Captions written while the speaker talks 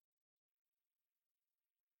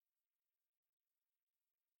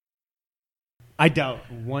I doubt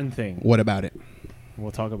one thing. What about it? We'll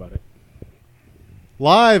talk about it.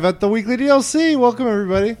 Live at the Weekly DLC. Welcome,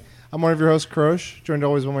 everybody. I'm one of your hosts, Krosh, joined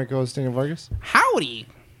always by my co-host, Daniel Vargas. Howdy.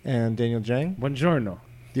 And Daniel Jang, Buongiorno.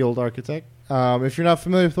 the old architect. If you're not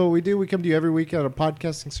familiar with what we do, we come to you every week at a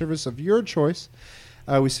podcasting service of your choice.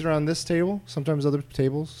 We sit around this table, sometimes other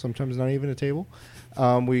tables, sometimes not even a table.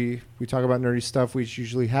 We talk about nerdy stuff. We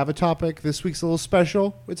usually have a topic. This week's a little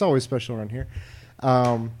special. It's always special around here.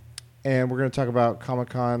 And we're going to talk about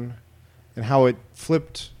Comic-Con and how it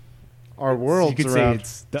flipped our worlds you could around. say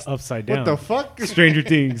it's the upside down. What the fuck? Stranger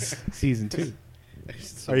Things season 2.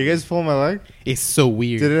 Are you guys pulling my leg? It's so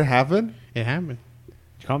weird. Did it happen? It happened.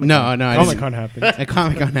 Comic-Con. No, Comic-Con happened. At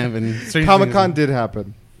Comic-Con happened. Comic-Con did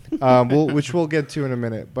happen, which we'll get to in a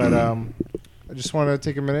minute. But I just want to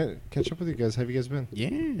take a minute, catch up with you guys. How have you guys been? Yeah.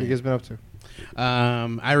 What have you guys been up to?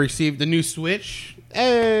 I received the new Switch.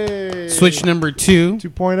 Hey! Switch number 2.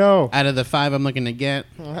 2.0. Out of the 5 I'm looking to get.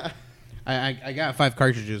 I got 5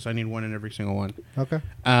 cartridges. I need one in every single one. Okay.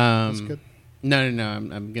 That's good. No.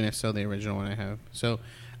 I'm going to sell the original one I have. So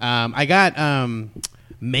I got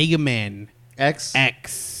Mega Man X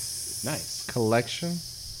Nice. collection.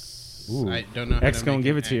 Ooh. I don't know how X to gonna make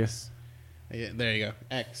give an it to you. X. Yeah, there you go.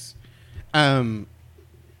 X. The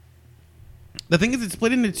thing is, it's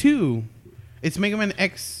split into 2. It's Mega Man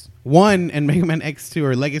X1 and Mega Man X2,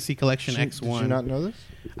 or Legacy Collection X1. Did you not know this?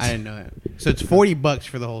 I didn't know that. So it's $40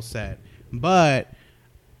 for the whole set. But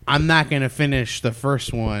I'm not going to finish the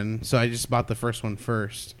first one, so I just bought the first one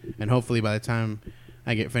first. And hopefully by the time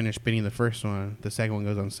I get finished beating the first one, the second one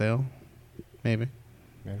goes on sale. Maybe.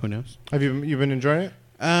 Yeah. Who knows? Have you been enjoying it?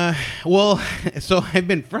 Well, so I've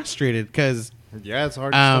been frustrated because Yeah, it's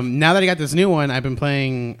hard. now that I got this new one, I've been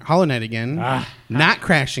playing Hollow Knight again. Not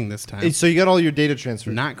crashing this time. So you got all your data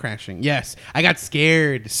transferred. Not crashing. Yes. I got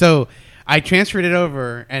scared. So I transferred it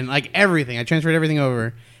over and like everything. I transferred everything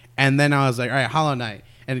over. And then I was like, all right, Hollow Knight.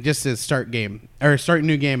 And it just says start game or start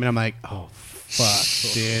new game. And I'm like, oh,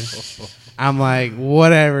 fuck, dude. I'm like,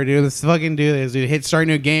 whatever, dude. Let's fucking do this, dude. Hit start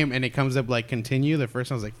new game. And it comes up like continue. The first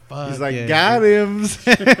one was like, fuck. He's like, yeah, got him.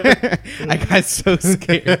 I got so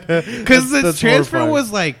scared because the That's transfer horrifying.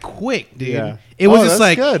 was like quick, dude. Yeah. It was that's just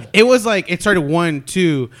like good. it was like it started 1,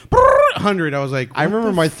 2, 100. I was like, I remember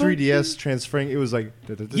what the my fuck? 3DS transferring. It was like,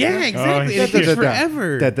 Yeah, exactly. Oh, It took yeah.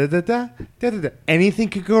 forever. Anything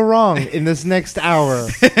could go wrong in this next hour.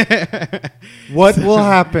 What will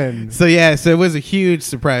happen? So yeah, so it was a huge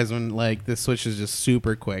surprise when like the Switch is just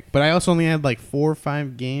super quick. But I also only had like 4 or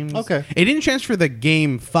 5 games. Okay. It didn't transfer the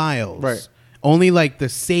game files. Right. Only like the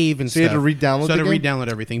save and So you stuff. had to re-download So I had the to game?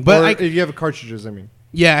 re-download everything. But Or I, if you have cartridges, I mean.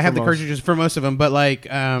 yeah, I have for the most. cartridges for most of them. But like,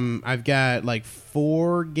 I've got like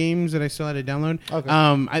 4 games that I still had to download.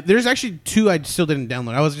 Okay. There's actually 2 I still didn't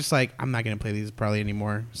download. I was just like, I'm not gonna play these probably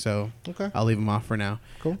anymore. So Okay. I'll leave them off for now.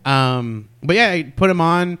 Cool. But yeah, I put them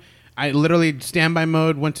on. I literally standby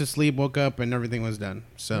mode, went to sleep, woke up, and everything was done.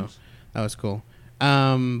 So Nice. that was cool.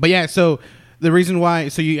 But yeah, so the reason why,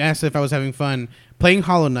 so you asked if I was having fun playing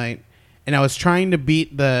Hollow Knight, and I was trying to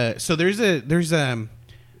beat the. So there's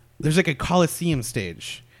like a Coliseum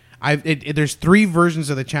stage. There's 3 versions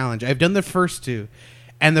of the challenge. I've done the first 2,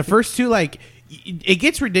 and the first 2 like it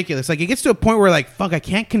gets ridiculous. Like it gets to a point where like fuck, I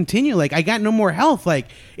can't continue. Like I got no more health. Like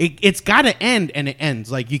it's got to end, and it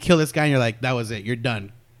ends. Like you kill this guy, and you're like, that was it. You're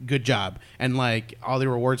done. Good job. And like all the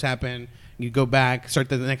rewards happen. You go back, start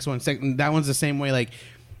the next one. Second, that one's the same way. Like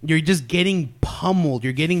you're just getting pummeled.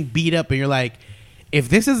 You're getting beat up, and you're like, if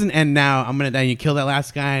this doesn't end now, I'm gonna die. And you kill that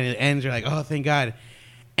last guy, and it ends. You're like, oh, thank God.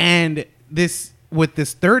 And with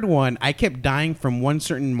this third one, I kept dying from one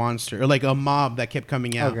certain monster or like a mob that kept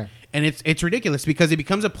coming out. Okay. And it's ridiculous because it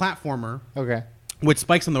becomes a platformer Okay. with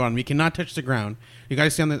spikes on the bottom. You cannot touch the ground. You got to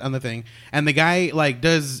stay on the thing. And the guy like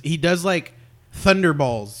does like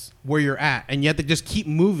thunderballs where you're at, and you have to just keep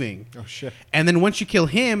moving. Oh shit. And then once you kill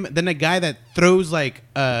him, then a guy that throws like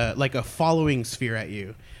a following sphere at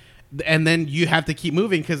you. And then you have to keep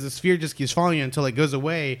moving because the sphere just keeps following you until it goes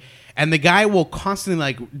away. And the guy will constantly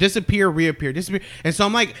like disappear, reappear, disappear. And so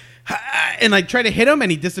I'm like, and like try to hit him, and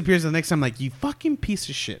he disappears the next time. I'm like, you fucking piece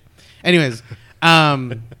of shit. Anyways,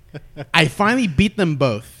 I finally beat them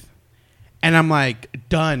both. And I'm like,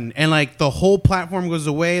 done. And like the whole platform goes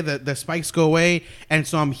away, the spikes go away. And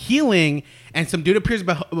so I'm healing, and some dude appears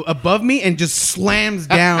above me and just slams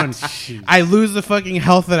down. I lose the fucking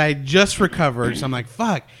health that I just recovered. So I'm like,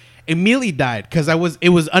 fuck. Immediately died because it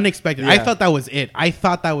was unexpected. Yeah. I thought that was it. I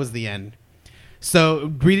thought that was the end. So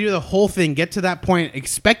redo the whole thing, get to that point,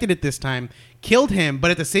 expected it this time, killed him,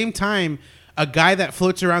 but at the same time, a guy that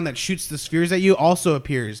floats around that shoots the spheres at you also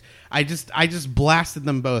appears. I just blasted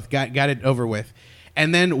them both, got it over with.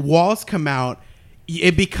 And then walls come out,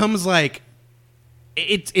 it becomes like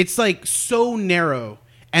it's like so narrow.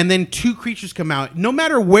 And then two creatures come out. No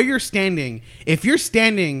matter where you're standing, if you're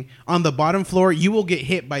standing on the bottom floor, you will get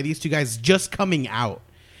hit by these two guys just coming out.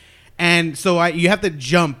 And so you have to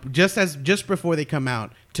jump just before they come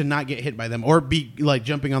out to not get hit by them or be like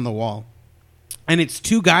jumping on the wall. And it's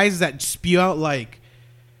two guys that spew out like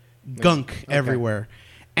gunk everywhere.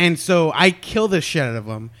 And so I kill the shit out of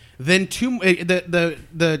them. Then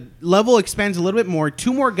the level expands a little bit more.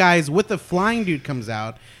 Two more guys with the flying dude comes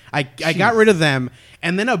out. I got rid of them,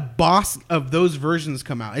 and then a boss of those versions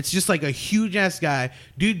come out. It's just like a huge ass guy.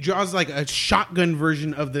 Dude draws like a shotgun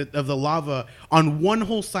version of the lava on one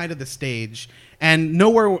whole side of the stage, and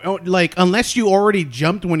nowhere like unless you already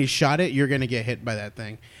jumped when he shot it, you're gonna get hit by that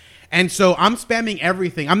thing. And so I'm spamming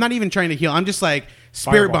everything. I'm not even trying to heal. I'm just like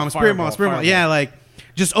spirit bomb. Yeah, like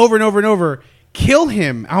just over and over and over. Kill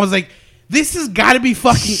him. I was like, this has got to be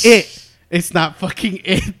fucking it. It's not fucking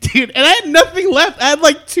it, dude. And I had nothing left. I had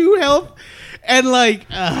like 2 health. And like,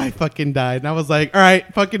 I fucking died. And I was like, all right,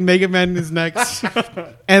 fucking Mega Man is next.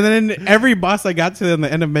 And then every boss I got to in the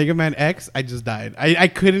end of Mega Man X, I just died. I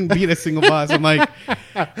couldn't beat a single boss. I'm like,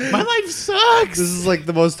 my life sucks. This is like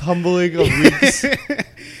the most humbling of weeks.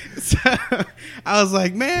 So I was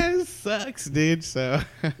like, man, this sucks, dude. So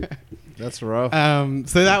that's rough.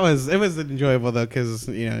 So it was enjoyable though, because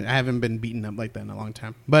I haven't been beaten up like that in a long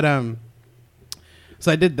time. But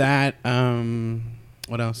so I did that.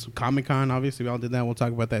 What else? Comic-Con, obviously we all did that. We'll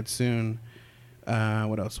talk about that soon.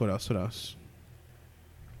 What else?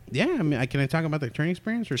 Yeah, I mean, can I talk about the training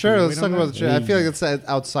experience? Or sure, let's talk about the training. I feel like it's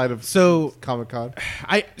outside of Comic-Con.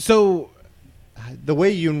 The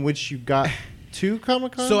way in which you got to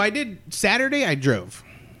Comic-Con? So I did Saturday, I drove.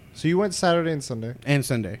 So you went Saturday and Sunday? And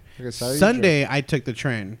Sunday. Okay, Sunday, I took the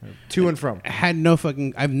train. To and from? I've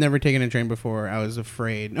never taken a train before. I was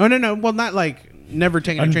afraid. No. Well, not like never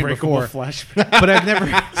taken a train before. But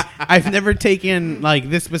I've never taken like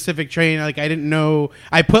this specific train. Like I didn't know.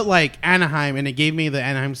 I put like Anaheim and it gave me the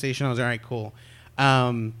Anaheim station. I was all right, cool.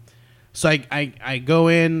 So I go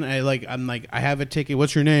in. I'm like, I have a ticket.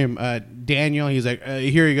 What's your name? Daniel. He's like,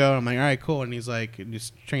 here you go. I'm like, all right, cool. And he's like,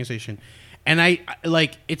 this train station. And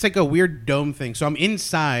it's like a weird dome thing. So I'm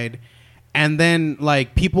inside, and then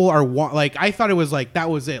like people are like, I thought it was like that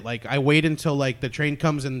was it. Like I wait until like the train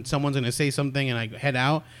comes and someone's gonna say something, and I head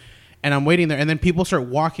out, and I'm waiting there, and then people start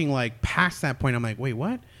walking like past that point. I'm like, wait,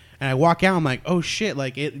 what? And I walk out. I'm like, oh shit!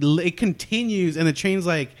 Like it continues, and the train's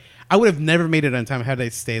like, I would have never made it on time had I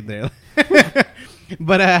stayed there.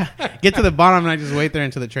 But get to the bottom, and I just wait there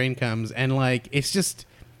until the train comes, and like it's just.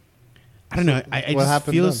 I don't know. I just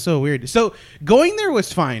feel so weird. So going there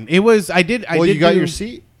was fine. It was. You got your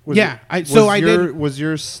seat. Was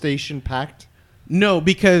your station packed? No,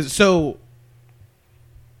 because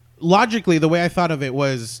logically, the way I thought of it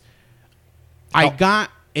was, I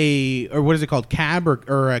got what is it called, cab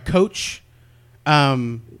or a coach,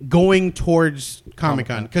 going towards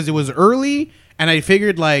Comic-Con because it was early, and I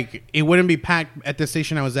figured like it wouldn't be packed at the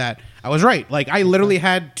station I was at. I was right. Like I literally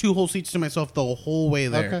had 2 whole seats to myself the whole way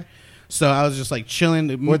there. Okay. So I was just like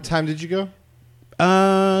chilling. What time did you go?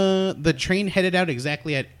 The train headed out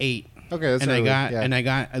exactly at 8. Okay, that's early. I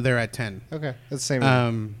got there at 10. Okay, that's the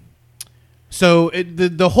same. So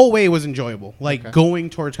the whole way was enjoyable. Like going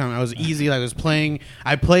towards Comic, I was easy. I was playing.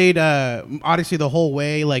 I played Odyssey the whole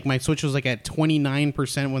way. Like my Switch was like at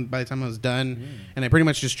 29% by the time I was done, and I pretty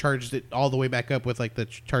much just charged it all the way back up with like the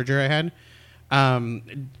charger I had,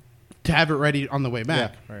 to have it ready on the way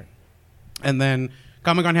back. Yeah, right. And then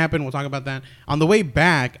Comic-Con happened. We'll talk about that. On the way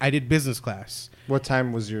back, I did business class. What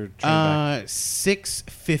time was your train back?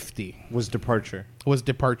 6:50 was departure.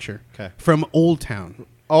 Okay. From Old Town.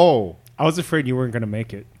 Oh. I was afraid you weren't going to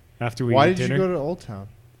make it after we Why ate did dinner. you go to Old Town?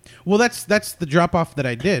 Well, that's the drop-off that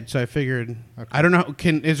I did, so I figured... Okay. I don't know.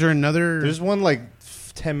 Is there another... There's one like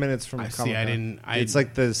 10 minutes from Comic-Con. It's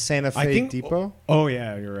like the Santa Fe Depot. Oh,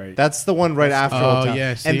 yeah, you're right. That's the one right after Old Town.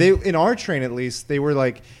 Yeah, see? And they, in our train at least, they were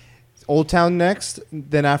like... Old Town next,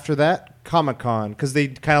 then after that, Comic-Con. Because they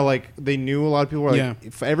kind of like, they knew a lot of people were like,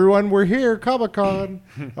 if everyone were here, Comic-Con,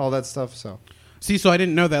 all that stuff, so. See, so I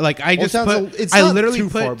didn't know that. Like, I just put, I literally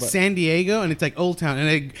put San Diego, and it's like Old Town.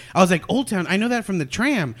 And I was like, Old Town, I know that from the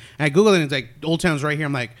tram. And I Googled it, and it's like, Old Town's right here.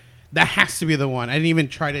 I'm like, that has to be the one. I didn't even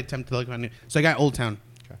try to attempt to look on it. So I got Old Town.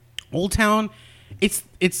 Okay. Old Town,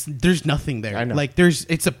 there's nothing there. I know. Like,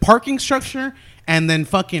 it's a parking structure, and then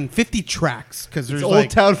fucking 50 tracks. Because there's Old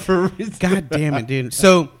Town for a reason. God damn it, dude.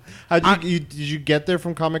 So Did you get there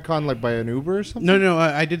from Comic Con like by an Uber or something? No,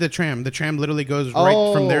 I did the tram. The tram literally goes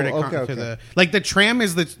right from there to okay. the like the tram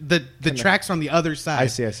is the tracks on the other side. I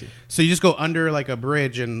see. So you just go under like a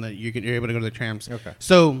bridge and you're able to go to the trams. Okay.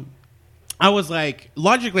 So I was like,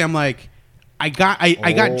 logically, I'm like, I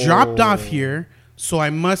got dropped off here, so I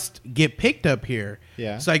must get picked up here.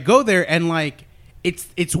 Yeah. So I go there and like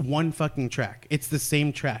it's one fucking track. It's the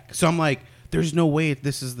same track. So I'm like, there's no way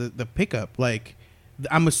this is the pickup. Like,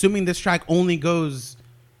 I'm assuming this track only goes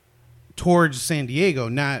towards San Diego,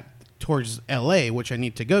 not towards LA, which I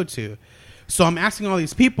need to go to. So I'm asking all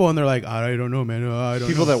these people, and they're like, I don't know, man. I don't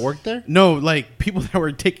People know. that worked there? No, like people that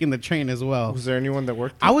were taking the train as well. Was there anyone that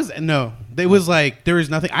worked there? No. It was like, there was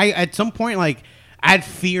nothing. At some point, like, I had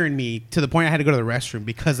fear in me to the point I had to go to the restroom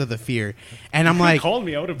because of the fear. And I'm like, called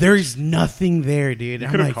me out of there's nothing there, dude.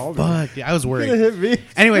 I'm like, called me. fuck. Dude. I was worried. Hit me.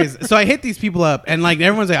 Anyways, so I hit these people up, and like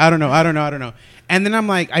everyone's like, I don't know. And then I'm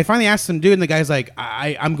like, I finally asked some dude, and the guy's like,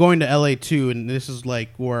 I'm going to LA too, and this is like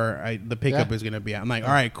where the pickup is gonna be at. I'm like, all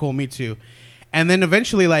right, cool, me too. And then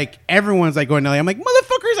eventually, like, everyone's like going to LA. I'm like,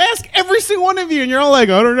 motherfuckers, ask every single one of you, and you're all like,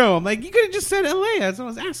 I don't know. I'm like, you could have just said LA. That's what I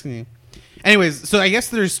was asking you. Anyways, so I guess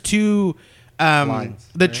there's two. Lines,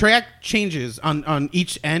 the right? track changes on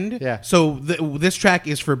each end. Yeah. So this track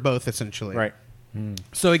is for both, essentially. Right.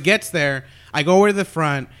 So it gets there. I go over to the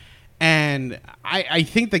front, and I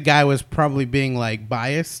think the guy was probably being like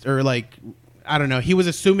biased or like, I don't know. He was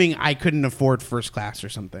assuming I couldn't afford first class or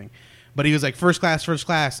something. But he was like, first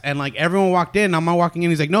class. And like everyone walked in. I'm not walking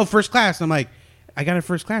in. He's like, no, first class. And I'm like, I got a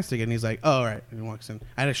first class ticket. And he's like, oh, all right. And he walks in.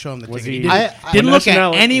 I had to show him the ticket. he- He I- didn't look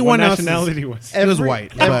at anyone what else's. nationality was. It was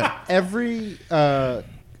white. But Every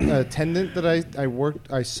attendant that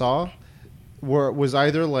I saw was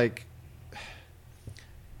either like,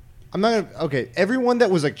 I'm not gonna, okay. Everyone that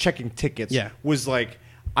was like checking tickets was like,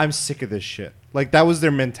 I'm sick of this shit. Like that was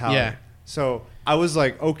their mentality. Yeah. So I was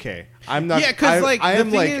like, okay, I'm not. Yeah, because like I the am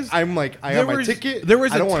thing like, is, I'm like, I got my ticket. There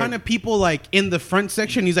was I a don't ton wanna- of people like in the front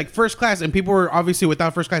section. He's like first class, and people were obviously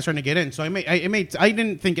without first class trying to get in. So I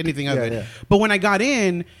didn't think anything of it. Yeah. But when I got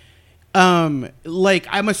in, like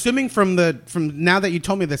I'm assuming from now that you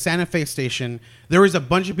told me the Santa Fe station, there was a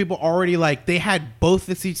bunch of people already like they had both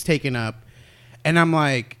the seats taken up, and I'm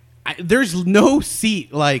like. There's no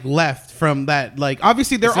seat like left from that. Like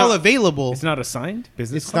obviously they're all available. It's not assigned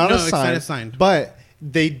business. It's class? not No, it's not assigned. But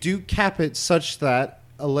they do cap it such that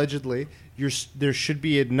allegedly there should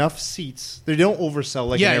be enough seats. They don't oversell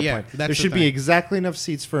like an airplane. That's There the should be thing. exactly enough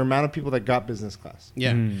seats for the amount of people that got business class.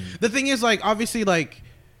 Yeah. The thing is, like, obviously, like,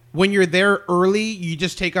 when you're there early, you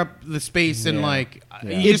just take up the space and, like,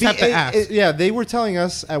 you just have to ask. Yeah, they were telling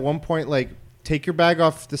us at one point, like, take your bag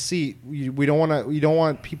off the seat. We don't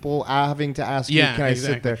want people having to ask you, can I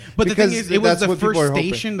sit there? But Because the thing is, it was that's the what people first are hoping.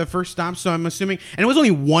 station, the first stop. So I'm assuming, and it was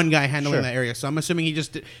only one guy handling Sure. that area. So I'm assuming he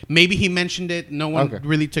just maybe he mentioned it. No one Okay.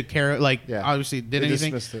 really took care of, like, Yeah. obviously did They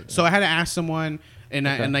anything. dismissed it, So I had to ask someone, and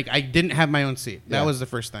Okay. and like I didn't have my own seat. That Yeah. was the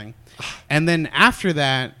first thing, and then after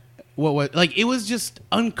that. What was like? It was just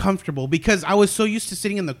uncomfortable because I was so used to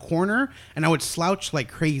sitting in the corner and I would slouch like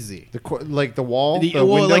crazy. Like the wall, the Well,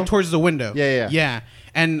 window? like towards the window. Yeah.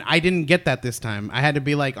 And I didn't get that this time. I had to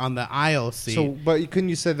be like on the aisle seat. So, but couldn't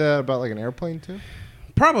you say that about like an airplane too?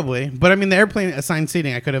 Probably, but I mean the airplane assigned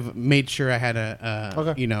seating. I could have made sure I had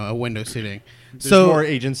Okay. a window seating. There's more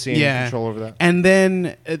agency and yeah. control over that. And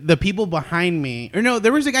then the people behind me, or no,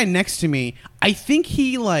 there was a guy next to me. I think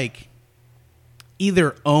he like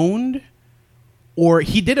either owned or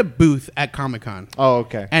he did a booth at Comic-Con. Oh,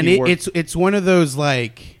 okay. And He worked- it's one of those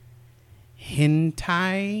like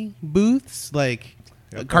hentai booths, like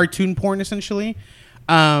cartoon porn essentially.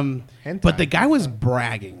 Hentai. But the guy was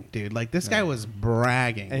bragging, dude. Like this guy was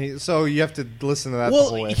bragging. And so you have to listen to that the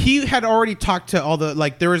whole Well, way. he had already talked to all the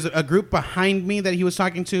like. There was a group behind me that he was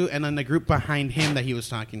talking to, and then a group behind him that he was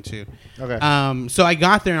talking to. Okay. So I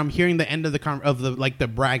got there, and I'm hearing the end of the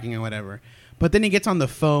bragging or whatever. But then he gets on the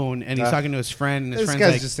phone and he's talking to his friend, and his This friend's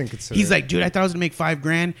guy's like, just inconsiderate. he's like, dude, I thought I was gonna make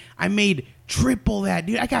 $5,000. I made triple that,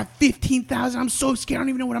 dude. I got 15,000. I'm so scared. I don't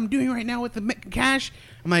even know what I'm doing right now with the cash.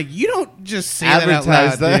 I'm like, you don't just say that out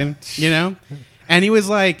Advertise loud, that. dude. You know? And he was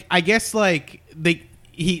like, I guess like the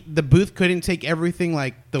booth couldn't take everything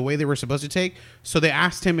like the way they were supposed to take, so they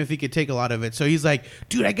asked him if he could take a lot of it. So he's like,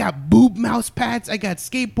 dude, I got boob mouse pads, I got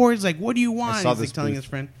skateboards. Like, what do you want? saw He's this like telling booth. his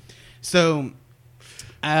friend. So.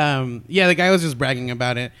 Yeah, the guy was just bragging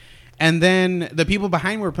about it. And then the people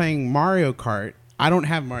behind were playing Mario Kart. I don't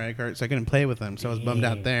have Mario Kart, so I couldn't play with them. So I was bummed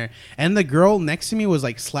out there. And the girl next to me was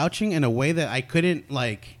like slouching in a way that I couldn't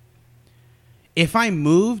like. If I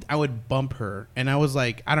moved, I would bump her. And I was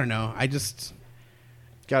like, I don't know. I just.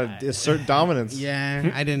 Got to assert dominance. Yeah,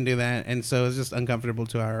 I didn't do that, and so it was just uncomfortable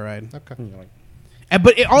 2-hour ride. Okay.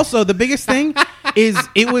 But it also, the biggest thing is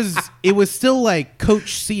it was still like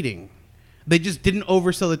coach seating. They just didn't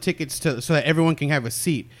oversell the tickets so that everyone can have a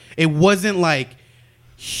seat. It wasn't like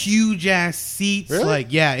huge ass seats. Really? Like,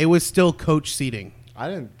 yeah, it was still coach seating. I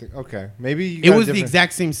didn't think. Okay, maybe you It got was the different-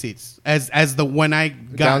 exact same seats as the one I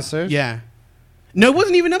got downstairs? Yeah. No, it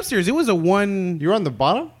wasn't even upstairs. It was a one. You were on the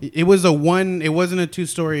bottom. It was a one. It wasn't a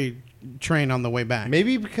 2-story train on the way back.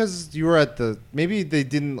 Maybe because you were at the. Maybe they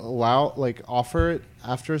didn't offer it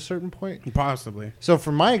after a certain point. Possibly. So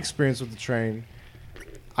from my experience with the train,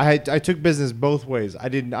 I took business both ways. I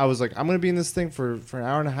was like, I'm gonna be in this thing for an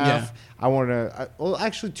hour and a half. Yeah. I want to. Well,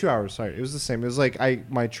 actually 2 hours. Sorry, it was the same. It was like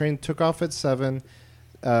my train took off at 7.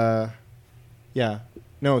 Yeah,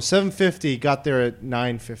 no, 7:50. Got there at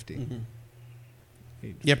 9:50. Mm-hmm.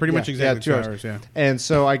 Yeah, pretty much exactly 2 hours. Yeah. And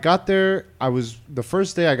so I got there. The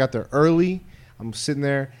first day I got there early. I'm sitting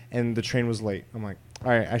there, and the train was late. I'm like, all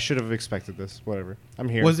right, I should have expected this. Whatever. I'm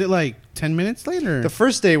here. Was it like 10 minutes later? The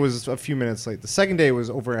first day was a few minutes late. The second day was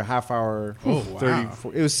over a half hour. Oh, 30, wow.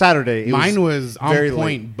 40, it was Saturday. Mine was on very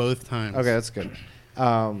point late. both times. Okay, that's good.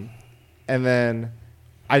 And then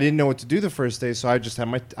I didn't know what to do the first day, so I just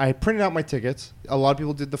had I printed out my tickets. A lot of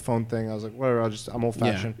people did the phone thing. I was like, whatever. I'm old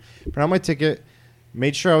fashioned. Print out my ticket.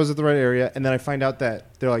 Made sure I was at the right area, and then I find out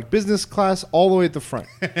that they're like business class all the way at the front.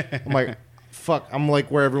 I'm like, fuck. I'm like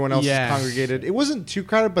where everyone else is congregated. It wasn't too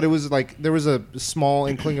crowded, but it was like there was a small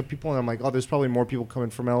inkling of people, and I'm like, oh, there's probably more people coming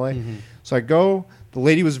from LA. Mm-hmm. So I go. The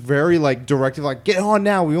lady was very like directive, like get on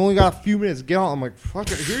now. We only got a few minutes. Get on. I'm like, fuck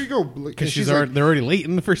it. Here you go. Because like, they're already late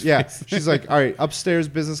in the first place. She's like, all right, upstairs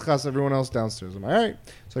business class. Everyone else downstairs. I'm like, all right.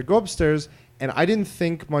 So I go upstairs. And I didn't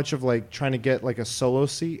think much of like trying to get like a solo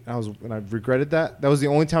seat. And I regretted that. That was the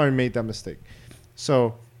only time I made that mistake.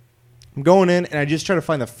 So I'm going in and I just try to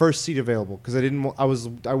find the first seat available because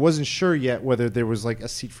I wasn't sure yet whether there was like a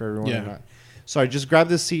seat for everyone or not. So I just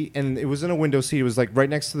grabbed this seat and it was in a window seat. It was like right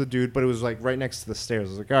next to the dude, but it was like right next to the stairs.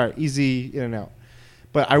 I was like, all right, easy in and out.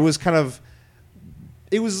 But I was kind of.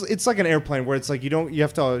 It's like an airplane where it's like you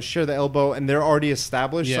have to share the elbow and they're already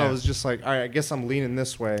established. Yeah. So I was just like, all right, I guess I'm leaning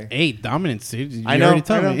this way. Hey, dominance, dude. You I know. already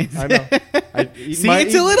told me. I know. See,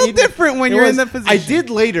 it's a little different when you're in that position. I did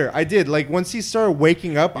later. I did. Like once he started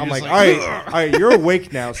waking up, I'm like, like, all right, you're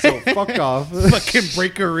awake now. So fuck off. Fucking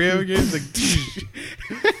break a rib again.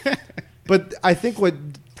 Like, But I think what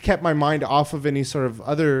kept my mind off of any sort of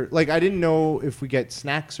other, like I didn't know if we get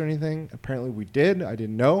snacks or anything. Apparently we did. I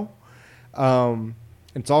didn't know.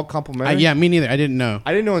 It's all complimentary. yeah, me neither. I didn't know.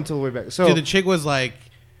 I didn't know until way back. So Dude, the chick was like,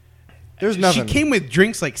 there's nothing. She came with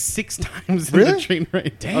drinks like 6 times Really? in the train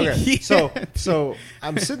ride. Dang. Okay. Yeah. So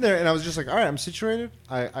I'm sitting there and I was just like, all right, I'm situated.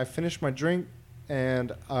 I finished my drink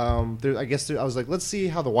and I was like, let's see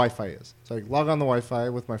how the Wi-Fi is. So I log on the Wi-Fi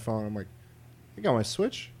with my phone. I'm like, I got my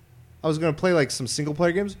Switch. I was gonna play like some single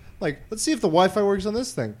player games. Like, let's see if the Wi-Fi works on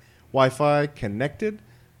this thing. Wi-Fi connected.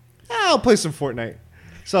 I'll play some Fortnite.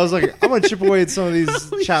 So I was like, I'm gonna chip away at some of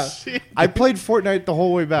these chat. I played Fortnite the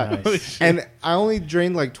whole way back, Nice. and I only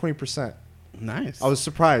drained like 20%. Nice. I was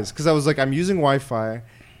surprised because I was like, I'm using Wi-Fi,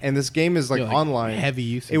 and this game is like, You're, like, online. heavy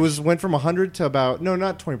usage. It went from 100 to about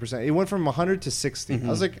not 20%. It went from 100 to 60. Mm-hmm. I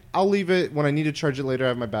was like, I'll leave it when I need to charge it later. I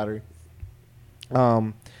have my battery.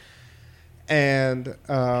 I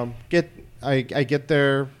get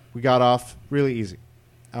there. We got off really easy.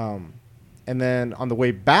 And then on the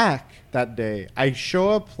way back that day, I show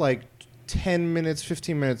up like 10 minutes,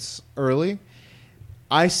 15 minutes early.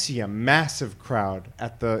 I see a massive crowd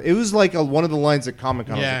it was like one of the lines at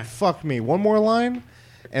Comic-Con. Yeah. I was like, fuck me, one more line?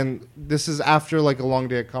 And this is after like a long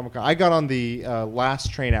day at Comic-Con. I got on the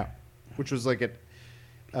last train out, which was like at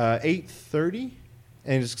 8:30,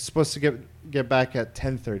 and it's supposed to get back at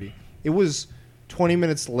 10:30. It was 20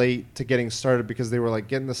 minutes late to getting started because they were like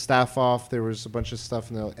getting the staff off. There was a bunch of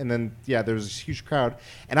stuff, and then there was this huge crowd.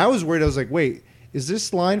 And I was worried. I was like, wait, is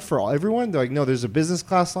this line for everyone? They're like, no, there's a business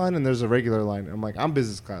class line and there's a regular line. And I'm like, I'm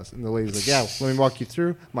business class. And the lady's like, yeah, let me walk you through.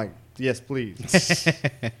 I'm like, yes, please.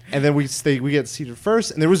 And then we get seated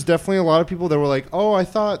first. And there was definitely a lot of people that were like, oh, I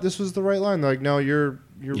thought this was the right line. They're like, no, you're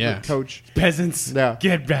with coach. Peasants, Yeah.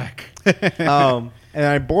 get back. And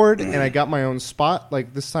I boarded and I got my own spot.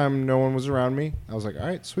 Like this time, no one was around me. I was like, all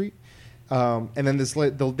right, sweet. And then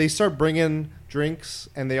they start bringing drinks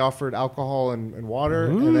and they offered alcohol and water.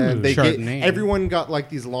 Ooh, and then Chardonnay. everyone got like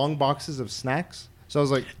these long boxes of snacks. So I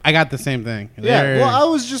was like, I got the same thing. yeah. They're Well, I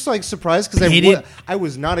was just like surprised because I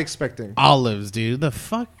was not expecting. olives, dude. The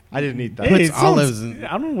fuck? I didn't eat that. Puts it sounds- olives in-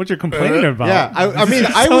 I don't know what you're complaining about. Yeah, I mean,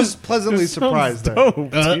 I was pleasantly This sounds surprised. There.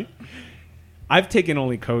 dope, dude. I've taken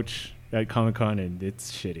only coach at Comic-Con, and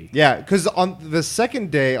it's shitty. Yeah, because on the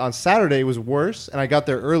second day, on Saturday, it was worse, and I got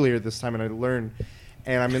there earlier this time, and I learned,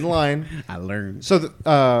 and I'm in line. I learned. So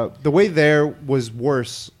the way there was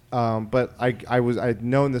worse, but I'd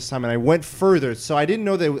known this time, and I went further, so I didn't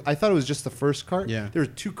know that. I thought it was just the first cart. Yeah. There were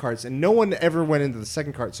 2 carts, and no one ever went into the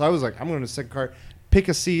second cart. So I was like, I'm going to the second cart, pick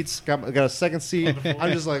a seats, got a second seat.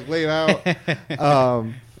 I'm just like laid out.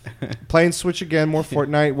 Playing Switch again, more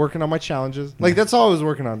Fortnite, working on my challenges. Like, that's all I was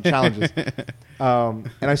working on, challenges. And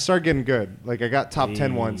I started getting good. Like, I got top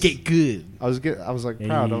 10 once. Get good. I was like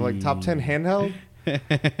proud. I'm like top 10 handheld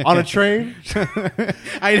on a train. If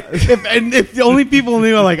the only people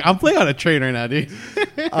knew, like, I'm playing on a train right now, dude.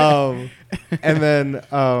 And then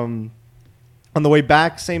on the way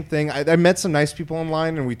back, same thing. I met some nice people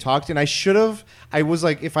online, and we talked. And I was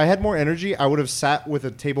like, if I had more energy, I would have sat with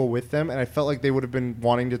a table with them, and I felt like they would have been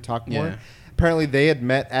wanting to talk more. Yeah. Apparently, they had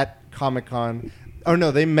met at Comic-Con. Oh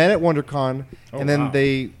no, they met at WonderCon, and then wow.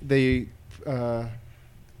 they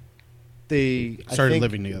Started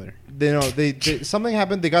living together. They something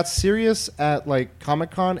happened. They got serious at like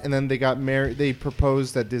Comic-Con, and then they got married. They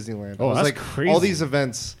proposed at Disneyland. Oh, it was that's like crazy. all these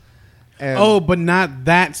events. And But not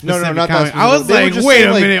that specific. not that comic. specific. I was They were like, just wait saying,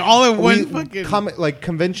 a like, minute, all in one fucking. like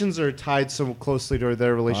conventions are tied so closely to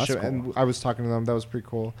their relationship, cool. and I was talking to them. That was pretty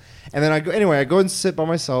cool. And then I go and sit by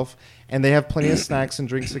myself, and they have plenty of snacks and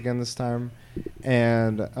drinks again this time.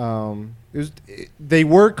 And they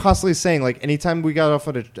were constantly saying, like, anytime we got off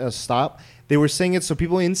at a stop, they were saying it so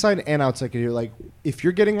people inside and outside could hear, like, if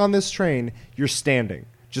you're getting on this train, you're standing,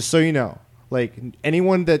 just so you know. Like,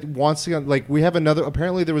 anyone that wants to, like, we have another,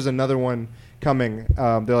 apparently there was another one coming.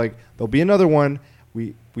 They're like, there'll be another one.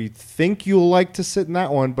 We think you'll like to sit in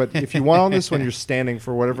that one, but if you want on this one, you're standing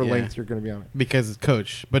for whatever Yeah. length you're going to be on it. Because it's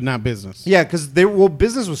coach, but not business. Yeah, because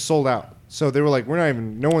business was sold out. So they were like,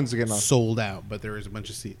 no one's getting on. Sold out, but there was a bunch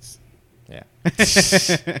of seats. Yeah.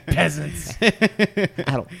 Peasants. I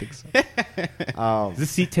don't think so. Is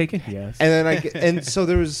this seat taken? Yes. And then so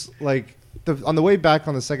there was like on the way back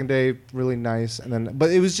on the second day, really nice. And then, but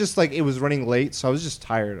it was just like, it was running late. So I was just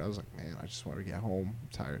tired. I was like, man, I just want to get home. I'm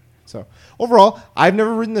tired. So overall, I've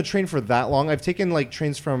never ridden the train for that long. I've taken like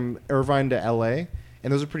trains from Irvine to LA,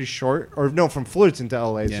 and those are pretty short. Or no, from Fullerton to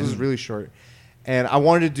LA. So Yeah. this is really short. And I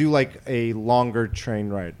wanted to do like a longer train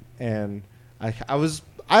ride. And I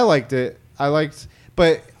liked it.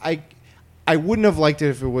 But I wouldn't have liked it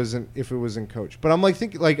if it wasn't coach. But I'm like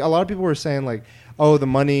thinking, like, a lot of people were saying like, oh, the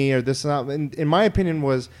money or this and that. And in my opinion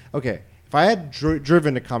was, okay, if I had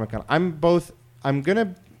driven to Comic-Con, I'm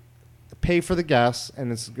gonna pay for the gas,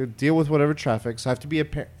 and it's gonna deal with whatever traffic. So I have to be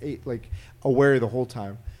aware the whole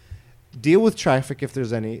time. Deal with traffic if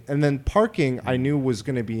there's any, and then parking I knew was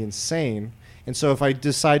going to be insane. And so if I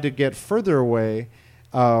decide to get further away,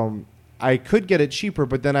 I could get it cheaper,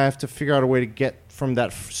 but then I have to figure out a way to get from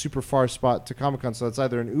that super far spot to Comic-Con. So it's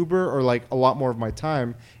either an Uber or like a lot more of my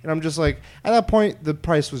time. And I'm just like, at that point, the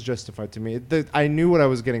price was justified to me. I knew what I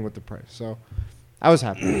was getting with the price. So I was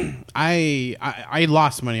happy. I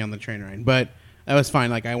lost money on the train ride, but that was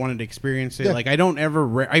fine. Like, I wanted to experience it. Yeah. Like, I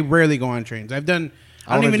rarely go on trains. I don't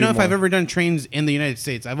even know if I've ever done trains in the United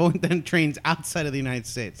States. I've only done trains outside of the United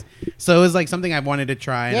States. So it was like something I wanted to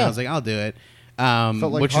try, and I was like, I'll do it.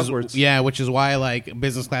 Felt like which Hogwarts. which is why like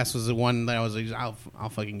business class was the one that I was like, I'll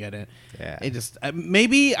fucking get it. Yeah. It just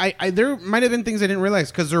maybe I there might have been things I didn't realize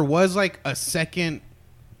because there was like a second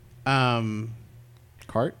Cart?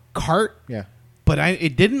 Yeah. But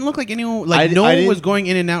it didn't look like anyone no one was going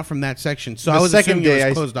in and out from that section. So The I was second assuming day it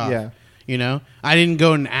was closed off. Yeah. You know, I didn't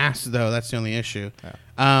go and ask though. That's the only issue.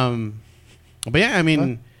 Yeah. But yeah, I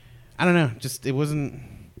mean, I don't know. Just it wasn't.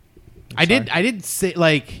 I did say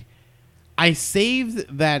like. I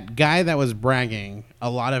saved that guy that was bragging a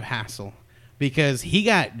lot of hassle because he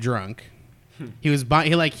got drunk.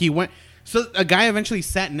 He went. So a guy eventually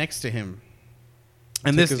sat next to him,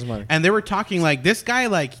 and they were talking like this guy,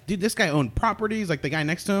 like, dude, this guy owned properties, like the guy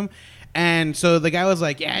next to him. And so the guy was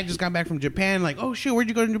like, yeah, I just got back from Japan. Like, oh shit, where'd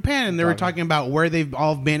you go to Japan? And they were talking about where they've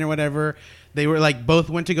all been or whatever. They were like, both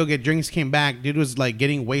went to go get drinks, came back. Dude was like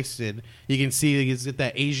getting wasted. You can see he's got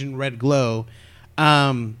that Asian red glow.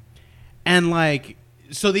 And like,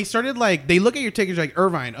 so they started like, they look at your tickets like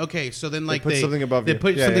Irvine. Okay. So then like they put something above they you.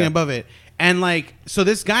 put something above it. And like, so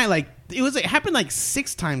this guy, like, it happened like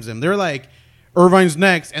 6 times to him. They were like, Irvine's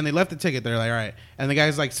next. And they left the ticket. They're like, all right. And the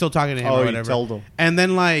guy's like still talking to him or whatever. You told him. And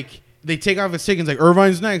then like, they take off his ticket. And it's like,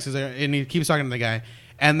 Irvine's next. And he keeps talking to the guy.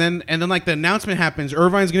 And then like the announcement happens.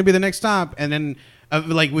 Irvine's going to be the next stop. And then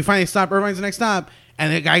like we finally stop. Irvine's the next stop.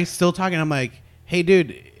 And the guy's still talking. I'm like, hey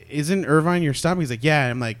dude, isn't Irvine your stop? He's like, yeah.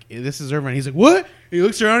 I'm like, this is Irvine. He's like, what? He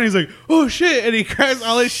looks around. He's like, oh shit, and he grabs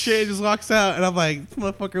all his shit and just walks out. And I'm like, this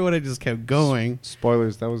motherfucker would have just kept going.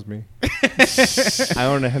 Spoilers, that was me. I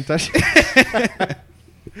own a hentai.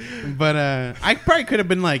 But I probably could have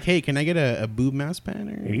been like, hey, can I get a boob mouse pen?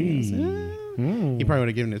 Or he probably would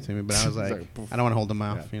have given it to me, but I was like, I don't want to hold him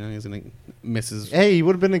off. You know, he's gonna miss his. Hey, he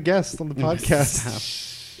would have been a guest on the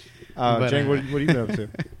podcast. Jang, what have you been up to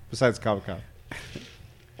besides Comic-Con?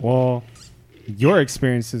 Well, your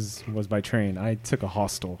experiences was by train. I took a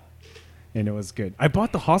hostel, and it was good. I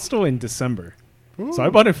bought the hostel in December. Ooh. So I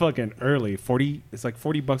bought it fucking early. It's like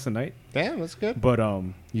 $40 a night. Damn, that's good. But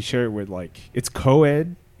you share it with it's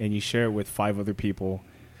co-ed, and you share it with 5 other people.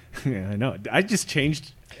 Yeah, I know. I just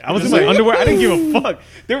changed. I was in my underwear. I didn't give a fuck.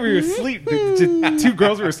 They were asleep. 2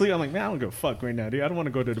 girls were asleep. I'm like, man, I don't give a fuck right now, dude. I don't want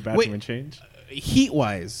to go to the bathroom and change. Heat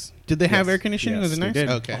wise, did they have air conditioning? Was it nice? Did.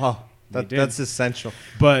 Okay. Oh, that's essential.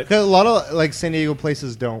 But a lot of like San Diego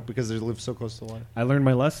places don't because they live so close to the water. I learned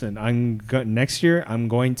my lesson. Next year. I'm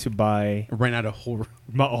going to buy rent out a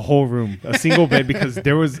whole room, a single bed, because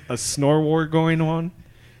there was a snore war going on.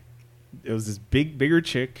 It was this bigger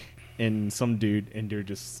chick and some dude, and they're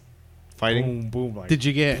just fighting. Boom, boom. Like, did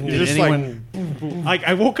you get? boom, Did anyone? boom, boom. Like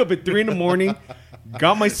I woke up at 3 a.m,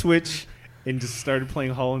 got my Switch, and just started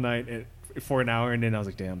playing Hollow Knight for an hour, and then I was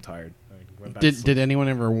like, damn, I'm tired. Did anyone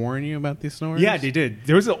ever warn you about these snores? Yeah, they did.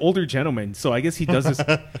 There was an older gentleman, so I guess he does this.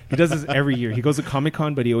 He does this every year. He goes to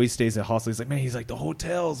Comic-Con, but he always stays at hostel. He's like, the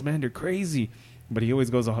hotels, man, they're crazy. But he always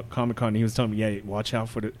goes to Comic-Con. And he was telling me, yeah, watch out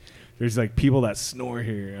for there's like people that snore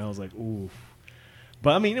here. And I was like, ooh.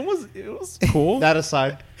 But I mean, it was cool. That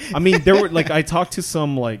aside, I mean, there were I talked to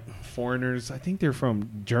some like foreigners. I think they're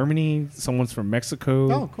from Germany. Someone's from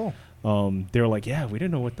Mexico. Oh, cool. They were like, yeah, we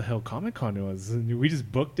didn't know what the hell Comic-Con was. And we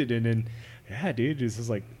just booked it, and then. Yeah, dude, this is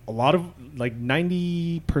like a lot of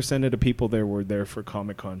 90% of the people there were there for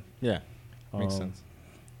Comic-Con. Yeah, makes sense.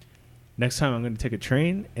 Next time I'm going to take a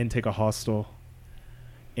train and take a hostel.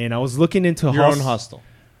 And I was looking into your own hostel,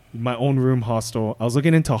 my own room hostel. I was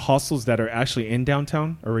looking into hostels that are actually in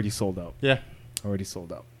downtown, already sold out. Yeah, already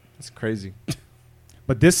sold out. That's crazy.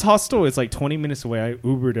 But this hostel is like 20 minutes away. I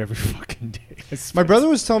Ubered every fucking day. My brother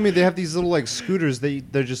was telling me they have these little like scooters.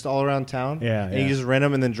 They're just all around town. Yeah, and you just rent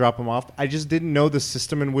them and then drop them off. I just didn't know the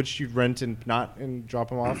system in which you rent and drop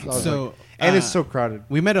them off. So it's so crowded.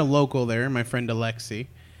 We met a local there, my friend Alexi,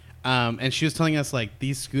 and she was telling us like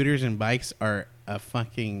these scooters and bikes are a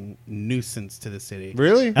fucking nuisance to the city.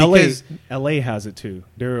 Really? LA has it too.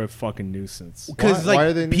 They're a fucking nuisance. Because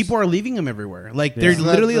people are leaving them everywhere. Like they're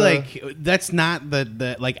literally that's not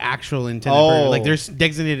the like actual intended. Like there's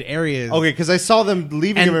designated areas. Okay, because I saw them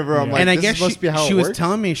leaving them everywhere. I'm like, I this guess must be how she it was works?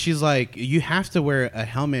 telling me, she's like, you have to wear a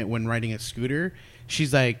helmet when riding a scooter.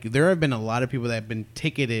 She's like, there have been a lot of people that have been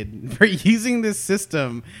ticketed for using this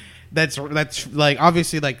system. That's like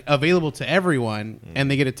obviously like available to everyone, and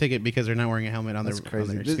they get a ticket because they're not wearing a helmet on their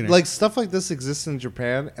scooter. Like stuff like this exists in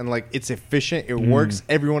Japan, and like it's efficient, it works,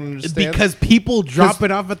 everyone understands because people drop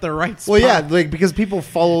it off at the right spot. Well, yeah, like because people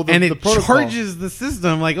follow the protocol. Charges the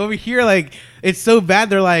system. Like over here, like it's so bad.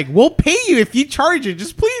 They're like, we'll pay you if you charge it.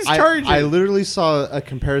 Just please charge it. I literally saw a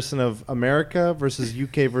comparison of America versus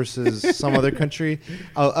UK versus some other country,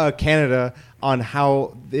 Canada, on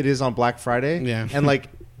how it is on Black Friday. Yeah, and like.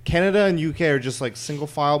 Canada and UK are just like single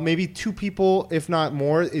file. Maybe 2 people, if not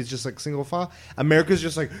more, is just like single file. America's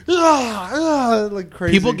just like like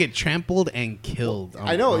crazy. People get trampled and killed.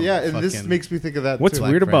 I know, yeah, and this makes me think of that. What's too.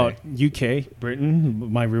 weird about UK,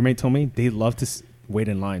 Britain? My roommate told me they love to wait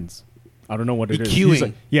in lines. I don't know what it is. Queuing. He's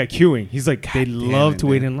like, queuing. He's like, they love to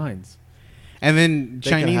wait in lines. And then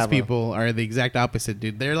Chinese people are the exact opposite,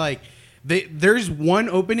 dude. They're like, there's one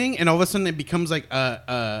opening, and all of a sudden it becomes like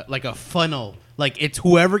a funnel. Like it's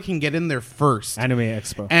whoever can get in there first. Anime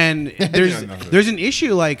Expo. And there's an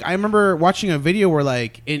issue. Like I remember watching a video where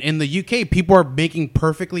like in the UK people are making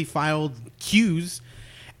perfectly filed queues,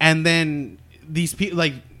 and then these people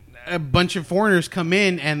like a bunch of foreigners come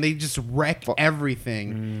in and they just wreck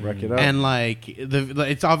everything. Wreck it up. And like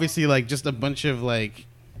it's obviously like just a bunch of like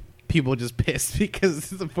people just pissed because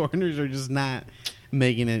the foreigners are just not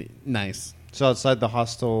making it nice. So outside the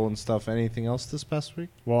hostel and stuff, anything else this past week?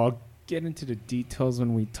 Well, I'll get into the details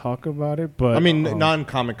when we talk about it, but I mean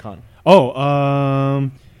non-Comic-Con.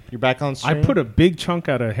 You're back on stream? I put a big chunk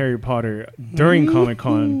out of Harry Potter during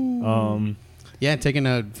Comic-Con. Yeah, taking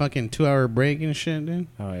a fucking 2-hour break and shit, dude.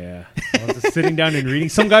 Oh yeah, I was just sitting down and reading.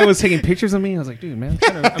 Some guy was taking pictures of me. I was like, dude, man,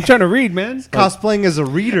 I'm trying to read, man. Cosplaying as a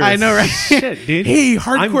reader. I know, right? Shit, dude. Hey,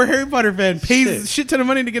 hardcore Harry Potter fan pays shit ton of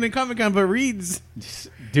money to get in Comic-Con, but reads.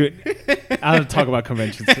 dude. I don't talk about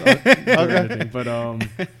conventions. Okay. But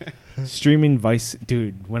streaming Vice,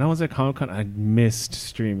 dude. When I was at Comic Con, I missed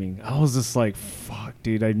streaming. I was just like, fuck,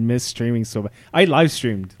 dude. I missed streaming so bad. I live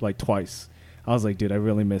streamed like twice. I was like, dude, I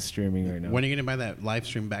really miss streaming right now. When are you gonna buy that live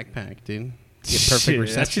stream backpack, dude? Get perfect Shit,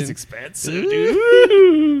 reception. That shit's expensive, dude.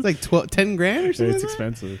 It's like 10 grand or something. It's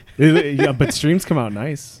expensive. Yeah, but streams come out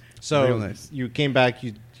nice. So Real nice. you came back.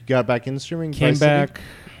 You got back into streaming. Came Vice City? back,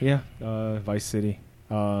 yeah. Vice City.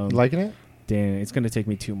 You liking it? Damn, it's gonna take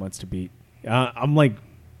me 2 months to beat. I'm like,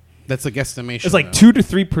 That's a guesstimation. it's like 2 to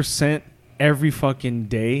 3% every fucking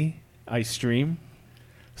day I stream.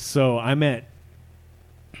 So I'm at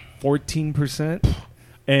 14%.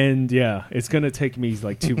 And yeah, it's gonna take me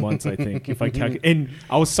like 2 months, I think, if I calculate. And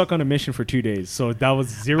I was stuck on a mission for 2 days, so that was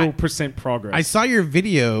 0% progress. I saw your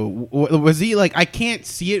video. Was he like? I can't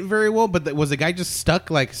see it very well, but was the guy just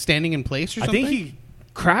stuck, like standing in place or I something? think he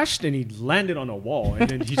crashed and he landed on a wall, and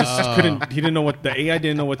then he just couldn't. He didn't know what the AI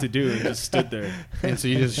didn't know what to do, and just stood there. And so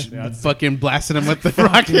you just fucking blasted him with the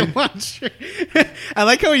rocket launcher. I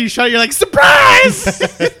like how you shot. You're like, surprise!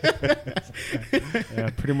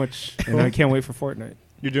 Yeah, pretty much. And I can't wait for Fortnite.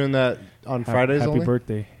 You're doing that on Fridays Happy only?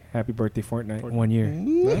 birthday. Happy birthday, Fortnite. 1 year.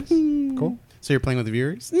 Nice. Cool. So you're playing with the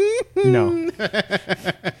viewers? No.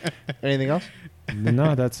 Anything else?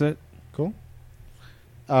 No, that's it. Cool.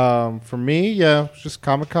 For me, yeah, just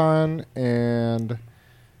Comic-Con and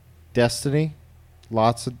Destiny.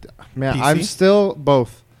 Lots of... Man, PC? I'm still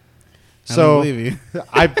both. I So don't believe you.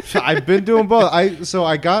 I've been doing both.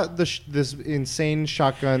 I got this insane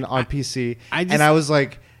shotgun on PC, and I was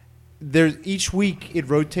like, there's each week it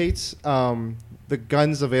rotates the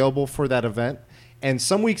guns available for that event, and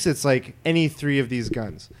some weeks it's like any 3 of these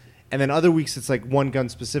guns, and then other weeks it's like one gun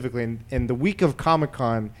specifically. And the week of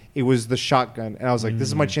Comic-Con, it was the shotgun, and I was like, this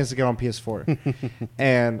is my chance to get on PS4.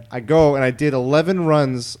 And I go and I did 11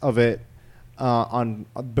 runs of it on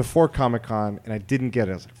before Comic-Con, and I didn't get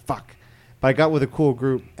it. I was like, fuck. But I got with a cool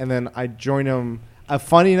group, and then I joined them.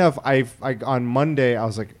 Funny enough, I on Monday I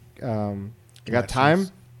was like, I got time.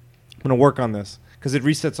 I'm gonna work on this because it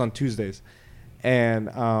resets on Tuesdays, and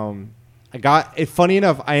I got it. Funny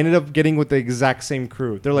enough, I ended up getting with the exact same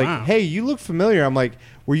crew. They're like, Wow. "Hey, you look familiar." I'm like,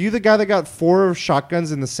 "Were you the guy that got 4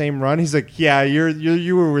 shotguns in the same run?" He's like, "Yeah,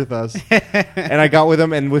 you were with us." And I got with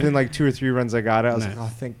him, and within like 2 or 3 runs, I got it. I was Nice. like,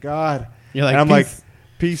 "Oh, thank God!" You're like, and I'm peace. like,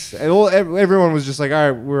 "Peace." And everyone was just like,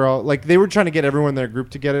 "All right, we're all like." They were trying to get everyone in their group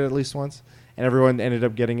to get it at least once, and everyone ended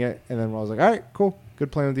up getting it. And then I was like, "All right, cool,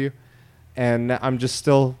 good playing with you." And I'm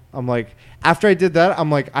like, after I did that, I'm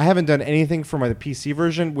like, I haven't done anything for my PC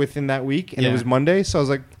version within that week. And it was Monday. So I was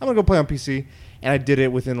like, I'm going to go play on PC. And I did it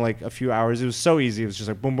within like a few hours. It was so easy. It was just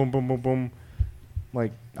like boom, boom, boom, boom, boom.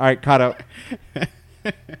 Like, all right, caught up.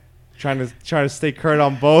 trying to stay current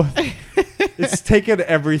on both. It's taken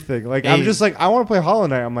everything. Like, I'm just like, I want to play Hollow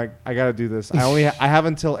Knight. I'm like, I got to do this. I have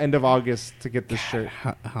until end of August to get this shirt.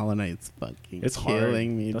 Hollow Knight's fucking It's killing hard.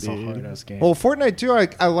 me, That's dude. a hard ass game. Well, Fortnite too.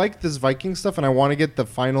 I like this Viking stuff, and I want to get the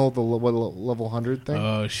level 100 thing.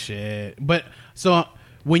 Oh shit! But so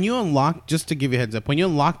when you unlock, just to give you a heads up, when you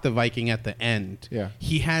unlock the Viking at the end, Yeah.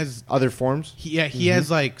 he has Other forms, he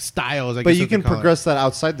has like styles. I but guess you what they can call it. progress that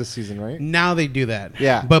outside the season, right? Now they do that.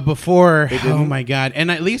 Yeah. But before, They oh didn't? my god!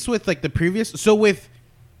 And at least with like the previous, so with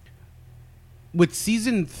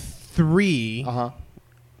season 3,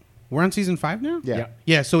 we're on season 5 now. Yeah.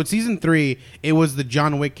 Yeah. So with season 3, it was the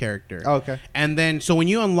John Wick character. Oh, okay. And then, so when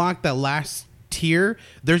you unlock that last tier,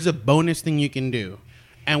 there's a bonus thing you can do.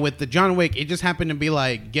 And with the John Wick, it just happened to be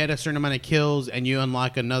like get a certain amount of kills, and you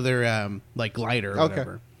unlock another like glider or Okay.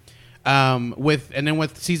 whatever.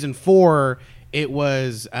 With season 4, it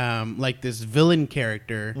was like this villain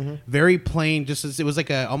character, very plain. Just as, it was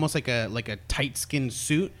like almost like a tight skin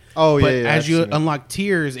suit. Oh, but yeah, as I've you seen it. unlock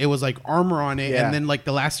tiers, it was like armor on it, Yeah. and then like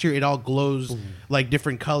the last tier, it all glows like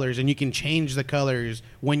different colors, and you can change the colors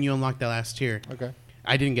when you unlock the last tier. Okay.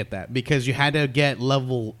 I didn't get that because you had to get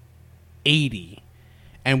level 80,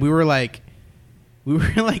 and we were like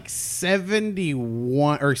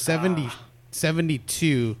 71 or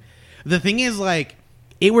 72. The thing is, like,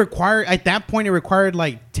 it required at that point it required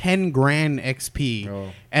like 10 grand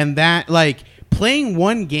XP, and that like playing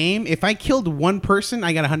one game. If I killed one person,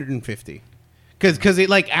 I got 150. Because it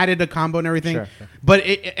like added a combo and everything, Sure. but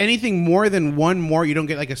anything more than one more, you don't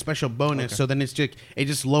get like a special bonus. Okay. So then it's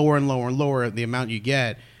just lower and lower and lower the amount you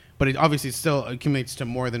get. But it obviously still accumulates to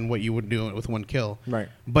more than what you would do with one kill. Right.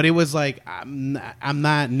 But it was like I'm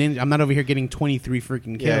not over here getting 23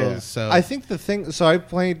 freaking kills. Yeah. So I think the thing. So I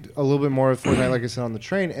played a little bit more of Fortnite, like I said, on the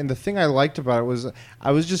train, and the thing I liked about it was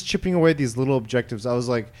I was just chipping away these little objectives. I was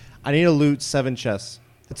like, I need to loot 7 chests.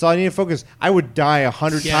 That's all I need to focus. I would die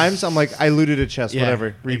 100 Yeah. times. I'm like, I looted a chest, Yeah,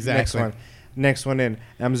 whatever. exactly. Next one in.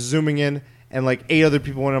 And I'm zooming in, and like 8 other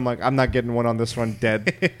people in. I'm like, I'm not getting one on this one,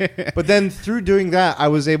 dead. But then through doing that, I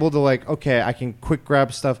was able to like, okay, I can quick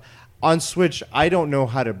grab stuff. On Switch, I don't know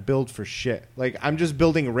how to build for shit. Like, I'm just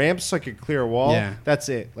building ramps so I could clear a wall. Yeah. That's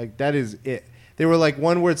it. Like, that is it. They were like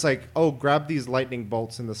one where it's like, oh, grab these lightning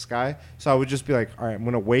bolts in the sky. So I would just be like, all right, I'm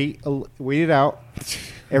going to wait it out.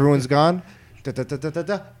 Everyone's gone. Da, da, da, da, da,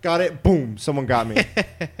 da. Got it. Boom. Someone got me.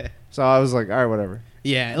 So I was like, all right, whatever.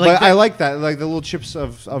 Yeah, But I like that. Like the little chips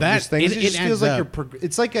of that, just things. It just adds feels like up.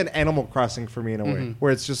 it's like an Animal Crossing for me in a way,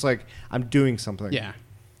 where it's just like I'm doing something. Yeah.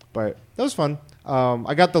 But that was fun.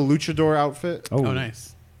 I got the luchador outfit. Oh,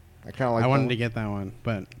 nice. I kind of like I wanted to that get that one,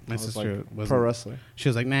 but my I was sister like, was pro wrestler. She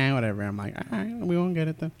was like, "Nah, whatever." I'm like, "All right, we won't get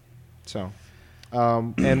it then." So,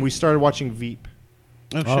 and we started watching Veep.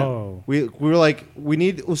 Oh shit! Oh, We were like, we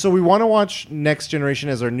want to watch Next Generation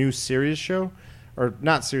as our new serious show, or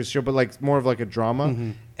not serious show, but like more of like a drama.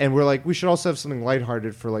 Mm-hmm. And we're like, we should also have something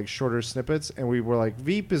lighthearted for like shorter snippets. And we were like,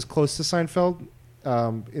 Veep is close to Seinfeld,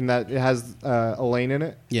 in that it has Elaine in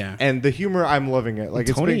it. Yeah. And the humor, I'm loving it. Like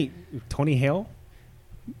Tony Hale,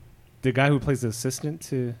 the guy who plays the assistant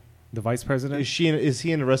to the vice president. is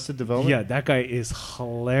he in Arrested Development? Yeah, that guy is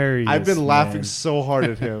hilarious. I've been laughing man. so hard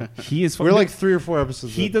at him. He is. We're like 3 or 4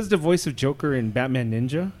 episodes. He in. does the voice of Joker in Batman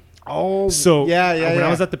Ninja. Oh, So yeah. when I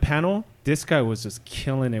was at the panel, this guy was just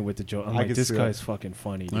killing it with the Joker. I'm I like, can this see guy's that. fucking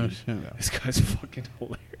funny, Oh dude. shit! This guy's fucking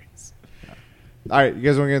hilarious. All right, you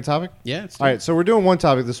guys want to get a topic? Yeah. It's All right, so we're doing one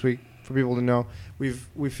topic this week for people to know. We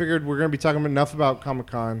figured we're going to be talking enough about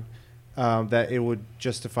Comic-Con that it would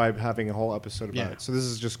justify having a whole episode about Yeah. it. So this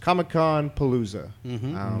is just Comic-Con Palooza.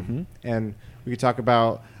 Mm-hmm. And we could talk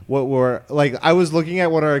about what we're... Like, I was looking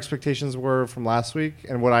at what our expectations were from last week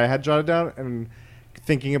and what I had jotted down and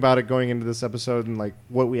thinking about it going into this episode and, like,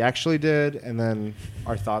 what we actually did and then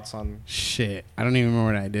our thoughts on... Shit, I don't even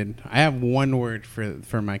remember what I did. I have one word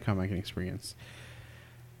for my comic experience.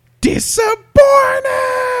 Disappointed.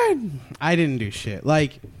 I didn't do shit.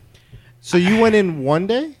 Like, So you went in one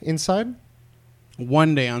day inside?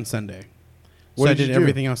 one day on Sunday. What So I did you did do?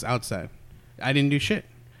 everything else outside. I didn't do shit.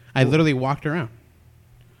 I literally walked around.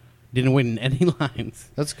 Didn't wait in any lines.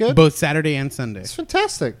 That's good. Both Saturday and Sunday. It's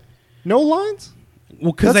fantastic. No lines?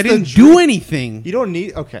 Well, because That's I the didn't do anything. You don't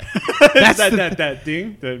need... Okay. That's that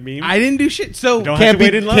thing, the meme. I didn't do shit. So Don't have to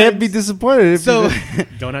wait in line. Can't be disappointed. If So, you did.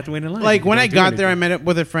 Don't have to wait in line. like when Don't I do got there, I anything. met up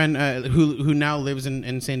with a friend who now lives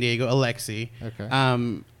in San Diego, Alexi.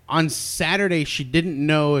 Okay. On Saturday, she didn't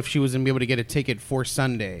know if she was gonna be able to get a ticket for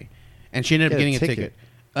Sunday, and she ended up Get a getting a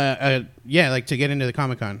ticket. Yeah, like to get into the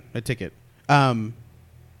Comic-Con, a ticket.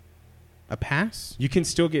 A pass. You can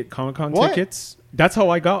still get Comic-Con What? tickets. That's how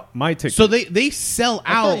I got my ticket. So they sell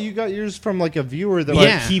I out. thought you got yours from like a viewer that But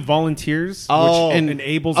Yeah. he volunteers, Oh. which And-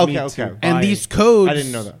 enables okay, me okay. to And buy these codes, I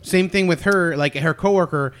didn't know that. Same thing with her, like her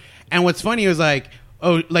coworker. And what's funny was like,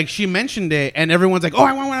 oh, like she mentioned it, and everyone's like, oh,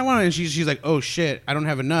 I want one, I want one. And she's like, oh shit, I don't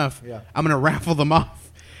have enough. Yeah. I'm gonna raffle them off.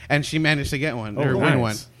 And she managed to get one or Oh, win nice.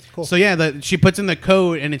 one. Cool. So yeah, she puts in the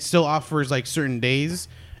code, and it still offers like certain days,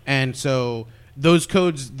 and so those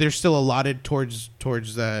codes they're still allotted towards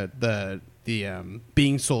the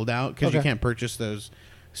being sold out because you Okay. can't purchase those.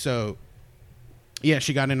 So yeah,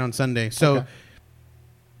 she got in on Sunday. So. Okay.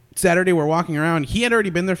 Saturday we're walking around. He had already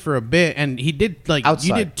been there for a bit, and he did like Outside.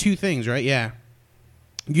 you did 2 things, right? Yeah,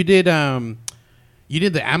 you did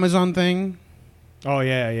the Amazon thing Oh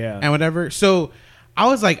yeah. and whatever. So I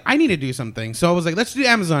was like, I need to do something. So I was like, let's do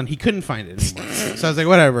Amazon. He couldn't find it anymore, so I was like,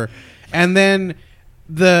 whatever. And then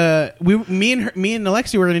me and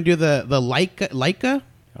Alexi were gonna do the Leica.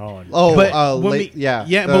 Oh, But when late, yeah.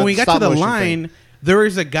 yeah. The But when we got to the stop-motion line, thing. there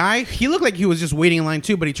was a guy. He looked like he was just waiting in line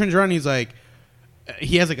too. But he turns around and he's like,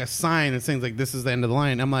 he has like a sign that says like, "This is the end of the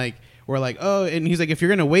line." I'm like, we're like, oh, and he's like, if you're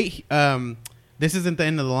gonna wait, this isn't the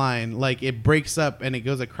end of the line. Like it breaks up and it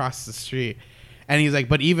goes across the street. And he's like,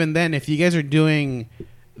 but even then, if you guys are doing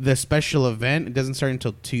the special event, it doesn't start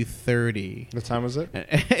until 2:30. What time was it?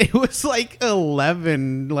 It was like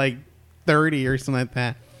 11, like 30 or something like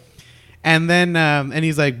that. And then, and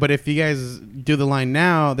he's like, but if you guys do the line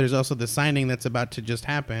now, there's also the signing that's about to just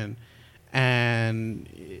happen. And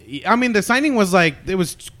I mean, the signing was like, it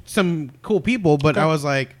was some cool people, but Okay. I was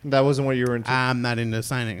like, That wasn't what you were into. I'm not into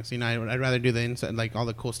signings. You know, I'd rather do the inside, like all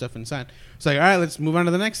the cool stuff inside. It's like, all right, let's move on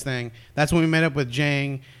to the next thing. That's when we met up with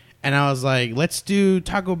Jang. And I was like, let's do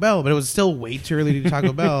Taco Bell. But it was still way too early to do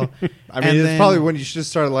Taco Bell. I mean, And it's then- probably when you should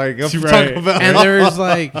start lighting up for Right. Taco Bell. And there's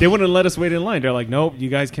like, They wouldn't let us wait in line. They're like, nope, you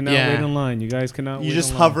guys cannot Yeah. wait in line. You guys cannot. you wait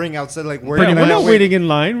just in line. hovering outside, like, where We're can not I wait? waiting in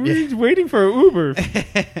line. We're just waiting for an Uber.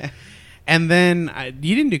 And then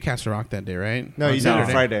you didn't do Castle Rock that day, right? No, On you did it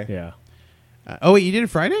Saturday. Friday. Yeah. Oh wait, you did it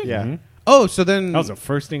Friday? Yeah. Mhm. Oh, so then That was the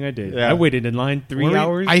first thing I did. Yeah. I waited in line 3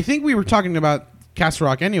 hours. I think we were talking about Castle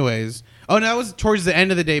Rock anyways. Oh no, that was towards the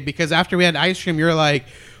end of the day because after we had ice cream, you were like,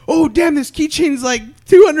 "Oh damn, this keychain's like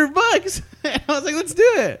 $200." And I was like, "Let's do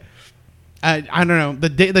it." I don't know.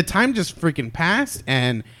 The time just freaking passed,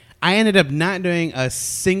 and I ended up not doing a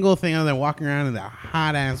single thing other than walking around in the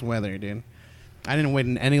hot ass weather, dude. I didn't wait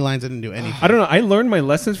in any lines. I didn't do anything. I don't know. I learned my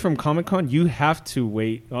lessons from Comic-Con. You have to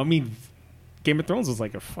wait. I mean, Game of Thrones was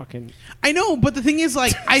like a fucking... I know, but the thing is,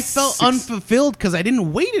 like, I felt unfulfilled because I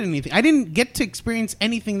didn't wait at anything. I didn't get to experience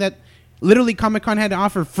anything that literally Comic-Con had to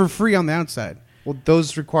offer for free on the outside. Well,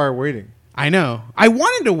 those require waiting. I know. I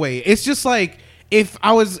wanted to wait. It's just like if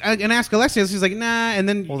I was gonna ask Alexia, she's like, nah. And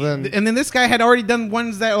then this guy had already done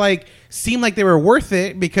ones that like seemed like they were worth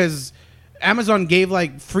it because Amazon gave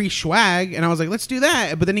like free swag, and I was like, let's do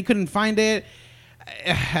that. But then he couldn't find it.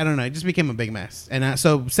 I don't know. It just became a big mess. And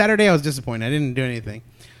so Saturday I was disappointed. I didn't do anything.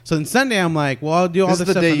 So then Sunday I'm like, well, I'll do all this This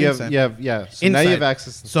is the stuff. day on you the have, inside. yeah. So Inside. now you have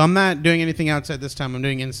access. So I'm not doing anything outside this time. I'm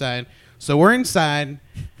doing inside. So we're inside.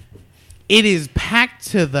 It is packed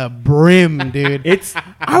to the brim, dude.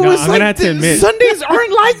 I'm gonna have to admit. Sundays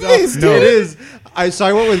aren't like this, dude. No, it is. So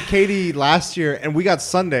I went with Katie last year, and we got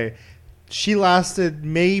Sunday. She lasted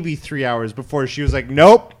maybe 3 hours before she was like,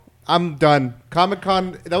 "Nope, I'm done."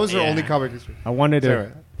 Comic-Con. That was her only comic experience. I wanted Sorry.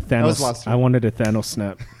 a That was Thanos. last year. I wanted a Thanos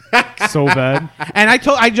snap so bad. And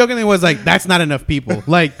I jokingly was like, "That's not enough people.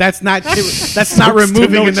 Like that's not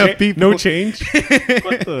removing No enough people. No change.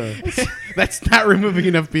 What the? That's not removing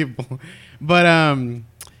enough people." But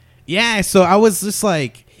yeah. So I was just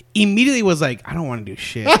like, immediately was like, I don't want to do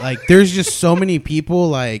shit. Like, there's just so many people.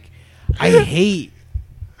 Like, I hate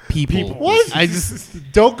people. What? I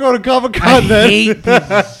just Don't go to Comic-Con I then. hate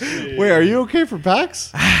people. Wait, are you okay for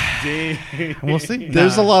PAX? We'll see.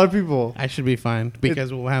 There's Nah. a lot of people. I should be fine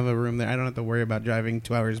because we'll have a room there. I don't have to worry about driving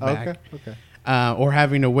 2 hours back. Okay. Or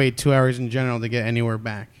having to wait 2 hours in general to get anywhere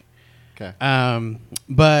back. Okay.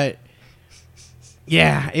 But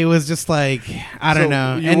yeah, it was just like I don't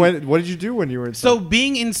know. And What did you do when you were inside? so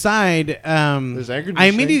being inside, There's air I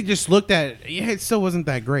conditioning. immediately just looked at. Yeah, it still wasn't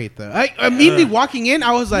that great though. I immediately walking in,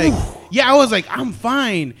 I was like, I'm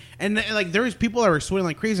fine. And like there was people that were sweating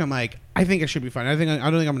like crazy. I'm like, I think I should be fine. I don't think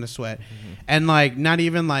I'm gonna sweat. Mm-hmm. And like not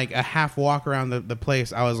even like a half walk around the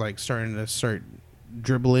place, I was like starting to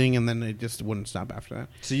dribbling, and then it just wouldn't stop after that.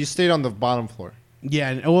 So you stayed on the bottom floor.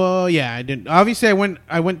 Yeah, well, yeah, I didn't. Obviously, I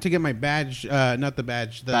went to get my badge, not the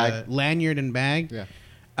badge, the Bag. lanyard and bag. Yeah.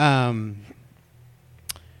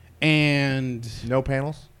 And No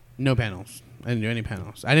panels. no panels. I didn't do any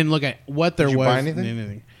panels. I didn't look at what there Did you was. buy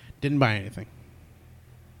anything? Didn't buy anything.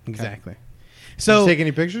 Exactly. Did So you take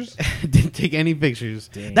any pictures? didn't take any pictures.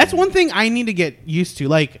 Damn. That's one thing I need to get used to.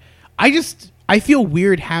 Like, I feel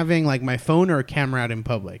weird having like my phone or a camera out in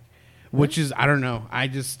public, which is I don't know. I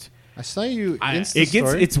saw you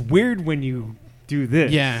It's weird when you do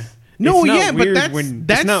this. Yeah. It's No, not yeah, but weird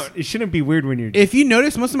that's it shouldn't be weird when you're. if you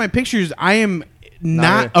notice, most of my pictures, I am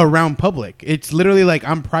not Not around public. It's literally like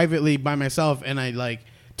I'm privately by myself, and I like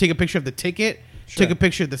take a picture of the ticket, Sure. took a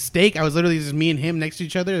picture of the steak. I was literally just me and him next to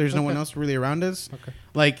each other. There's no one else really around us. Okay.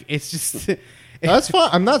 Like it's just That's fine.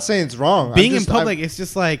 I'm not saying it's wrong. being in public. It's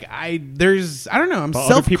just like I don't know. I'm But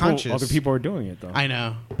self-conscious. Other people are doing it though. I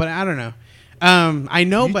know, but I don't know. I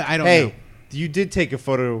know, but I don't know. Hey, you did take a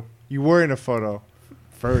photo. You were in a photo,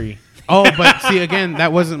 Furry. Oh, but see, again,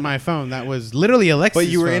 that wasn't my phone. That was literally Alexa's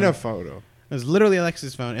but you were phone. in a photo. It was literally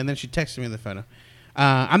Alexa's phone, and then she texted me the photo.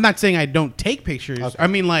 I'm not saying I don't take pictures. Okay. I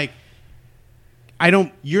mean, like, I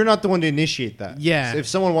don't. You're not the one to initiate that. Yeah. So if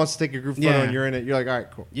someone wants to take a group photo Yeah. and you're in it, you're like, all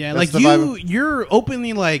right, cool. Yeah, That's like the vibe. you're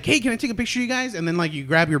openly like, hey, can I take a picture of you guys? And then like you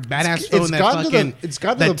grab your badass phone it's that gotten to the- fucking it's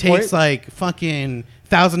gotten to that the point- takes like fucking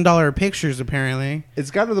 $1,000 pictures apparently.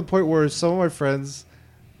 It's gotten to the point where some of my friends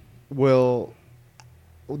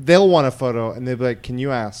they'll want a photo and they'll be like, can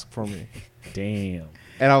you ask for me? Damn.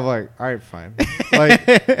 And I'm like, all right, fine. Like,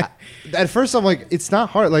 at first I'm like, it's not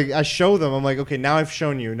hard. Like, I show them. I'm like, okay, now I've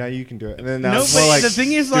shown you. Now you can do it. And then now No, it's but more like, the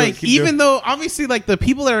thing is, do it, like, keep even doing it. though obviously, like, the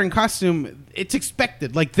people that are in costume, it's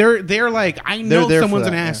expected. Like, they're like, I know there for someone's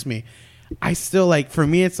that, gonna yeah. ask me. I still like, for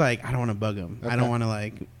me, it's like I don't want to bug them. I Okay. don't want to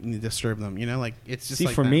like disturb them. You know, like it's just See,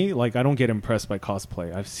 like for that. me, like I don't get impressed by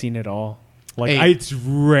cosplay. I've seen it all. Like Hey, it's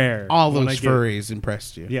rare. all when those I get- furries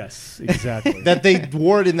impressed you. Yes, exactly. that they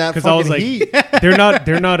wore it in that Because fucking I was like, heat. they're not as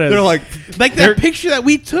They're like, Like They're- that picture that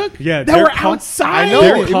we took. Yeah, that their were co- outside. I know,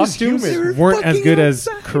 their it was costumes humid. weren't as fucking good as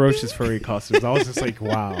outside, Karosha's furry costumes. I was just like,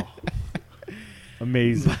 wow,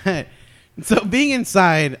 amazing. But so being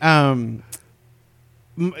inside,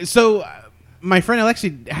 so my friend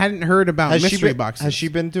Alexi hadn't heard about mystery boxes. Has she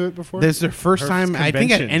been to it before? This is her first time, I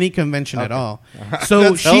think, at any convention at all. That's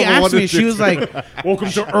So she hell of a asked me, wonder she was like, Welcome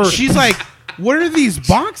to Earth. she's like, what are these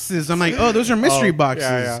boxes? I'm like, oh, those are mystery boxes.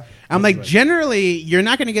 yeah. I'm like, generally, you're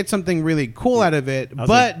not going to get something really cool out of it, but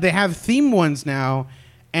like, they have theme ones now.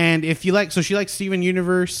 And if you like, so she likes Steven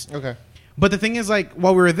Universe. Okay. But the thing is, like,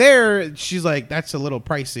 while we were there, she's like, that's a little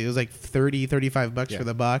pricey. It was like $35 for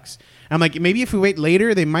the box. And I'm like, maybe if we wait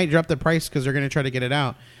later, they might drop the price because they're going to try to get it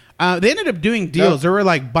out. They ended up doing deals. They were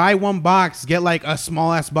like, buy one box, get like a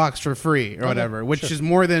small ass box for free or whatever, which is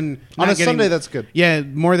more than on a Sunday. That's good. Yeah,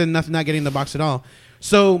 more than nothing, not getting the box at all.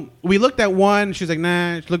 So we looked at one. She's like,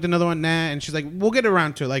 nah. She looked at another one, nah. And she's like, we'll get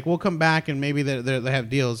around to it. Like, we'll come back and maybe they have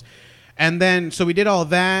deals. And then, so we did all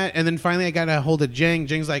that. And then finally I got a hold of Jeng.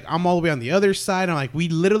 Jeng's like, I'm all the way on the other side. I'm like, we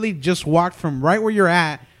literally just walked from right where you're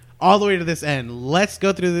at all the way to this end. Let's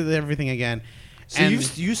go through everything again. So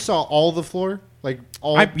you saw all the floor? Like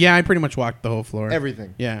all? I pretty much walked the whole floor.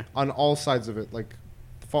 Everything? Yeah. On all sides of it? Like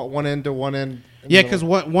one end to one end? Yeah, because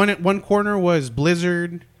one corner was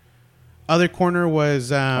Blizzard. Other corner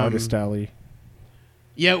was... Artist Alley.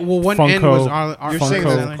 Yeah, well, one Funko. end was our You're Funko.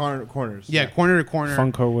 saying the corners. Yeah, corner to corner.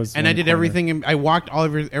 Funko was and one I did corner. everything. I walked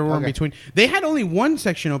everywhere in between. They had only one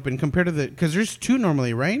section open compared to because there's two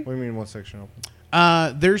normally, right? What do you mean one section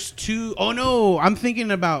open? There's two. Oh, no. I'm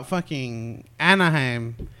thinking about fucking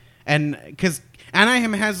Anaheim. And because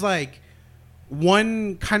Anaheim has like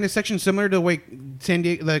one kind of section similar to the way San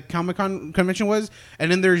Diego, the Comic-Con convention was. And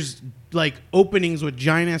then there's like openings with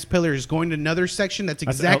giant ass pillars going to another section that's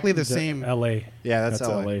exactly the same. LA. Yeah, that's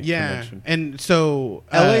LA. Yeah. convention. And so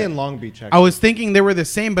LA and Long Beach, actually. I was thinking they were the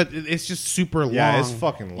same, but it's just super long. Yeah, it's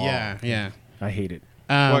fucking long. Yeah. I hate it.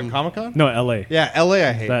 What, Comic-Con? No, LA. Yeah, LA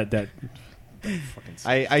I hate. That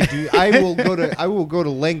I do. I will go to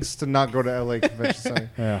lengths to not go to LA Convention Center.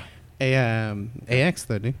 yeah. AX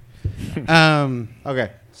though, dude.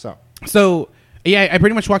 Okay, So yeah, I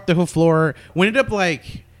pretty much walked the whole floor. We ended up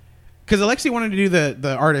like, because Alexi wanted to do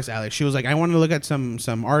the artist alley. She was like, I wanted to look at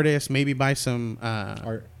some artists, maybe buy some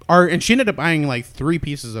art, and she ended up buying like 3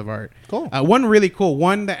 pieces of art. Cool. One really cool,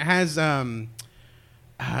 one that has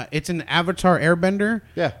it's an Avatar Airbender.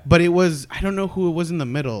 Yeah. But it was, I don't know who it was in the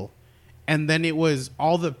middle, and then it was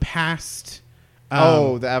all the past.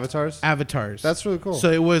 the avatars. Avatars. That's really cool.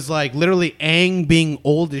 So it was like literally Aang being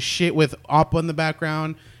old as shit with Appa in the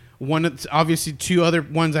background. Obviously 2 other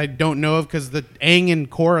ones I don't know of because the Aang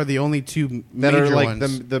and Korra are the only 2 that major are like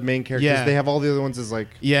ones. the main characters. Yeah. They have all the other ones as like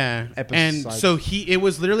And episodes. so it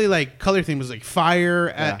was literally like color theme. It was like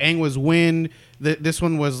fire. Aang was wind. This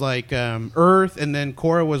one was like earth, and then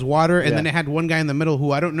Korra was water, and then it had one guy in the middle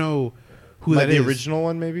who I don't know who like that the is. original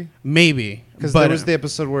one, maybe because but there was the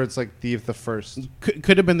episode where it's like the first.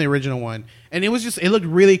 Could have been the original one, and it looked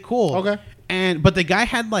really cool. Okay, but the guy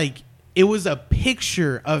had like, it was a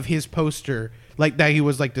picture of his poster like that he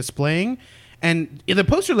was like displaying, and the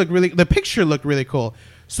picture looked really cool.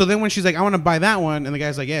 So then when she's like, I want to buy that one, and the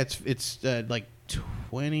guy's like, yeah, it's like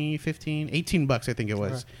 $18 I think it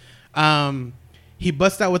was. Okay. He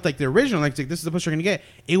busts out with like the original, like this is the poster you're gonna get.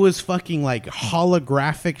 It was fucking like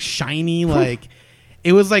holographic, shiny, like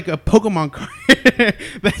it was like a Pokemon card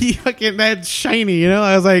that's shiny, you know?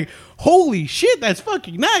 I was like, holy shit, that's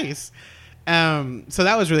fucking nice. So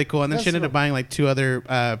that was really cool. And then she ended up buying like 2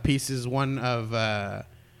 other pieces, one of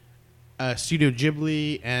Studio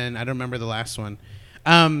Ghibli, and I don't remember the last one.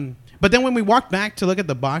 But then when we walked back to look at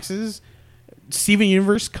the boxes, Steven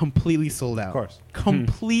Universe completely sold out. Of course.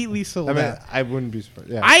 Completely sold out. I wouldn't be surprised.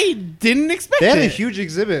 Yeah. I didn't expect it. They had a huge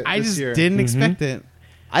exhibit I this just year. didn't expect it.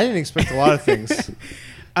 I didn't expect a lot of things. It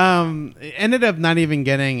ended up not even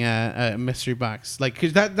getting a mystery box. Like,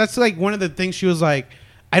 cause that's like one of the things she was like,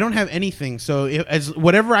 I don't have anything. So as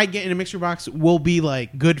whatever I get in a mystery box will be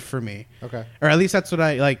like good for me. Okay. Or at least that's what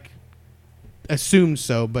I like assumed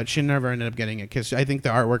so, but she never ended up getting it because I think the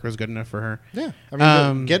artwork was good enough for her. Yeah.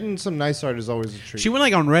 I mean, getting some nice art is always a treat. She went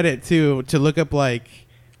like on Reddit too to look up like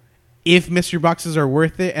if mystery boxes are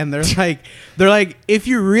worth it, and they're like if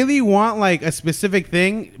you really want like a specific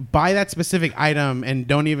thing, buy that specific item and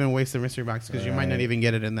don't even waste the mystery box because you might not even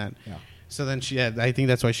get it in that. Yeah. So then I think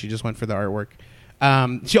that's why she just went for the artwork.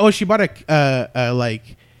 She bought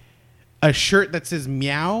a shirt that says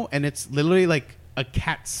meow, and it's literally like a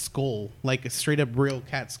cat skull, like a straight up real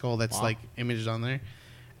cat skull that's like imaged on there.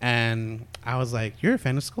 And I was like, "You're a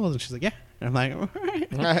fan of skulls?" And she's like, "Yeah." And I'm like, "All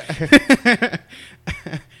right."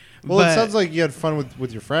 Well, it sounds like you had fun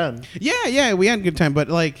with your friend. Yeah, we had a good time, but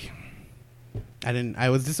like, I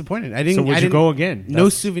was disappointed. I didn't. So would you go again? No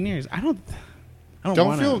souvenirs. I don't Don't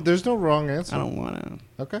wanna. feel. There's no wrong answer. I don't want to.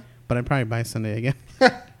 Okay. But I'd probably buy Sunday again.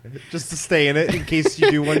 just to stay in it in case you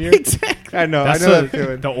do 1 year. Exactly. I know That's that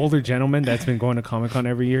feeling. the older gentleman that's been going to Comic-Con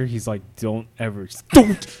every year. He's like, don't ever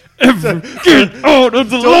get out of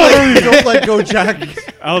the lottery. Don't let go, Jack.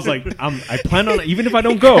 I was like, I plan on it. Even if I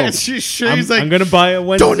don't go, He's I'm like, going to buy it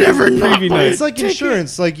Wednesday. don't ever not preview buy night. It's like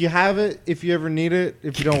insurance. Like you have it if you ever need it.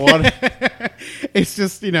 If you don't want it, it's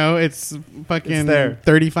just, it's fucking It's there.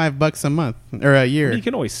 $35 a month or a year. You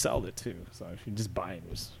can always sell it too. So if you just buy it,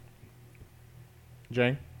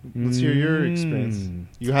 Jang, let's hear your experience.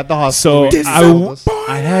 You had the hospital. So week.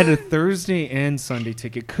 I had a Thursday and Sunday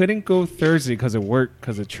ticket. Couldn't go Thursday because of work,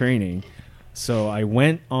 because of training. So I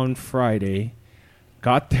went on Friday,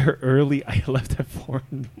 got there early. I left at 4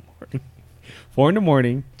 in the morning. 4 in the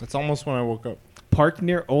morning. That's almost when I woke up. Parked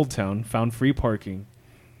near Old Town, found free parking,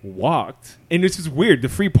 walked. And it's just weird. The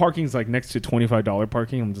free parking is like next to $25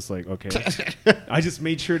 parking. I'm just like, okay. I just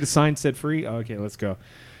made sure the sign said free. Okay, let's go.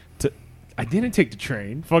 I didn't take the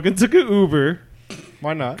train. Fucking took an Uber.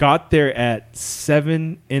 Why not? Got there at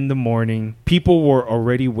 7 in the morning. People were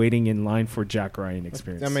already waiting in line for Jack Ryan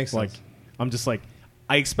Experience. That makes sense. Like, I'm just like,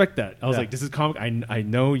 I expect that. I was like, this is comic. I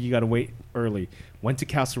know you got to wait early. Went to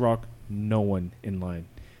Castle Rock. No one in line.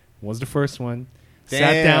 Was the first one. Sat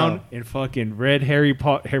Damn. down and fucking read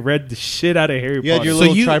read the shit out of Harry You had Potter. your So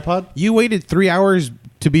little you- tripod. You waited 3 hours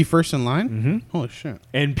to be first in line? Mm-hmm. Holy shit.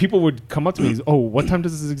 And people would come up to me. Oh, what time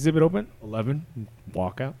does this exhibit open? 11.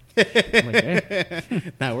 Walk out. I'm like, hey,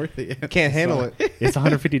 Not worth it yet. Can't handle it. it's a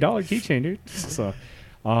 $150 keychain, dude. So,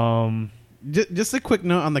 Just a quick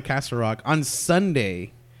note on the Castle Rock. On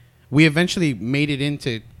Sunday, we eventually made it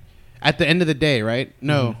into, at the end of the day, right?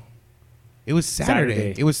 No. It was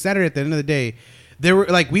Saturday. It was Saturday at the end of the day. There were,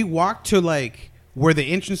 we walked to, where the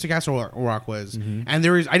entrance to Castle Rock was. Mm-hmm. And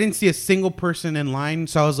I didn't see a single person in line.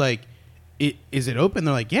 So I was like, is it open?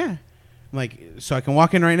 They're like, yeah. I'm like, so I can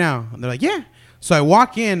walk in right now? And they're like, yeah. So I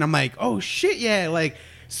walk in. I'm like, oh, shit, yeah.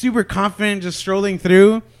 Super confident, just strolling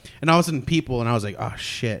through. And all of a sudden, people. And I was like, oh,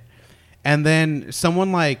 shit. And then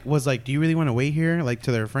someone was like, do you really want to wait here?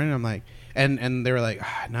 To their friend. And I'm like, and they were like,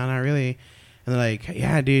 no, not really. And they're like,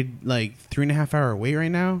 yeah, dude, 3.5 hour wait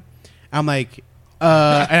right now. I'm like,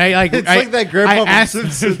 and I It's like that grandpa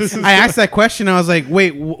from Simpsons. I asked that question. I was like,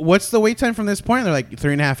 wait, what's the wait time from this point? They're like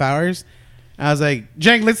 3.5 hours. I was like,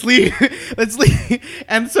 Jang, let's leave. Let's leave.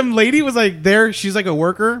 And some lady was there. She's a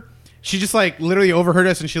worker. She just literally overheard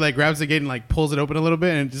us, and she grabs the gate and pulls it open a little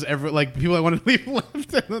bit, and just people that wanted to leave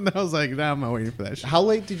left. And then I was like, nah, I'm not waiting for that shit. How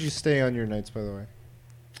late did you stay on your nights, by the way?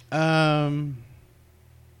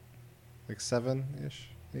 7-ish?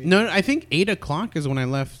 8? No, I think 8 o'clock is when I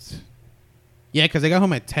left. Yeah, because I got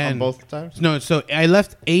home at 10. On both times? No, so I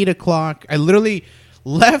left 8 o'clock. I literally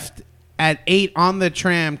left at 8 on the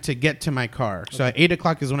tram to get to my car. So at 8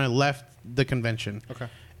 o'clock is when I left the convention. Okay.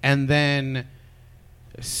 And then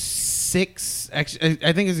 6, actually,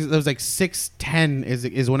 I think it was 6:10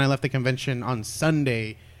 is when I left the convention on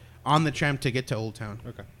Sunday on the tram to get to Old Town.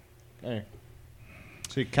 Okay. Hey.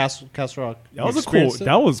 So Castle Rock.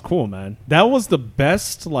 that was cool, man. That was the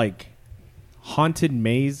best haunted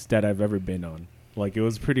maze that I've ever been on. It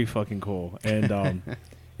was pretty fucking cool. And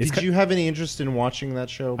Did you have any interest in watching that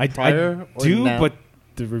show I prior? or do, now? but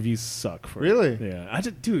the reviews suck for Really? it. Yeah.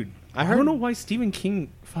 Dude, I I heard- don't know why Stephen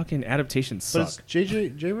King fucking adaptations But suck. it's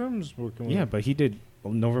J. Abrams working with Yeah, it. but he did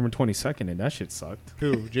November 22nd, and that shit sucked.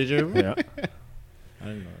 Who? J. Abrams? Yeah, I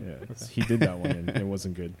don't know. yeah, he did that one, and it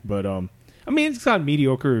wasn't good. But it's got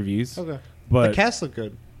mediocre reviews. Okay. But The cast looked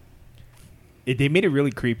good. they made it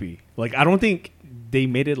really creepy. I don't think they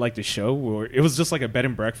made it like the show, where it was just like a bed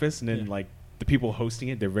and breakfast, and then the people hosting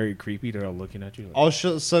it, they're very creepy. They're all looking at you. All of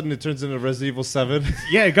a sudden, it turns into Resident Evil 7.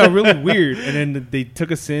 Yeah, it got really weird, and then they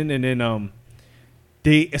took us in, and then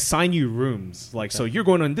they assign you rooms. So you're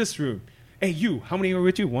going on this room. Hey, you, how many are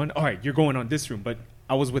with you? 1. All right, you're going on this room. But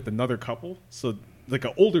I was with another couple, so an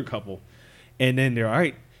older couple, and then they're all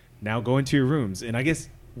right. Now go into your rooms. And I guess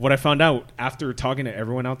what I found out after talking to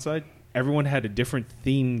everyone outside, everyone had a different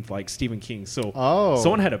theme, like Stephen King. So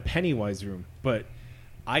someone had a Pennywise room, but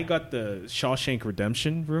I got the Shawshank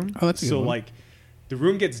Redemption room. Oh, that's a good so one. the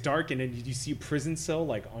room gets dark, and then you see a prison cell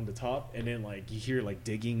on the top, and then you hear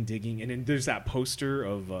digging, and then there's that poster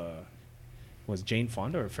of was Jane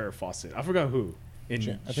Fonda or Farrah Fawcett? I forgot who. I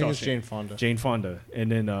think it's Jane Fonda. Jane Fonda,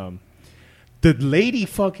 and then the lady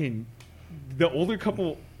the older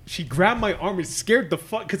couple. She grabbed my arm and scared the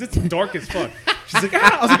fuck because it's dark as fuck. She's like,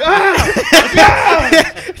 ah! I was like,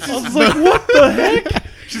 ah! I was like, what the heck?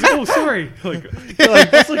 She's like, oh, sorry.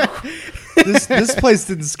 This place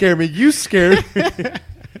didn't scare me. You scared me.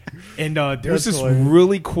 And there's That's this hilarious.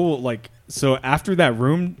 really cool, so after that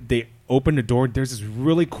room, they open the door. There's this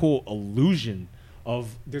really cool illusion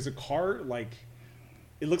of there's a car like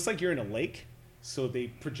it looks like you're in a lake, so they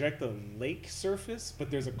project the lake surface,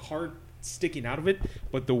 but there's a car sticking out of it.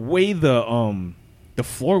 But the way the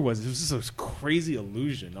floor was, it was just this crazy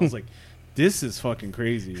illusion. I was like, this is fucking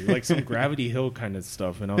crazy, like some Gravity Hill kind of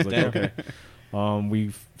stuff. And I was like, okay.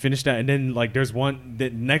 We finished that, and then like there's one. The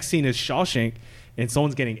next scene is Shawshank, and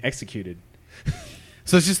someone's getting executed.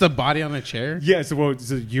 So it's just a body on a chair? Yeah, so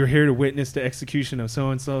you're here to witness the execution of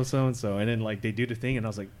so-and-so, so-and-so. And then, like, they do the thing, and I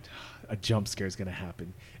was like, a jump scare is going to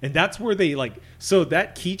happen. And that's where they, like... So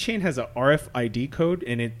that keychain has a RFID code,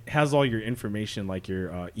 and it has all your information, like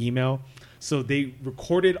your email. So they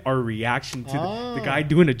recorded our reaction to the guy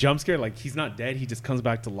doing a jump scare. Like, he's not dead. He just comes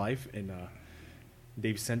back to life, and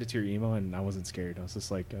they send it to your email, and I wasn't scared. I was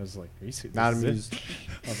like, are you serious? Not amused.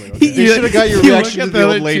 I was like, okay. They should have got your reaction to the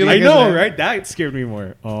old lady. I know, right? That scared me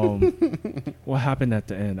more. What happened at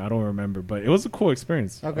the end? I don't remember, but it was a cool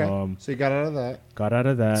experience. Okay. So you got out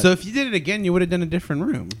of that. So if you did it again, you would have done a different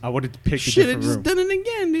room. I would have picked a Should have different just room. done it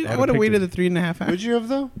again, dude. I I would have would've waited picked the 3.5 hours. Would you have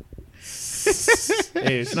though?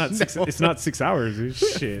 Hey, it's not six. It's not 6 hours. Dude.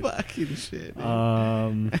 Shit. Fucking shit.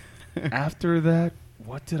 Dude. After that,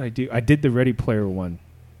 what did I do? I did the Ready Player One.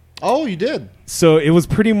 Oh, you did. So it was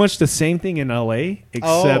pretty much the same thing in LA,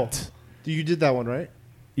 except You did that one, right?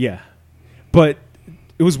 yeah, but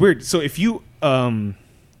it was weird. So if you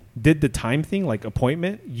did the time thing, like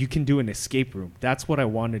appointment, you can do an escape room. That's what I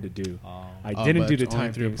wanted to do. I didn't do the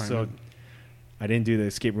time thing, so I didn't do the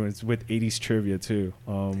escape room. It's with 80s trivia too.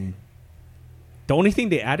 The only thing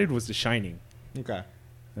they added was The Shining. Okay.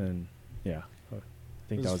 And yeah, I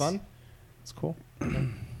think It was fun. It's cool.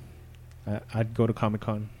 I'd go to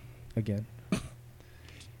Comic-Con again.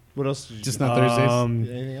 What else did you Just do? not Thursdays?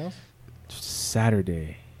 Anything else?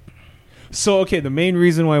 Saturday. So, okay, the main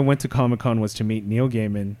reason why I went to Comic-Con was to meet Neil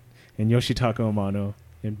Gaiman and Yoshitaka Amano,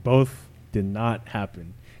 and both did not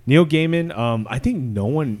happen. Neil Gaiman, I think no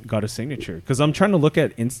one got a signature because I'm trying to look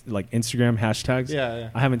at Instagram hashtags. Yeah.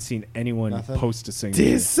 I haven't seen anyone post a signature.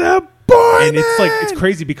 Disappointed. And it's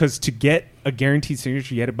crazy because to get a guaranteed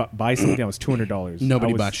signature, you had to buy something that was $200.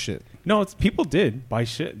 Nobody bought shit. No, people did buy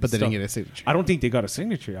shit, But they didn't stuff. get a signature. I don't think they got a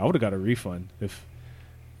signature. I would have got a refund if.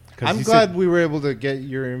 I'm glad we were able to get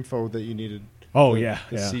your info that you needed. Oh the yeah,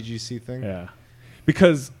 CGC thing. Yeah.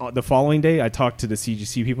 Because the following day, I talked to the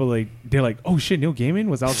CGC people. They're like, "Oh shit, Neil Gaiman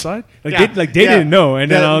was outside." They didn't know,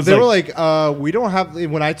 and then I was they were like, "We don't have."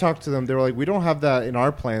 When I talked to them, they were like, "We don't have that in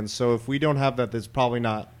our plans. So if we don't have that, that's probably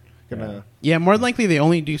not gonna." Yeah, more than likely they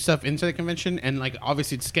only do stuff into the convention, and like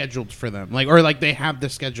obviously it's scheduled for them, or they have the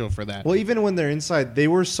schedule for that. Well, even when they're inside, they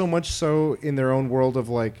were so much so in their own world of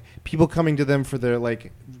like people coming to them for their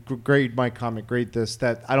like grade my comic, grade this,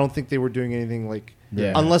 that I don't think they were doing anything like.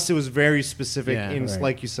 Yeah. Unless it was very specific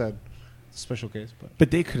like you said, special case. But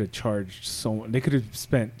they could have charged someone. They could have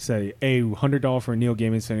spent, say, $100 for a Neil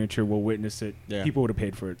Gaiman signature. We'll witness it. Yeah. People would have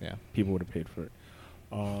paid for it. Yeah. People would have paid for it.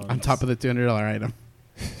 On top of the $200 item.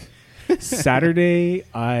 Saturday,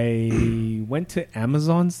 I went to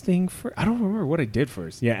Amazon's thing for. I don't remember what I did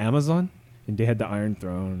first. Yeah, Amazon. And they had the Iron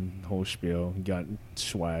Throne, whole spiel. Got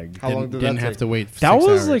swag. How long did didn't that have take? to wait. That 6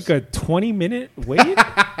 was hours. like a 20-minute wait.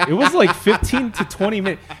 It was like 15 to 20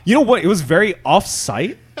 minutes. You know what? It was very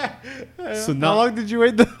off-site. So How long did you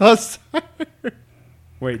wait the last time?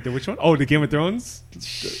 Wait, which one? Oh, the Game of Thrones?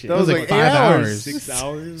 Shit. That was like 5 8 hours. 6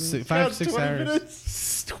 hours? 5-6 20 hours.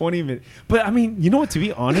 minutes? 20 minutes. But, I mean, you know what? To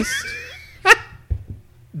be honest,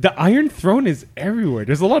 the Iron Throne is everywhere.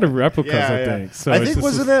 There's a lot of replicas, I think. So I think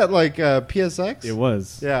wasn't it like PSX? It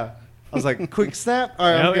was. Yeah. I was like, quick snap. All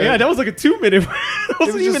right, Yeah, that was like a 2-minute. It it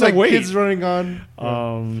wasn't was even just like a wait. kids running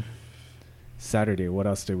on. Saturday, what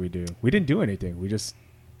else did we do? We didn't do anything. We just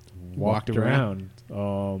walked around.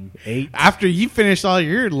 Ate. After you finished all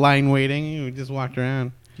your line waiting, you just walked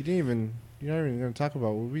around. You're not even going to talk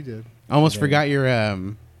about what we did. Almost forgot your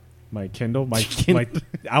My Kindle.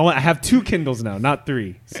 I have 2 Kindles now, not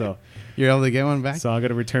 3. So you're able to get one back. I got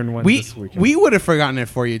to return one we this weekend. we would have forgotten it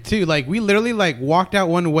for you too. Like we literally like walked out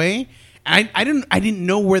one way. I didn't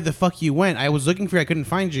know where the fuck you went. I was looking for you. I couldn't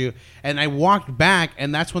find you, and I walked back,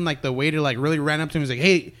 and that's when like the waiter like really ran up to me. He's like,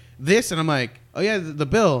 "Hey, this," and I'm like, "Oh yeah, the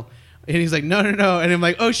bill." And he's like, no, and I'm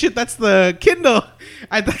like, "Oh shit, that's the Kindle."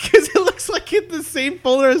 I thought because it looks like it's the same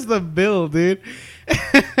folder as the bill, dude.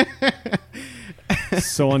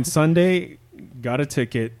 So on Sunday, got a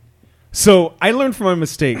ticket. So I learned from my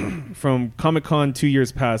mistake from Comic-Con 2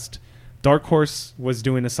 years past. Dark Horse was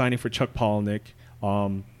doing a signing for Chuck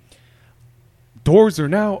Palahniuk. Doors are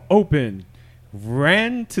now open.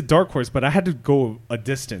 Ran to Dark Horse, but I had to go a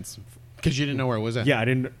distance Because you didn't know where it was at. Yeah, I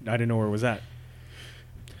didn't know where it was at.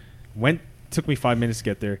 Took me 5 minutes to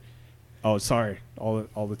get there. oh, sorry,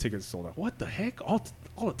 all the tickets sold out. What the heck? All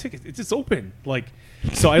the tickets, it's just open. Like,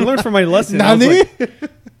 so I learned from my lesson. I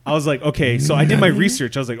was like, okay. So I did my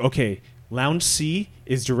research. I was like, okay, Lounge C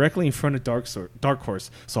is directly in front of Dark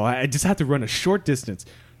Horse. So I just had to run a short distance.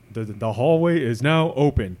 The hallway is now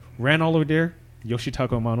open. Ran all over there. Yoshitaka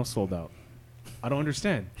Amano sold out. I don't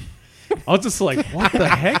understand. I was just like, what the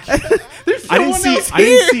heck? I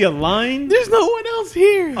didn't see a line. There's no one else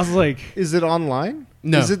here. I was like, is it online?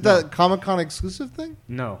 No. Is it the Comic-Con exclusive thing?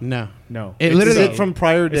 no. It Is literally it from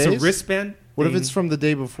prior days? It's a wristband. What if thing. it's from the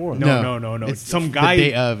day before? No. It's some guy the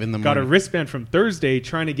day of in the got a morning. wristband from Thursday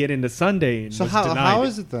trying to get into Sunday. And So was how denied.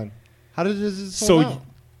 is it then? How did it sold out?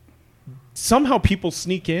 Somehow people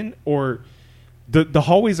sneak in, or the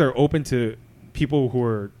hallways are open to people who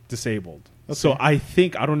are disabled. Okay. So I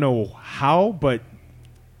don't know how, but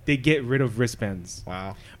they get rid of wristbands.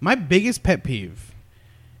 Wow. My biggest pet peeve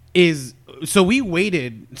is, so we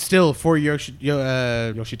waited still for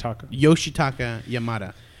Yoshitaka. Yoshitaka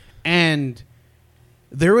Yamada, and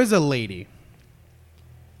there was a lady,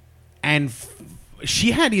 and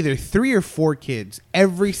she had either 3 or 4 kids.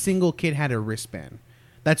 Every single kid had a wristband.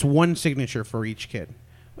 That's one signature for each kid,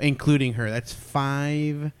 including her. That's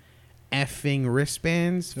 5 effing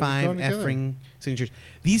wristbands, 5 effing signatures.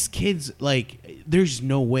 These kids, like, there's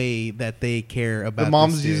no way that they care about The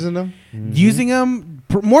mom's this dude. using them? Mm-hmm. Using them,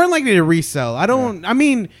 more than likely to resell. I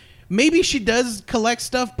mean, maybe she does collect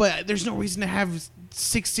stuff, but there's no reason to have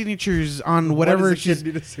 6 signatures on whatever Why does a she's. kid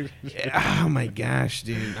need a signature? Oh my gosh,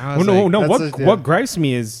 dude! I Oh, was no, like, no. That's What gripes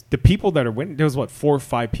me is the people that are winning. There was 4 or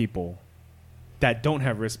 5 people that don't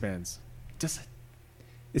have wristbands.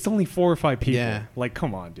 It's only 4 or 5 people. Yeah. Like,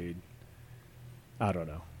 come on, dude. I don't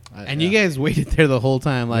know. And you guys waited there the whole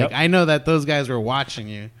time. Like, Yep. I know that those guys were watching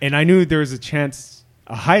you. And I knew there was a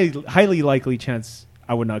highly likely chance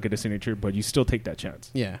I would not get a signature, but you still take that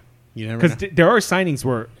chance. Yeah, you never Because know. there are signings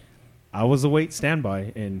where I was await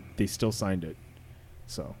standby and they still signed it.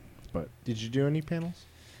 So, but Did you do any panels?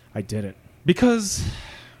 I didn't. Because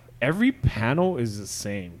every panel is the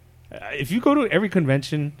same. If you go to every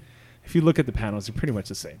convention, if you look at the panels, they're pretty much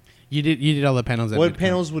the same. You did all the panels. At What Midtown.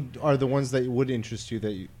 panels are the ones that would interest you?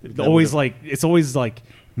 It's always like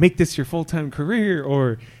make this your full-time career,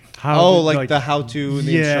 or how. Oh, like the how-to and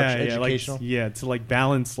the instruction, yeah, educational. to like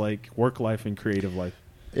balance like work life and creative life.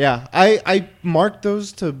 Yeah, I marked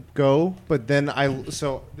those to go, but then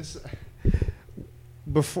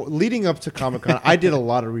before leading up to Comic-Con, I did a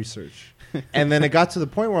lot of research, and then it got to the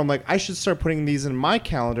point where I'm like, I should start putting these in my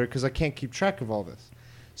calendar because I can't keep track of all this.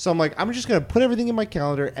 So I'm like, I'm just gonna put everything in my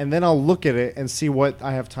calendar, and then I'll look at it and see what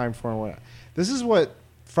I have time for and what. This is what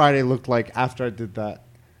Friday looked like after I did that.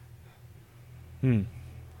 And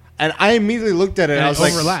I immediately looked at it and I was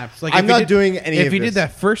overlaps. like, I'm not doing any of this. If you did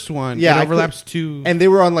that first one, Yeah, it I overlaps to. And they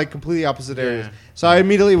were on like completely opposite areas. Yeah. So I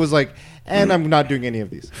immediately was like, and I'm not doing any of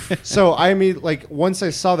these. So I once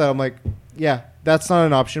I saw that, I'm like, yeah, that's not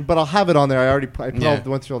an option, but I'll have it on there. I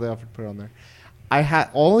went through all the effort to put it on there. I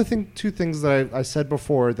had two things that I said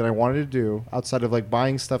before that I wanted to do outside of like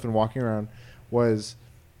buying stuff and walking around was,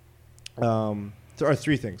 there are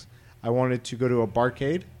 3 things. I wanted to go to a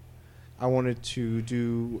barcade. I wanted to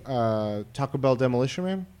do Taco Bell Demolition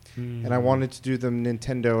Man, and I wanted to do the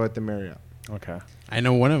Nintendo at the Marriott. Okay. I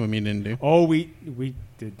know one of them you didn't do. Oh, we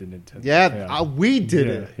did the Nintendo. Yeah, we did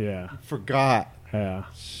it. Yeah. Forgot. Yeah.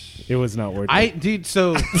 It was not worth it. Dude.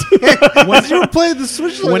 So Once you were playing the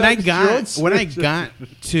Switch, when I got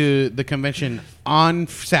to the convention on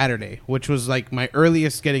Saturday, which was like my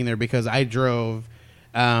earliest getting there because I drove,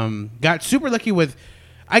 got super lucky with.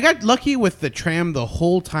 I got lucky with the tram the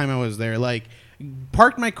whole time I was there. Like,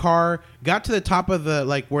 parked my car, got to the top of the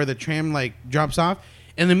like where the tram like drops off,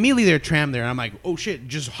 and immediately there's a tram there. And I'm like, oh shit!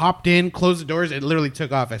 Just hopped in, closed the doors. It literally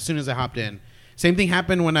took off as soon as I hopped in. Same thing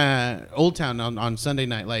happened when Old Town on Sunday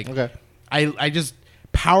night. Like, Okay. I just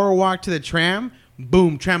power walked to the tram.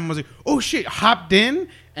 Boom, tram was like, oh shit! Hopped in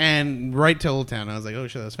and right to Old Town. I was like, oh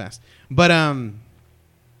shit, that was fast. But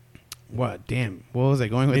what? Damn, what was I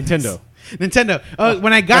going with? Nintendo. Nintendo.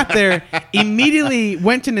 When I got there, immediately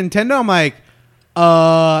went to Nintendo. I'm like,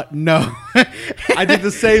 no. I did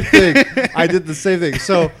the same thing.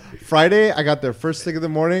 So Friday, I got there first thing in the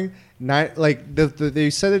morning. 9, like they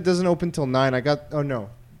said it doesn't open till 9. I got what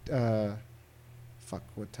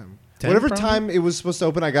time? 10 Whatever probably? time it was supposed to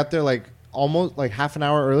open, I got there like almost like half an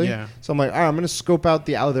hour early. Yeah. So I'm like, all right, I'm gonna scope out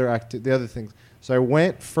the other things. So I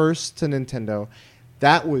went first to Nintendo.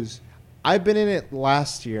 I've been in it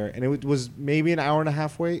last year, and it was maybe an hour and a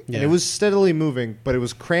half wait, and Yeah. it was steadily moving, but it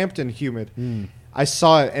was cramped and humid. I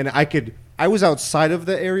saw it, and I could I was outside of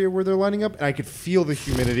the area where they're lining up, and I could feel the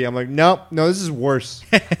humidity. I'm like, no, this is worse.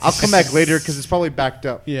 I'll come back later because it's probably backed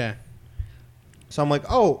up. Yeah. So I'm like,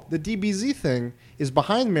 oh, the DBZ thing is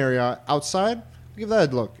behind Marriott outside. Give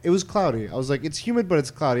that a look. It was cloudy. I was like, it's humid, but it's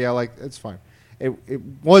cloudy. It's fine. It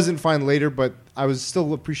wasn't fine later, but I was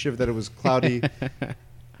still appreciative that it was cloudy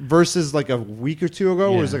versus like a week or two ago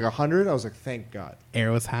where it was like 100. I was like, thank God.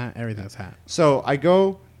 Air was hot. Everything was hot. So I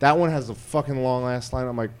go. That one has a fucking long ass line.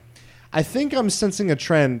 I'm like, I think I'm sensing a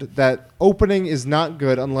trend that opening is not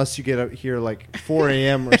good unless you get out here like 4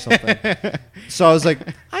 a.m. or something. So I was like,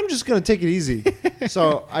 I'm just going to take it easy.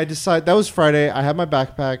 So I decided, that was Friday. I had my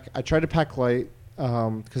backpack. I tried to pack light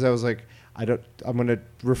because I was like, I'm going to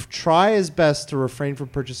try as best to refrain from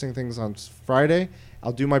purchasing things on Friday.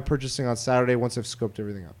 I'll do my purchasing on Saturday once I've scoped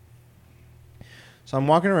everything up. So I'm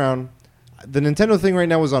walking around. The Nintendo thing right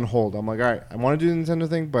now was on hold. I'm like, all right, I want to do the Nintendo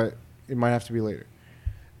thing, but it might have to be later.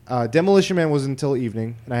 Demolition Man was until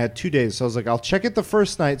evening, and I had 2 days. So I was like, I'll check it the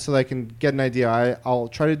first night so that I can get an idea. I'll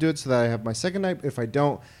try to do it so that I have my second night. If I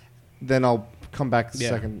don't, then I'll come back the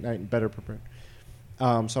second night better prepared.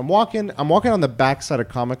 So I'm walking on the back side of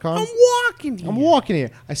Comic-Con. I'm walking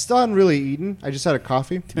here. I still hadn't really eaten. I just had a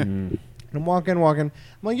coffee. And I'm walking. I'm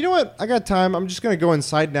like, you know what? I got time. I'm just going to go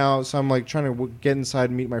inside now. So I'm like trying to get inside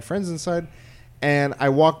and meet my friends inside. And I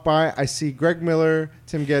walk by, I see Greg Miller,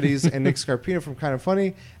 Tim Geddes, and Nick Scarpino from Kind of Funny.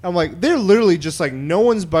 And I'm like, they're literally just like, no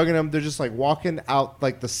one's bugging them. They're just like walking out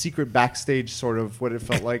like the secret backstage sort of what it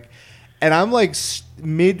felt like. And I'm like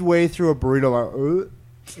midway through a burrito,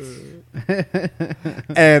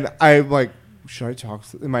 and I'm like, should I talk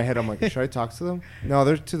to them? In my head, I'm like, should I talk to them? No,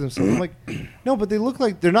 they're to themselves. I'm like, no, but they look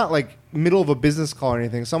like they're not like middle of a business call or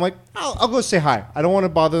anything. So I'm like, I'll go say hi. I don't want to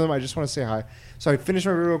bother them. I just want to say hi. So I finish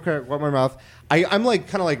my burrito, wipe my mouth. I'm like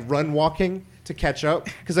kind of like run walking to catch up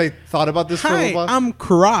because I thought about this for a little while. I'm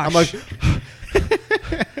Karash. I'm like,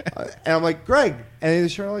 and I'm like, Greg. And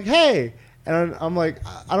they're like, hey. And I'm like,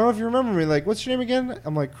 I don't know if you remember me. Like, what's your name again?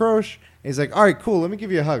 I'm like, Krosh. And he's like, all right, cool. Let me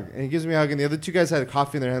give you a hug. And he gives me a hug. And the other two guys had a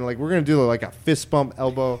coffee in their hand. Like, we're going to do like a fist bump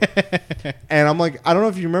elbow. And I'm like, I don't know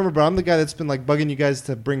if you remember, but I'm the guy that's been like bugging you guys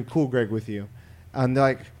to bring Cool Greg with you. And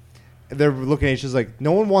they're looking at each other like,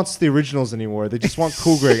 no one wants the originals anymore. They just want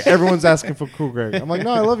Cool Greg. Everyone's asking for Cool Greg. I'm like,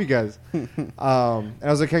 no, I love you guys. And I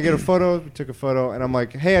was like, can I get a photo? We took a photo. And I'm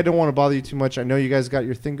like, hey, I don't want to bother you too much. I know you guys got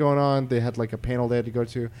your thing going on. They had like a panel they had to go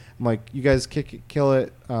to. I'm like, you guys kill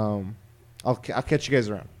it. I'll catch you guys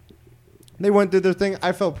around. They went, did their thing.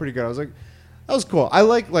 I felt pretty good. I was like, that was cool. I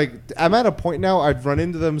like I'm at a point now, I've run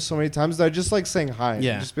into them so many times that I just like saying hi.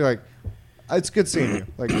 Yeah. Just be like, it's good seeing you.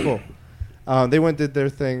 Like, cool. They went, did their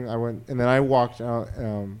thing. I went, and then I walked out.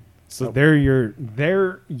 So they're your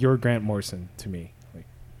Grant Morrison to me. Like,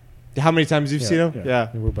 how many times you've seen him? Yeah.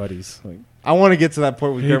 We're buddies. Like, I want to get to that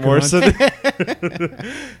point with Grant Morrison.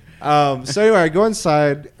 So anyway, I go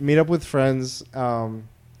inside, meet up with friends,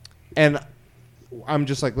 and I'm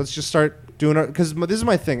just like, let's just start doing it. Because this is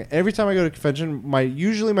my thing. Every time I go to a convention,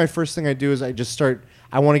 usually my first thing I do is I just start,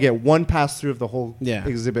 I want to get one pass through of the whole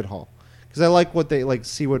exhibit hall. Because I like what they like,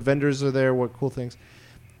 see what vendors are there, what cool things.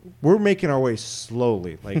 We're making our way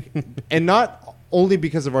slowly, like, and not only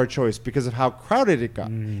because of our choice, because of how crowded it got.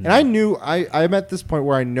 And I knew I'm at this point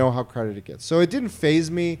where I know how crowded it gets, so it didn't faze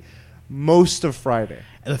me most of Friday.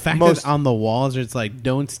 The fact that on the walls, it's like,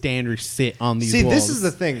 don't stand or sit on these walls. See, this is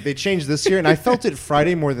the thing. They changed this year, and I felt it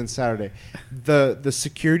Friday more than Saturday. The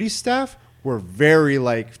security staff were very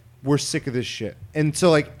like, we're sick of this shit, and so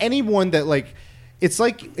like anyone that like. It's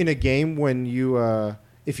like in a game when you,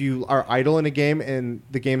 if you are idle in a game and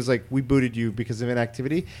the game's like, we booted you because of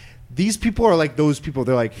inactivity. These people are like those people.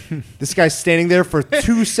 They're like, this guy's standing there for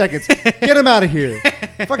 2 seconds. Get him out of here.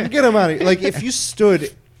 Fucking get him out of here. Like, if you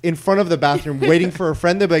stood in front of the bathroom waiting for a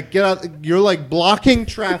friend, they'd be like, get out. You're like blocking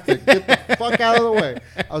traffic. Get the fuck out of the way.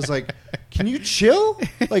 I was like, can you chill?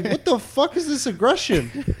 Like, what the fuck is this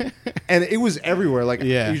aggression? And it was everywhere. Like,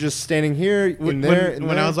 you're just standing here, when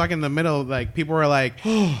I was walking in the middle, like, people were like,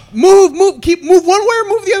 move, move one way or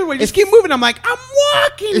move the other way. Just keep moving. I'm like, I'm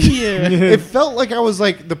walking here. It felt like I was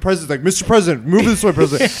like the president, like, Mr. President, move this way,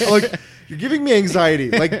 President. I'm like, you're giving me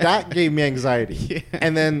anxiety. Like, that gave me anxiety. Yeah.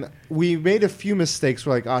 And then we made a few mistakes.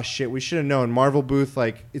 We're like, oh, shit, we should have known. Marvel booth,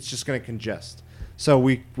 like, it's just going to congest. So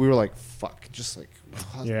we were like, fuck, just like,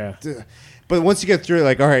 yeah. But once you get through it,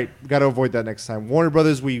 like, all right, got to avoid that next time. Warner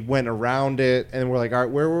Brothers, we went around it, and we're like, all right,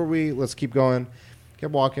 where were we? Let's keep going.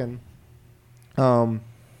 Kept walking. I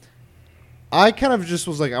kind of just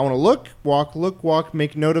was like, I want to look, walk,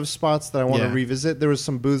 make note of spots that I want to revisit. There was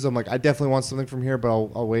some booths. I'm like, I definitely want something from here, but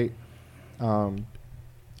I'll wait.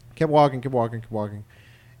 Kept walking.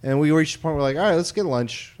 And we reached the point where we're like, all right, let's get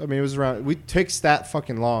lunch. I mean, it was around. It takes that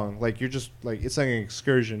fucking long. Like you're just like it's like an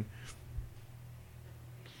excursion.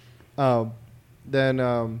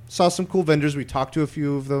 Then saw some cool vendors. We talked to a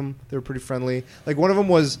few of them. They were pretty friendly. Like one of them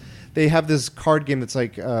was they have this card game that's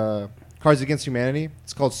like Cards Against Humanity.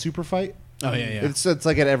 It's called Super Fight. Oh yeah. It's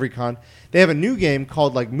like at every con. They have a new game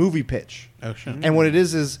called like Movie Pitch. Oh shit. And what it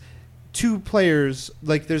is two players,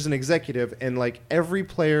 like there's an executive, and like every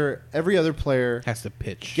other player has to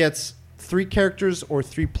pitch. Gets 3 characters or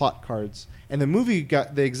 3 plot cards. And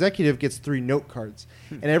the executive gets 3 note cards.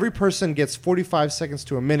 And every person gets 45 seconds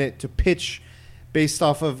to a minute to pitch based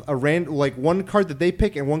off of like one card that they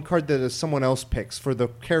pick and one card that someone else picks for the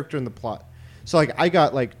character in the plot. So like I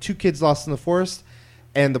got like 2 kids lost in the forest,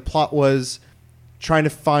 and the plot was trying to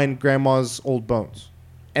find grandma's old bones.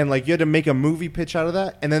 And like you had to make a movie pitch out of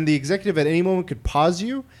that, and then the executive at any moment could pause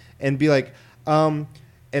you and be like, and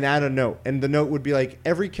add a note, and the note would be like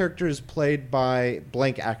every character is played by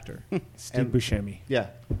blank actor. Steve Buscemi. Yeah,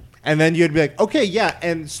 and then you'd be like, okay, yeah,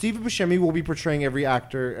 and Steve Buscemi will be portraying every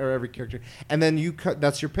actor or every character, and then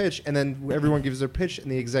that's your pitch, and then everyone gives their pitch, and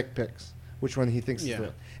the exec picks which one he thinks is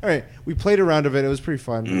real. All right, we played a round of it. It was pretty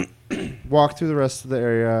fun. Walked through the rest of the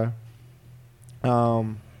area.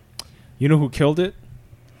 You know who killed it?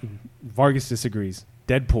 Vargas disagrees.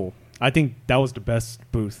 Deadpool. I think that was the best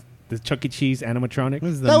booth. The Chuck E. Cheese animatronic.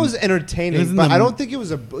 That was entertaining, but I don't think it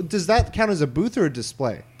was does that count as a booth or a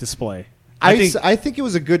display? Display. I think it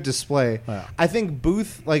was a good display. Wow. I think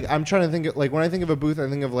booth, like I'm trying to think of, like when I think of a booth, I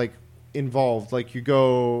think of like involved, like you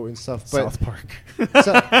go and stuff. But South Park.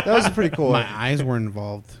 So, that was pretty cool. My eyes were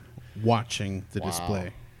involved watching the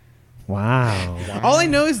display. Wow. All I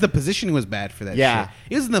know is the positioning was bad for that Yeah. shit.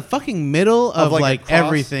 It was in the fucking middle of like across.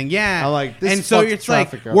 everything. Yeah. I'm like, this and so fucked it's like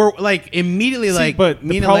traffic up. we're like immediately See, like but me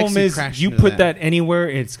the and problem Alexi is crashed you into put that anywhere,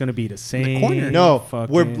 it's going to be the same. corner. No,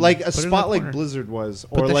 fucking- we're like a Put it in spot the like corner. Blizzard was,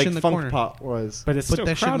 Put or that like shit in the Funk corner. Pop was. But it's Put still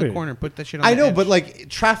that shit in crowded. the corner. Put that shit on I the know, edge. but like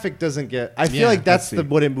traffic doesn't get. I feel Yeah, like that's let's see.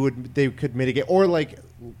 what it would they could mitigate, or like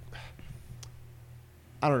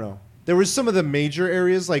I don't know. There was some of the major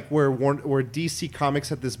areas like where DC Comics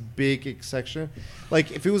had this big section.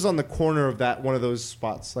 Like if it was on the corner of that one of those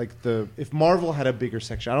spots, like if Marvel had a bigger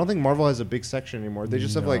section. I don't think Marvel has a big section anymore. They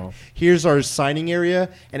just have like here's our signing area,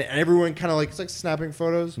 and everyone kind of like it's like snapping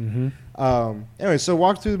photos. Mm-hmm. Anyway, so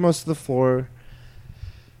walked through most of the floor.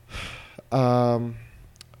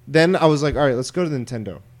 Then I was like, all right, let's go to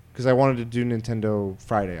Nintendo. Because I wanted to do Nintendo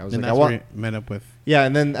Friday. I was and like, that's I where want. we met up with. Yeah,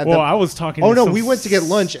 and then I was talking. Oh to no, some we went to get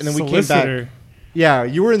lunch and then we came solicitor, back. Yeah,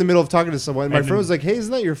 you were in the middle of talking to someone. My And friend then- was like, "Hey,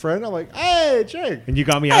 isn't that your friend?" I'm like, "Hey, Jake." and you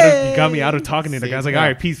got me out of talking to the guy. I was like, Yeah. all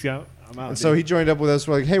right, peace out. I'm out. And so he joined up with us.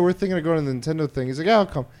 We're like, "Hey, we're thinking of going to the Nintendo thing." He's like, "Yeah, I'll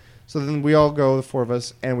come." So then we all go, the 4 of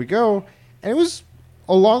us, and we go, and it was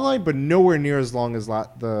a long line, but nowhere near as long as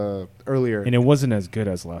the earlier. and it wasn't as good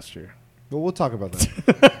as last year. But we'll talk about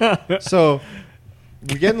that. So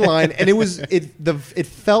we get in line, and it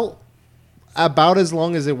felt about as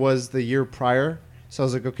long as it was the year prior. So I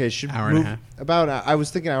was like, okay, it should Hour and a move half. about. I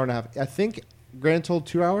was thinking hour and a half. I think grand total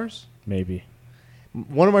 2 hours. Maybe.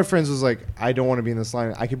 One of my friends was like, I don't want to be in this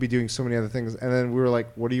line. I could be doing so many other things. And then we were like,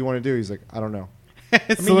 what do you want to do? He's like, I don't know.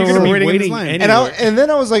 So you're gonna be waiting in this waiting line. anyway. And then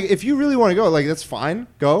I was like, if you really want to go, like that's fine.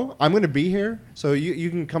 Go. I'm going to be here, so you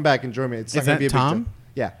can come back and join me. It's Is not going to that be a Tom? big deal.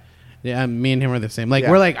 Yeah. Yeah, me and him are the same. Like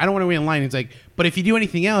Yeah. we're like, I don't want to wait in line. He's like, but if you do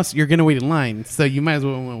anything else, you're gonna wait in line. So you might as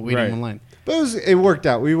well wait Right. in line. But it worked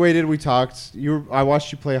out. We waited. We talked. I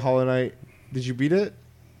watched you play Hollow Knight. Did you beat it?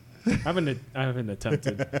 I haven't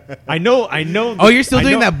attempted. I know. Oh, you're still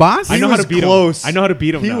doing that boss? I know He how to was beat close. him. I know how to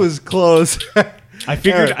beat him. He now. was close. I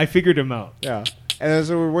figured him out. Yeah. And then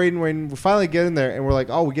so we're waiting. We finally get in there, and we're like,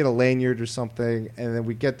 oh, we get a lanyard or something. And then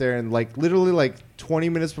we get there, and like literally like 20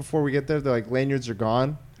 minutes before we get there, they're like, lanyards are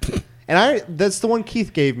gone. And that's the one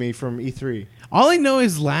Keith gave me from E3. All I know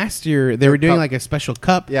is last year they were doing cup. like a special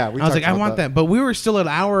cup. Yeah, I we was talked like, I about want that. that. But we were still an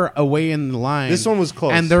hour away in the line. This one was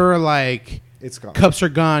close. And they were like, It's gone. cups are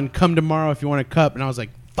gone. Come tomorrow if you want a cup. And I was like,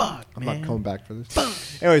 fuck, I'm man. not coming back for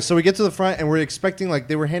this. Anyway, so we get to the front, and we're expecting, like,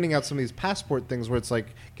 they were handing out some of these passport things where it's like,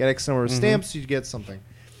 get X number of stamps, you get something.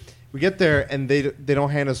 We get there, and they don't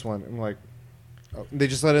hand us one. I'm like, oh, they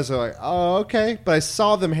just let us, they're like, oh, okay. But I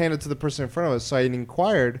saw them hand it to the person in front of us, so I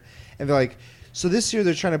inquired, and they're like, so this year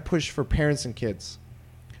they're trying to push for parents and kids.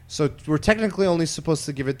 So we're technically only supposed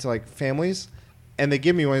to give it to, like, families, and they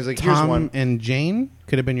give me one. He's like, here's Tom one. and Jane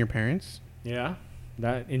could have been your parents. Yeah.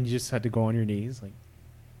 That and you just had to go on your knees like.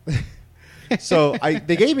 So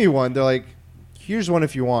they gave me one. They're like, here's one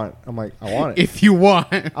if you want. I'm like, I want it. If you want.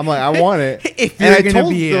 I'm like, I want it. If and you're I gonna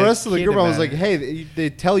told be the a rest of the kid group, I was about like, it. hey, they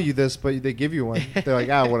tell you this, but they give you one. They're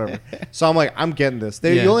like, whatever. So I'm like, I'm getting this.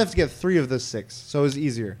 Yeah. You only have to get 3 of the 6, so it was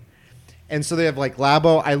easier. And so they have like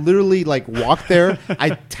Labo. I literally like walk there.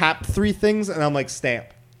 I tap 3 things, and I'm like, stamp.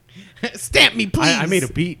 Stamp me, please. I made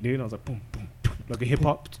a beat, dude. I was like, boom, boom, boom, like a hip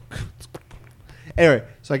hop. Anyway,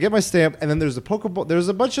 so I get my stamp, and then there's a Pokeball. There's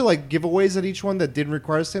a bunch of like giveaways at each one that didn't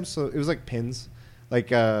require stamps, so it was like pins,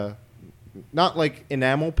 like not like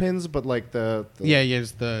enamel pins, but like the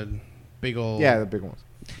just the big old. the big ones.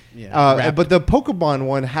 Yeah. But the Pokemon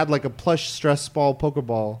one had like a plush stress ball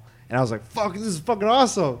Pokeball, and I was like, "Fuck, this is fucking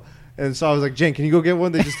awesome!" And so I was like, "Jane, can you go get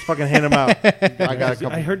one?" They just fucking hand them out. I got a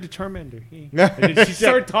couple. I heard the Charmander. And then she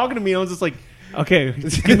started talking to me. I was just like, okay,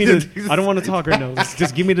 just give me the. I don't want to talk right now.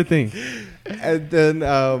 Just give me the thing. And then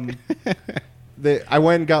I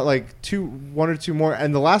went and got like 1 or 2 more,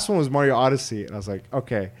 and the last one was Mario Odyssey, and I was like,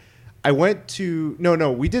 okay. I went to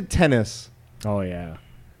we did tennis, Oh yeah,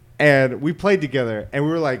 and we played together, and we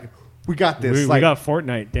were like, we got this. we got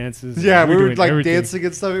Fortnite dances. yeah, we were doing like everything. dancing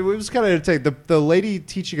and stuff. It was kind of entertaining. The lady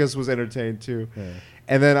teaching us was entertained too. Yeah.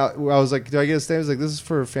 And then I was like, do I get a stamp? He was like, this is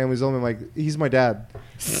for families only. I'm like, he's my dad.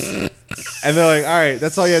 And they're like, all right,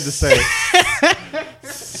 that's all you had to say.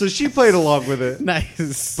 So she played along with it.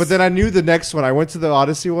 Nice. But then I knew the next one. I went to the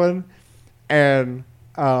Odyssey one, and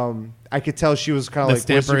I could tell she was kind The of like,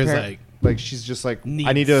 where's stamper your is parent? Like she's just like, Neat.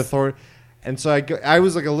 I need to authority. And so I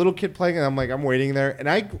was like a little kid playing, and I'm like, I'm waiting there, and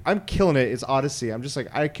I'm killing it. It's Odyssey. I'm just like,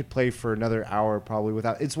 I could play for another hour probably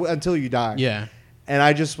without. It's until you die. Yeah. And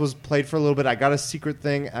I just was played for a little bit. I got a secret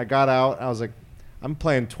thing. I got out. I was like, I'm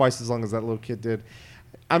playing twice as long as that little kid did.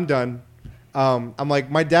 I'm done. I'm like,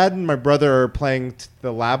 my dad and my brother are playing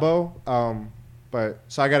the Labo. But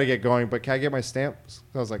so I got to get going. But can I get my stamps?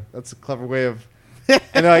 I was like, that's a clever way of. And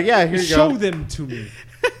they're like, yeah, here you go. Show them to me.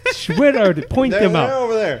 Where are they? Point them They're out.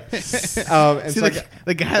 over there. And See so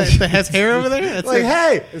the guy that has hair over there? That's like,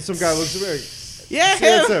 hey, and some guy looks at me. Like, yeah, "See,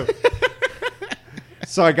 that's him."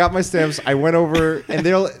 So I got my stamps. I went over, and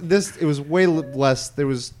it was way less. There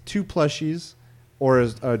was 2 plushies, or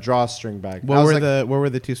a drawstring bag. What were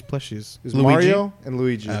the 2 plushies? It was Mario and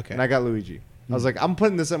Luigi, Okay. and I got Luigi. I was like, I'm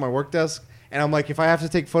putting this at my work desk, and I'm like, if I have to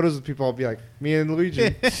take photos with people, I'll be like, me and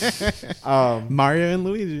Luigi. Mario and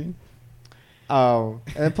Luigi. And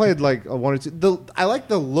I played like 1 or 2. I like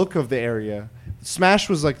the look of the area. Smash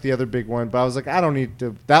was like the other big one, but I was like, I don't need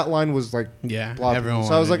to. That line was like, Yeah, blah, everyone.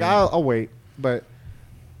 so I was like, wanted it. I'll wait. But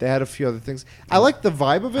they had a few other things. I like the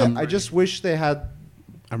vibe of it. I just wish they had.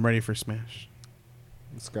 I'm ready for Smash.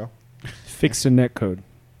 Let's go. Fix the net code.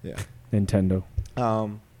 Yeah. Nintendo. So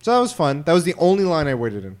that was fun. That was the only line I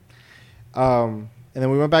waited in. And then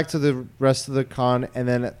we went back to the rest of the con, and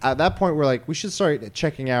then at that point we're like, we should start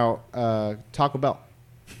checking out Taco Bell.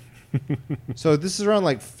 So this is around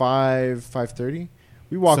like 5:30.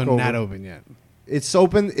 We walk over. Not open yet. It's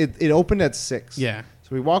open. It opened at 6. Yeah. So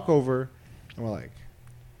we walk over, and we're like,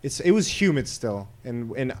 it was humid still,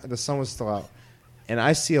 and the sun was still out, and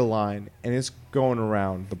I see a line, and it's going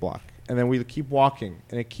around the block, and then we keep walking,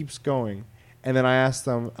 and it keeps going, and then I asked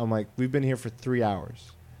them, I'm like, we've been here for 3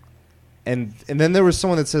 hours, and then there was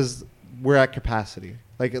someone that says we're at capacity,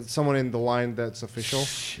 like someone in the line that's official.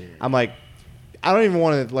 Shit. I'm like, I don't even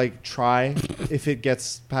want to like try if it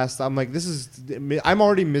gets past. I'm like, I'm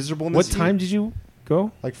already miserable in What this time heat. did you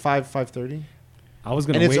go? Like 5:30. I was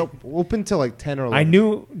gonna And wait. it's open till like 10 or 11. I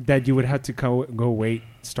knew that you would have to go wait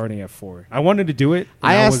starting at 4. I wanted to do it.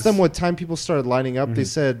 I asked them what time people started lining up. They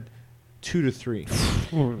said 2 to 3.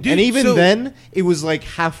 Dude, and even so then, it was like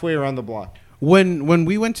halfway around the block. when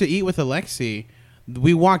we went to eat with Alexi,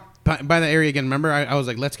 we walked by the area again. Remember, I was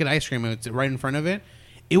like, let's get ice cream. And it's right in front of it.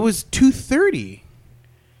 It was 2:30.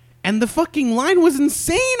 And the fucking line was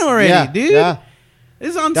insane already, dude. Yeah.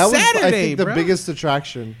 This is on That Saturday, was, I think, the bro. biggest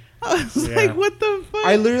attraction. I was Yeah. like, what the fuck?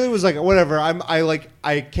 I literally was like, whatever. I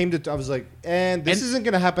was like, and this isn't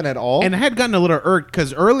going to happen at all. And I had gotten a little irked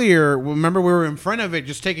because earlier, remember, we were in front of it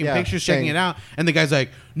just taking Yeah, pictures, same. checking it out. And the guy's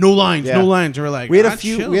like, no lines, Yeah. no lines. And we're like, we had a "Ah,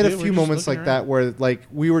 few chill, we had a dude. We're few just moments like looking that around." where like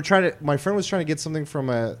we were my friend was trying to get something from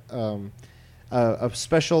a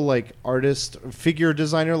special like artist figure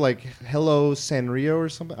designer like Hello Sanrio or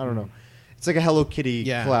something. I don't know. It's like a Hello Kitty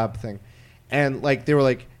Yeah. collab thing. And like they were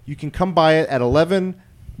like, you can come by it at 11,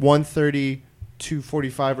 1:30,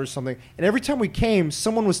 2:45 or something. And every time we came,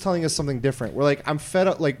 someone was telling us something different. We're like, I'm fed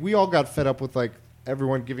up. Like we all got fed up with like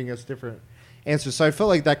everyone giving us different answers. So I felt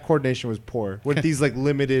like that coordination was poor with these like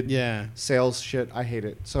limited Yeah. sales shit. I hate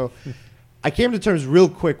it. So I came to terms real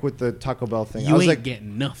quick with the Taco Bell thing. You I was ain't like,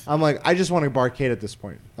 getting nothing. I'm like, I just want to barcade at this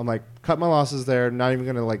point. I'm like, cut my losses there. Not even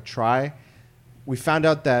gonna like try. we found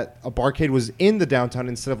out that a barcade was in the downtown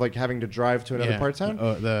instead of like having to drive to another part of town.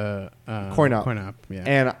 The Coin Op. Yeah.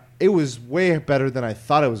 And it was way better than I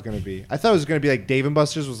thought it was going to be. I thought it was going to be like Dave &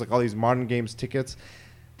 Buster's was like all these modern games tickets.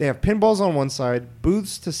 They have pinballs on one side,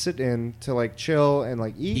 booths to sit in to like chill and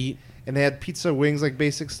like eat. And they had pizza, wings, like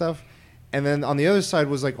basic stuff. And then on the other side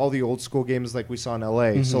was like all the old school games like we saw in LA.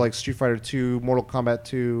 Mm-hmm. So like Street Fighter 2, Mortal Kombat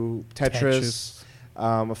 2, Tetris.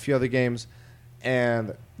 A few other games.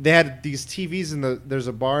 And they had these TVs there's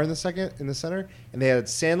a bar in the center, and they had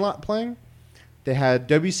Sandlot playing. They had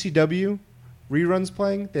WCW reruns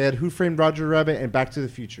playing. They had Who Framed Roger Rabbit and Back to the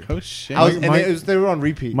Future. Oh shit! They were on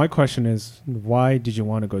repeat. My question is, why did you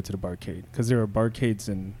want to go to the barcade? Because there are barcades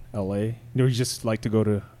in LA. Or you just like to go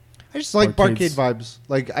to? I just like barcades. barcade vibes.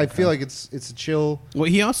 Like I feel like it's a chill. Well,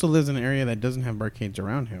 he also lives in an area that doesn't have barcades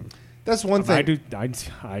around him. That's one thing.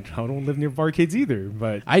 I don't live near barcades either,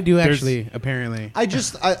 but I do actually. Apparently, I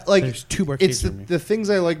like. There's 2 barcades. It's the things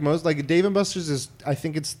I like most. Like Dave & Buster's is. I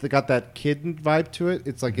think it's got that kid vibe to it.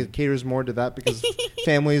 It's like it caters more to that because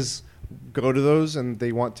families go to those and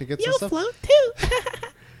they want tickets and stuff. Float too.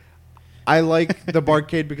 I like the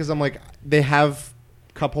barcade because I'm like they have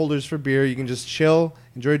cup holders for beer. You can just chill,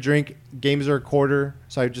 enjoy a drink. Games are $0.25,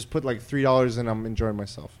 so I just put like $3 and I'm enjoying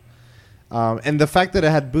myself. And the fact that it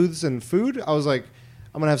had booths and food, I was like,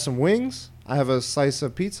 I'm going to have some wings. I have a slice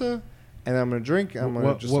of pizza, and I'm going to drink.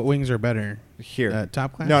 What wings are better? Here.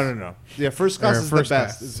 Top class? No. Yeah, first class is the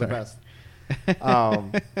best. It's the best.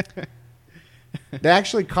 They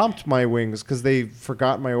actually comped my wings because they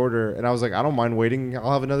forgot my order, and I was like, I don't mind waiting.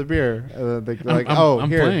 I'll have another beer. They're like, I'm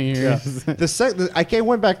here. playing here. Yeah. I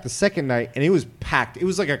went back the second night, and it was packed. It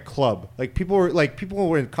was like a club. Like people were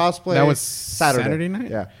in cosplay. That was Saturday night?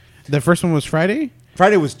 Yeah. The first one was Friday?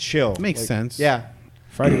 Friday was chill. Makes sense. Yeah.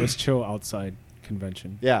 Friday was chill outside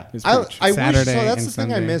convention. Yeah. It's I pretty chill. wish so. Saturday That's and the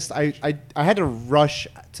thing I Sunday. missed. I had to rush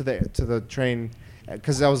to the train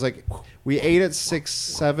because I was like, we ate at 6,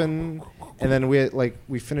 7, and then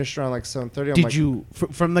we finished around like 7:30. Did you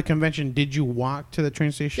from the convention? Did you walk to the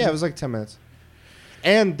train station? Yeah, it was like 10 minutes.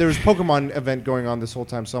 And there was Pokemon event going on this whole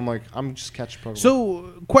time, so I'm like, I'm just catching Pokemon.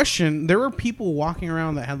 So, question: there were people walking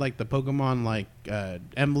around that had like the Pokemon like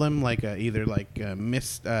emblem, like either like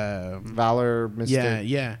Mist, Valor, Mystic.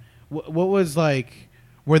 Yeah. What was like?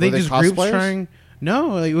 Were they just groups cosplayers? trying? No,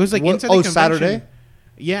 like, it was like inside the convention. Saturday.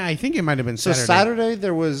 Yeah, I think it might have been So Saturday. Saturday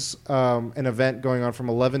there was an event going on from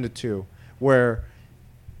 11 to 2, where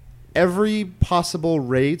every possible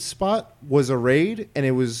raid spot was a raid, and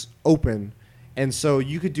it was open. And so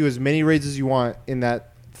you could do as many raids as you want in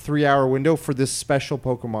that 3-hour window for this special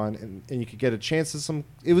Pokemon, and you could get a chance at some.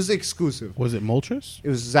 It was exclusive. Was it Moltres? It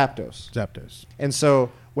was Zapdos. And so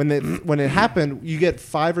when it happened, you get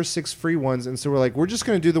 5 or 6 free ones, and so we're just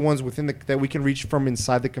going to do the ones within that we can reach from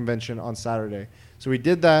inside the convention on Saturday. So we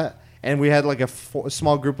did that, and we had like a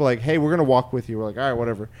small group of like, hey, we're going to walk with you. We're like, all right,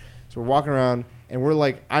 whatever. So we're walking around. And we're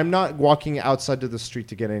like, I'm not walking outside to the street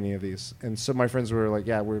to get any of these. And so my friends were like,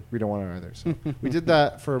 yeah, we don't want it either. So we did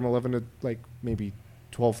that from 11 to like maybe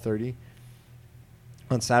 12:30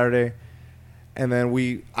 on Saturday. And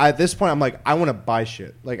then at this point, I'm like, I want to buy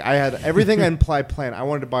shit. Like I had everything in plan. I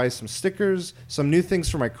wanted to buy some stickers, some new things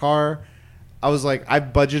for my car. I was like, I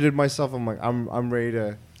budgeted myself. I'm like, I'm ready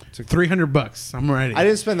to $300. I'm ready. I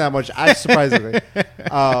didn't spend that much. Surprisingly,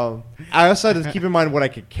 I also had to keep in mind what I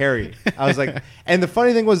could carry. I was like, and the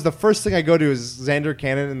funny thing was, the first thing I go to is Xander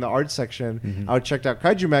Cannon in the art section. Mm-hmm. I checked out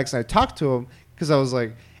Kaiju Max and I talked to him because I was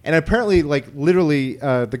like, and apparently, like literally,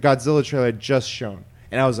 the Godzilla trailer had just shown,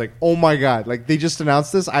 and I was like, oh my god, like they just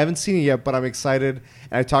announced this. I haven't seen it yet, but I'm excited.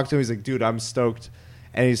 And I talked to him. He's like, dude, I'm stoked.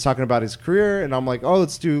 And he's talking about his career, and I'm like, oh,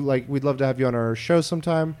 let's do like we'd love to have you on our show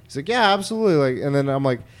sometime. He's like, yeah, absolutely. Like, and then I'm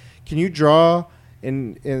like, can you draw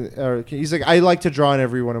he's like, I like to draw in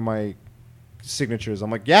every one of my signatures.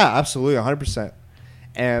 I'm like, yeah, absolutely, 100%.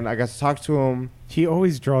 And I got to talk to him. He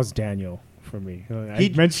always draws Daniel for me.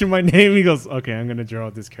 I mentioned my name. He goes, okay, I'm going to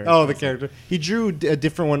draw this character. Oh, the character. He drew a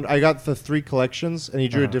different one. I got the 3 collections, and he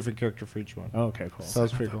drew a different character for each one. Oh, okay, cool. So that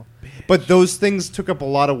was pretty cool. But those things took up a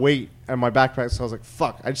lot of weight in my backpack, so I was like,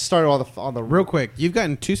 fuck. I just started on the Real quick, you've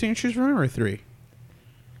gotten 2 signatures from him or 3?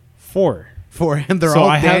 4. 4, and they're So all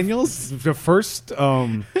I have Daniels? the first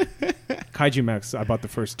Kaiju Max, I bought the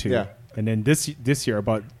first 2. Yeah. And then this year I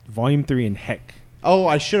bought Volume 3 and Heck. Oh,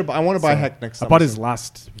 I should have. I want to buy Heck next time. I bought his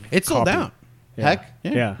last It's sold copy. out. Yeah. Heck?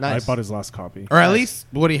 Yeah, Nice. I bought his last copy. Or at least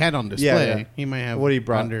what he had on display. Yeah. He might have What he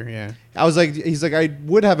brought. under, yeah. I was like, he's like, I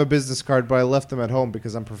would have a business card, but I left them at home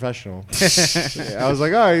because I'm professional. I was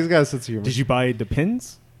like, oh, he's got a sense of humor. Did you buy the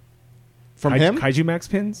pins? From him? Kaiju Max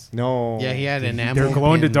pins. No. Yeah, he had enamel. They're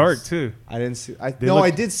glow in the pins. dark too. I didn't see. I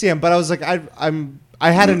look- did see him, but I was like, I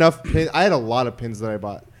had enough pins. I had a lot of pins that I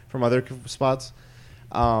bought from other spots.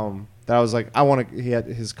 That I was like, I want to. He had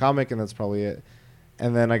his comic, and that's probably it.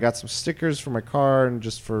 And then I got some stickers for my car and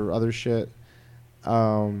just for other shit.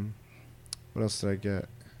 What else did I get?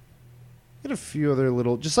 I got a few other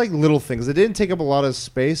little things. It didn't take up a lot of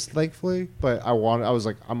space, thankfully. But I was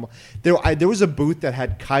like, there was a booth that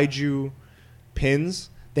had kaiju pins.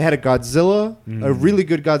 They had a Godzilla, a really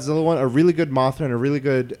good Godzilla one, a really good Mothra, and a really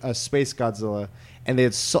good Space Godzilla. And they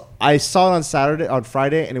had I saw it on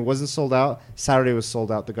Friday, and it wasn't sold out. Saturday was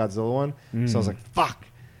sold out, the Godzilla one. So I was like, fuck.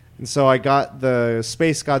 And so I got the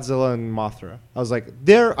Space Godzilla and Mothra. I was like,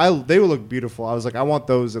 they will look beautiful. I was like, I want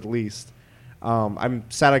those at least. I'm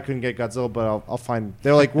sad I couldn't get Godzilla, but I'll find.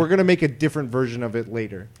 They're like, we're gonna make a different version of it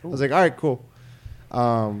later. I was like, all right, cool.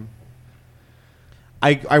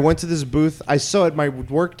 I went to this booth. I saw at my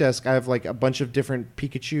work desk, I have like a bunch of different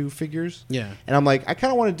Pikachu figures. Yeah. And I'm like, I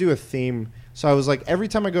kind of want to do a theme. So I was like, every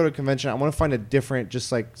time I go to a convention, I want to find a different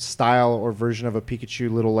just like style or version of a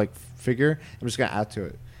Pikachu little like figure. I'm just going to add to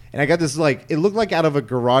it. And I got this like, it looked like out of a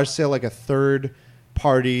garage sale, like a third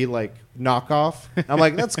party like knockoff. I'm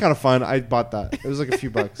like, that's kind of fun. I bought that. It was like a few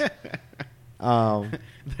bucks.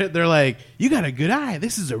 They're like, you got a good eye.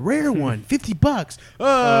 This is a rare one.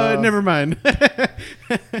 $50. Never mind.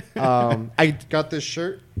 I got this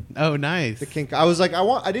shirt. Oh, nice. The King. I was like,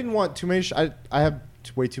 I didn't want too many. I have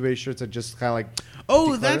way too many shirts. I just kind of like.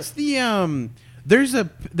 Oh, that's the There's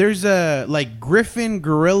a like Griffin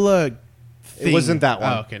gorilla thing. It wasn't that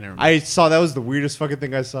one. Oh, okay, never mind. I saw that was the weirdest fucking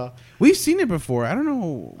thing I saw. We've seen it before. I don't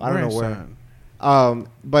know. Where.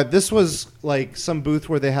 But this was like some booth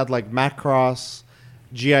where they had like Macross,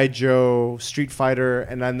 G.I. Joe, Street Fighter,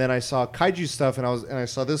 and then I saw kaiju stuff, and I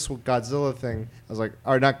saw this Godzilla thing. I was like,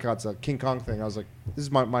 or not Godzilla, King Kong thing. I was like, this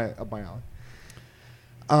is my up my alley.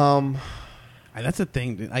 That's the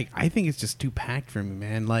thing. Like, I think it's just too packed for me,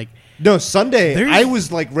 man. Like, no, Sunday I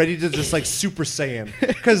was like ready to just like Super Saiyan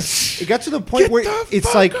because it got to the point where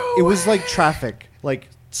it's like it was like traffic. Like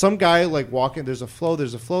some guy like walking. There's a flow. All of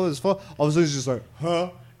a sudden, he's just like,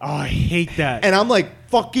 huh. Oh, I hate that. And I'm like,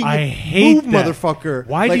 fucking I hate move, that. motherfucker.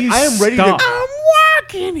 Why like, do you I am ready stop? to. I'm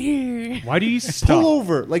walking here. Why do you stop? Pull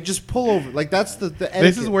over. Like, just pull over. Like, that's the etiquette.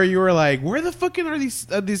 This is where you were like, where the fucking are these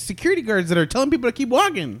security guards that are telling people to keep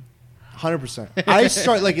walking? 100%.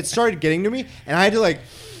 It started getting to me, and I had to like.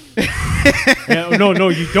 Yeah, no,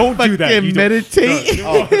 you don't do that. You meditate.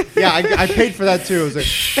 I paid for that too. It was like,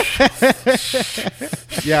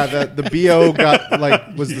 yeah, the BO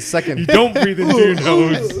was the second. You don't breathe into your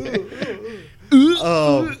nose.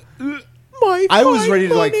 I was ready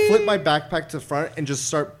to like flip my backpack to the front and just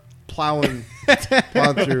start plowing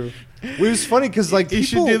through. It was funny because like you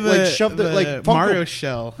people should do like shoved it like Mario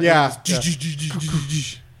shell. Yeah.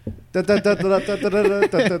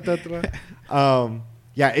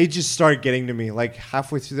 Yeah, it just started getting to me like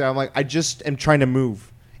halfway through there. I'm like, I just am trying to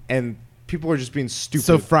move, and people are just being stupid.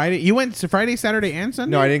 So you went to Friday, Saturday, and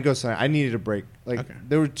Sunday? No, I didn't go Sunday. I needed a break. Like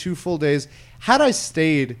there were 2 full days. Had I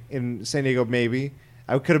stayed in San Diego, maybe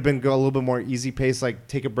I could have been a little bit more easy pace, like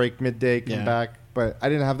take a break midday, come back. But I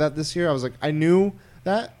didn't have that this year. I was like, I knew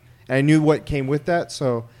that, and I knew what came with that,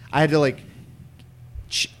 so I had to like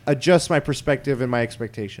adjust my perspective and my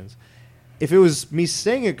expectations. If it was me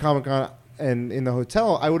staying at Comic-Con and in the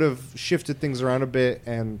hotel, I would have shifted things around a bit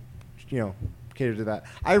and, cater to that.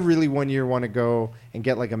 I really one year want to go and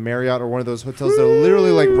get like a Marriott or one of those hotels that are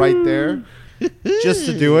literally like right there, just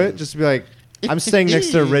to do it, just to be like, I'm staying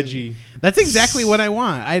next to Reggie. That's exactly what I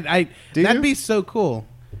want. That'd be so cool.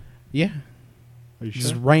 Yeah. Are you just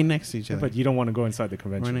sure? right next to each other. But you don't want to go inside the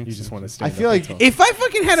convention. You just want to stay. I feel like if I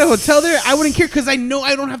fucking had a hotel there, I wouldn't care because I know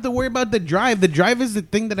I don't have to worry about the drive. The drive is the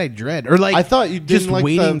thing that I dread. Or like, I thought you didn't just like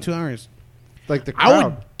waiting 2 hours. Like the crowd. I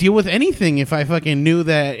would deal with anything if I fucking knew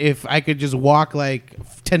that if I could just walk like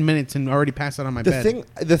 10 minutes and already pass out on my bed.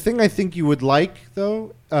 The thing I think you would like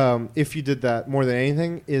though, if you did that more than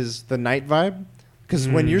anything, is the night vibe. Because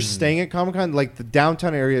when you're staying at Comic-Con, like the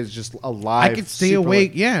downtown area is just alive. I could stay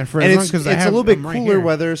awake, for and as long because it's a little bit cooler right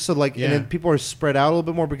weather, so like, and then people are spread out a little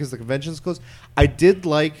bit more because the convention's closed. I did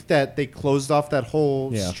like that they closed off that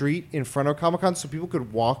whole street in front of Comic-Con, so people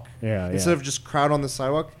could walk instead of just crowd on the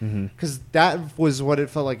sidewalk. Because that was what it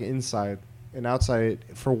felt like inside, and outside,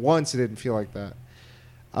 for once, it didn't feel like that.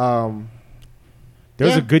 There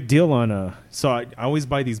was a good deal on so I always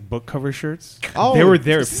buy these book cover shirts. Oh, they were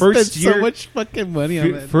there first year. So much fucking money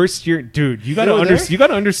on that. First year, dude. You gotta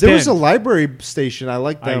understand. There was a library station. I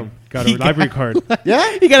like them. I got a library card.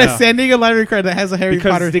 Yeah, you got a San Diego library card that has a Harry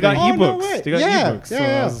Potter. They got thing. ebooks. No way. They got ebooks. So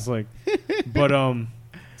I was like, But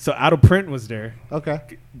so Out of Print was there. Okay.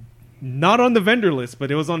 Not on the vendor list,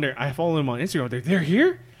 but it was on there. I follow them on Instagram. They're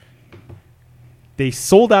here. They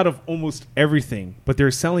sold out of almost everything, but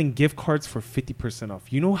they're selling gift cards for 50%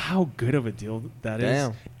 off. You know how good of a deal that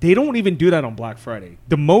Damn. is? They don't even do that on Black Friday.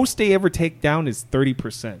 The most they ever take down is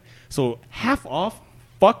 30%. So half off,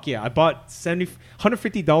 fuck yeah. I bought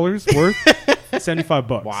 $150 worth,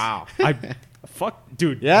 $75. Wow. Fuck,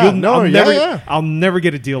 dude. Yeah, I'll never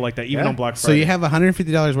get a deal like that, even Yeah. on Black So Friday. you have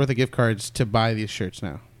 $150 worth of gift cards to buy these shirts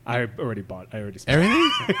now. I already bought. I already spent.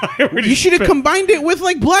 Everything? I already You should have spent. combined it with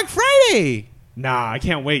like Black Friday. Nah, I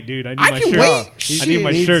can't wait, dude. I need I my can shirts. wait. I need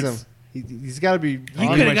my Needs shirts. them. He's got to be. You need could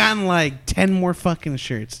my have gotten like 10 more fucking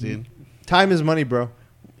shirts, dude. Time is money, bro.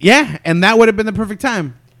 Yeah, and that would have been the perfect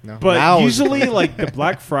time. No. But Now is- usually, like the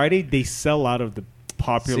Black Friday, they sell out of the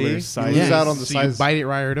popular See? sizes. You lose out on the so size. you bite it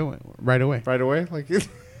right away. Right away. right away. Like.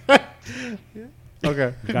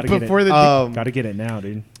 Okay. Gotta get Before it. the Gotta get it now,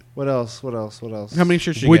 dude. What else? How many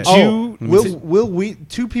shirts you Would get? you- let me see. Will Wheaton?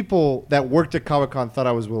 Two people that worked at Comic-Con thought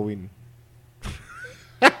I was Will Wheaton.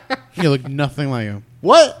 You look nothing like him.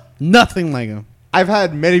 What? Nothing like him. I've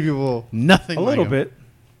had many people. Nothing A like little him. bit.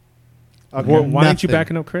 Okay. Why aren't you Nothing.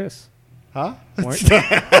 backing up Chris? Huh? Why-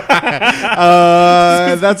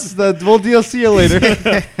 That's the. We'll deal. See you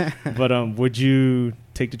later. but would you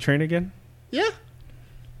take the train again? Yeah.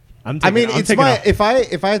 I'm I mean, I'm it's taking my. off. If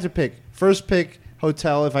I had to pick, first pick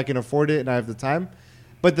hotel if I can afford it and I have the time.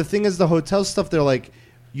 But the thing is, the hotel stuff, they're like,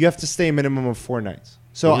 you have to stay a minimum of 4 nights.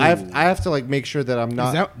 So I have to like make sure that I'm Is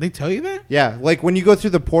not. that, they tell you that? Yeah, like when you go through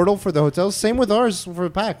the portal for the hotels, same with ours for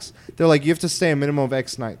PAX. They're like, you have to stay a minimum of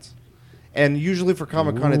X nights. And usually for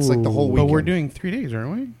Comic-Con, it's like the whole Ooh. weekend. But we're doing 3 days,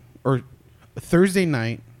 aren't we? Or Thursday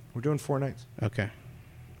night. We're doing 4 nights. Okay.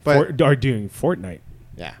 But Are doing Fortnite.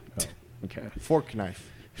 yeah, Okay. fork knife.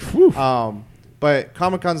 Whew. But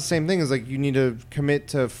Comic-Con's the same thing. Is like you need to commit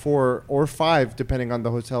to 4 or 5 depending on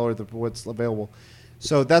the hotel or what's available.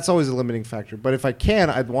 So that's always a limiting factor. But if I can,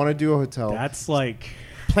 I'd want to do a hotel. That's like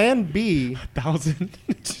Plan B. 1,000.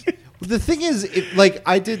 The thing is, like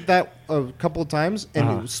I did that a couple of times and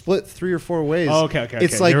it was split 3 or 4 ways. Oh, okay.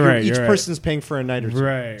 It's like You're right, each you're right. person's paying for a night or two.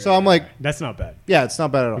 Right. So I'm like, that's not bad. yeah, it's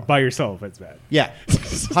not bad at all. By yourself, it's bad. Yeah,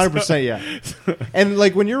 100%. Yeah. And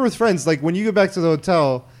like when you're with friends, like when you go back to the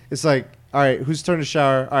hotel, it's like, all right, whose turn to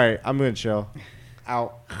shower? All right, I'm gonna chill.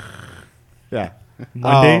 Out. Yeah.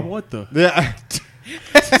 Monday. What the? Yeah.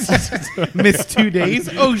 Missed 2 days?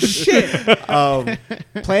 Oh, shit.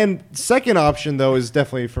 Second option though is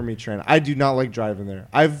definitely for me train. I do not like driving there.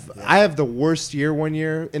 I have the worst year one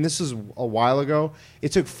year, and this was a while ago.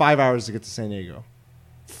 It took 5 hours to get to San Diego.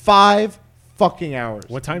 5 fucking hours.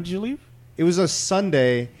 What time did you leave? It was a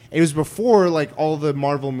Sunday. It was before like all the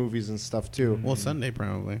Marvel movies and stuff too. Well, Sunday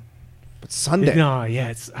probably. But Sunday. No,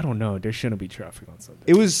 yeah, I don't know. There shouldn't be traffic on Sunday.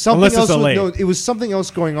 It was something Unless else. it's LA. It was something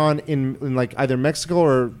else going on in like either Mexico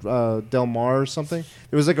or Del Mar or something.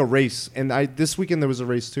 There was like a race, and this weekend there was a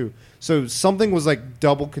race too. So something was like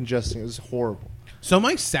double congesting. It was horrible. So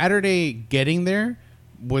my Saturday getting there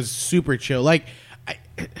was super chill. Like,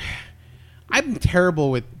 I'm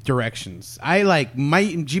terrible with directions. I like my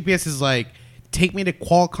GPS is like take me to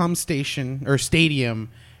Qualcomm station or stadium,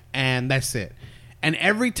 and that's it. And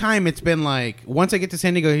every time it's been like, once I get to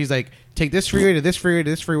San Diego, he's like, take this freeway to this freeway to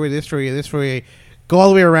this freeway to this freeway to this freeway, go all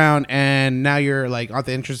the way around, and now you're like at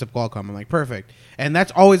the entrance of Qualcomm. I'm like, perfect. And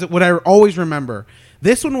that's always what I always remember.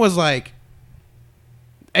 This one was like,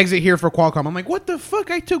 exit here for Qualcomm. I'm like, what the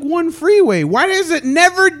fuck? I took one freeway. Why has it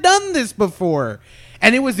never done this before?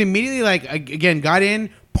 And it was immediately like, again, got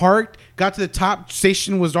in, parked, got to the top,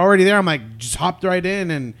 station was already there. I'm like, just hopped right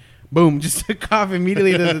in and boom, just took off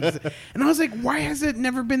immediately. And I was like, why has it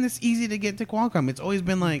never been this easy to get to Qualcomm? It's always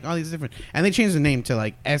been like all these different. And they changed the name to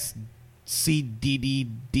like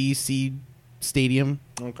SCDDDC Stadium.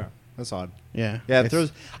 Okay, that's odd. Yeah. Yeah,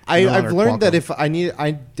 It's I've learned that Qualcomm.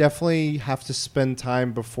 I definitely have to spend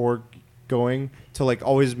time before going to like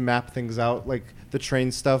always map things out, like the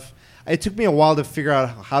train stuff. It took me a while to figure out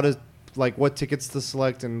how to like what tickets to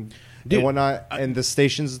select and whatnot, and the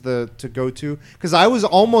stations to go to. Because I was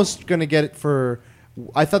almost gonna get it for.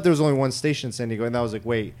 I thought there was only one station in San Diego, and I was like,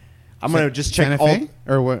 wait, I'm gonna just check Santa all. Fe?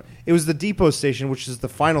 Or what? It was the depot station, which is the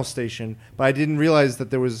final station, but I didn't realize that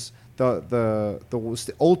there was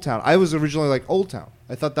the Old Town. I was originally like Old Town.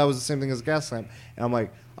 I thought that was the same thing as Gaslamp, and I'm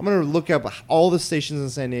like, I'm gonna look up all the stations in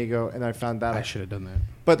San Diego, and I found that. I should have done that.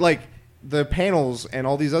 But like the panels and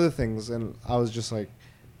all these other things, and I was just like,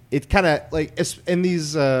 it kind of like in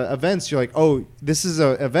these events, you're like, oh, this is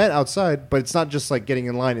an event outside, but it's not just like getting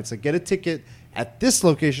in line. It's like get a ticket at this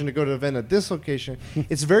location to go to an event at this location.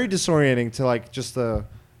 It's very disorienting to like just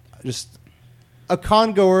just a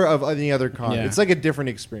con goer of any other con. Yeah. It's like a different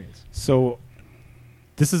experience. So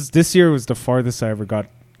this year was the farthest I ever got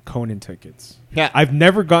Conan tickets. Yeah. I've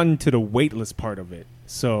never gotten to the waitlist part of it.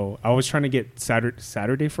 So I was trying to get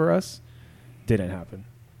Saturday for us. Didn't happen.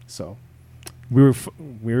 So we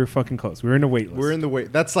were fucking close. We were in the waitlist. We're in the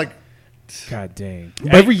wait. That's like, God dang.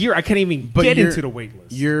 Every year I can't even get you're- into the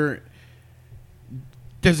waitlist.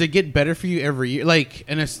 Does it get better for you every year? Like,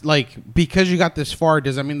 and it's like because you got this far,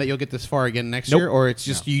 does that mean that you'll get this far again next Nope. year, or it's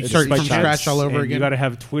just you It's start by from chance. scratch all over And again? You got to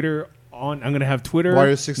have Twitter on. I'm gonna have Twitter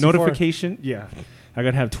Wario 64. notification. Yeah, I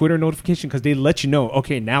gotta have Twitter notification because they let you know.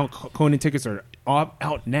 Okay, now Conan tickets are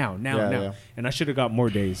out now. Yeah. And I should have got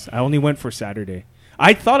more days. I only went for Saturday.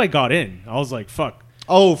 I thought I got in. I was like, fuck.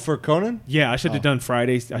 oh, for Conan? Yeah, I should have done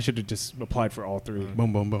Fridays. I should have just applied for all three.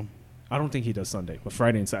 Boom, boom, boom. I don't think he does Sunday, but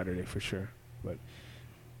Friday and Saturday for sure. But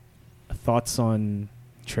thoughts on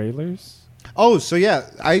trailers? Oh, so yeah,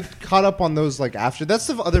 I caught up on those like after. That's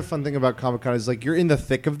the other fun thing about Comic-Con is like you're in the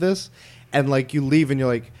thick of this and like you leave and you're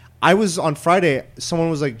like, I was on Friday, someone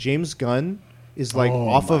was like, James Gunn is like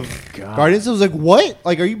off of Guardians. I was like, what?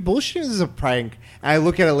 Like, are you bullshitting? This is a prank. And I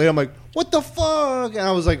look at it later, I'm like, what the fuck? And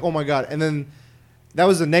I was like, oh my God. And then that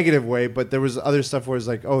was a negative way, but there was other stuff where it's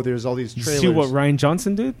like, oh, there's all these You trailers. see what Ryan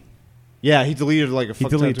Johnson did? Yeah, he deleted like a He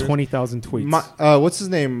fuck ton of deleted tweets. 20,000 tweets. What's his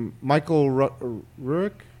name? Michael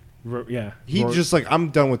Rurik? Yeah. He just like,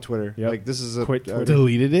 I'm done with Twitter. Yep. Like, this is a... Quit Twitter.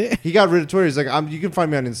 Deleted it. He got rid of Twitter. He's like, you can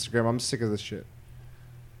find me on Instagram. I'm sick of this shit.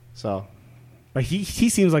 So... But he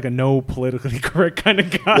seems like a no politically correct kind of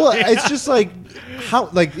guy. Well, it's just like how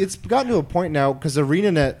like it's gotten to a point now because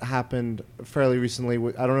ArenaNet happened fairly recently.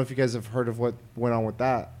 I don't know if you guys have heard of what went on with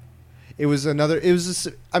that. It was another. It was.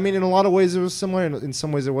 I mean, in a lot of ways, it was similar. In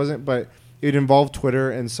some ways, it wasn't. But it involved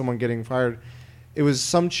Twitter and someone getting fired. It was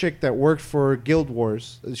some chick that worked for Guild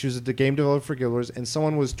Wars. She was the game developer for Guild Wars, and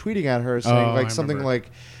someone was tweeting at her saying like something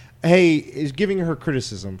like, "Hey," is giving her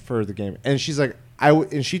criticism for the game, and she's like,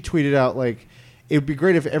 and she tweeted out like, it would be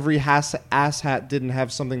great if every asshat didn't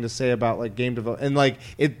have something to say about like game development. And like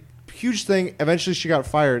huge thing. Eventually, she got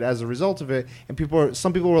fired as a result of it. And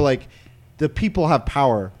some people were like, the people have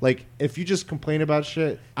power. Like if you just complain about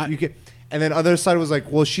shit, you can. And then other side was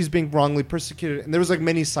like, well, she's being wrongly persecuted. And there was like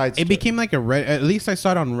many sides. It became like a Reddit. At least I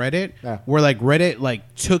saw it on Reddit, where like Reddit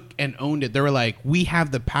like took and owned it. They were like, we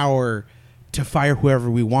have the power to fire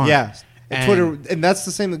whoever we want. Yeah, and Twitter, and that's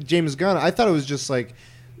the same with James Gunn. I thought it was just like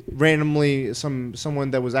randomly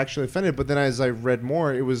someone that was actually offended, but then as I read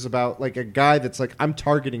more, it was about like a guy that's like, I'm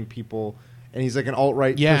targeting people, and he's like an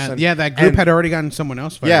alt-right person. Yeah, that group had already gotten someone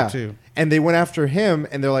else fired too. And they went after him,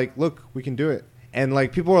 and they're like, look, we can do it. And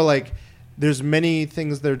like people are like, there's many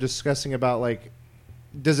things they're discussing about like,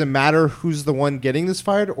 does it matter who's the one getting this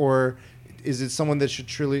fired, or is it someone that should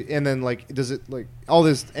truly, and then like, does it like all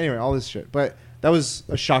this shit. But that was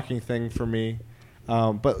a shocking thing for me.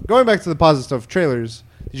 But going back to the positive stuff, trailers.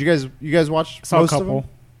 Did you guys watch Saw a most of couple. them?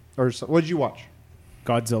 Or what did you watch?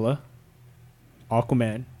 Godzilla,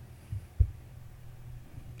 Aquaman.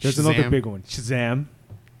 There's Shazam. another big one, Shazam,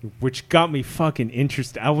 which got me fucking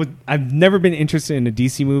interested. I've never been interested in a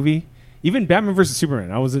DC movie, even Batman vs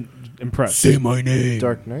Superman. I wasn't impressed. Say my name.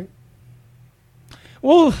 Dark Knight.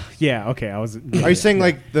 Well, yeah, okay. I was. Are you saying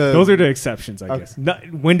like the? Those are the exceptions, I Okay. guess.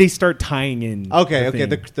 When they start tying in. Okay, thing.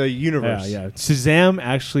 the universe. Yeah. Shazam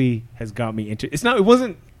actually has got me into. It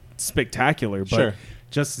wasn't spectacular, but Sure.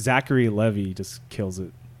 just Zachary Levi just kills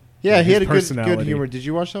it. Yeah, Like he had his a good personality. humor. Did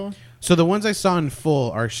you watch that one? So the ones I saw in full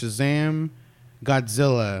are Shazam,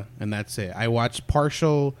 Godzilla, and that's it. I watched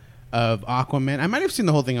partial of Aquaman. I might have seen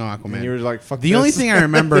the whole thing on Aquaman. And you were like, "Fuck." The only thing I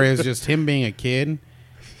remember is just him being a kid,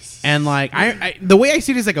 and like I the way I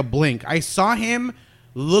see it is like a blink. I saw him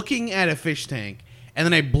looking at a fish tank, and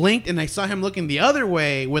then I blinked and I saw him looking the other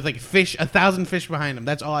way with like 1,000 fish behind him.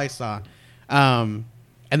 That's all I saw, and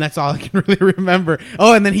that's all I can really remember.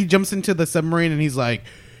 Oh, and then he jumps into the submarine and he's like,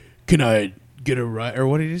 "Can I get a ride?" Or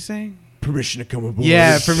what did he say? permission to come aboard.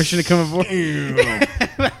 Yeah, permission to come aboard.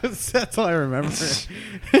 That's all I remember.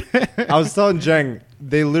 I was telling Jeng,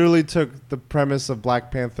 they literally took the premise of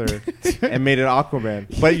Black Panther and made it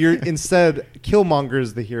Aquaman. But instead, Killmonger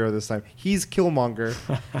is the hero this time. He's Killmonger.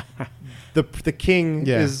 The king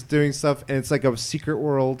is doing stuff, and it's like a secret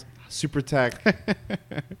world, super tech,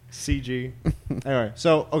 CG. Anyway,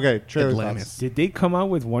 so okay, trailer thoughts. Did they come out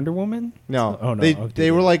with Wonder Woman? No, Oh, no.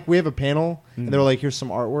 They were like, we have a panel, and they were like, here's some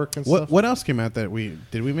artwork and stuff. What else came out that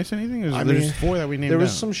did we miss anything? There's 4 that we named. There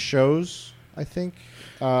was out. some shows, I think.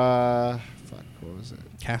 What was it?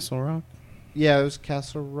 Castle Rock, Yeah, it was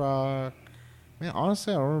Castle Rock. Man,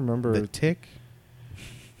 honestly, I don't remember. The Tick.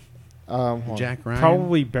 Hold on. Jack Ryan.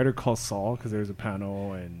 Probably Better Call Saul because there was a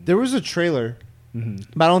panel and. There was a trailer, Mhm.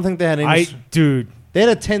 but I don't think they had any. Dude, They had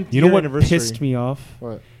a 10th you know year what anniversary. pissed me off?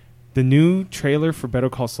 What? The new trailer for Better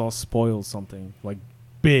Call Saul spoils something like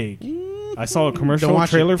big. I saw a commercial Don't watch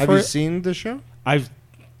it. trailer Have for you it. seen the show?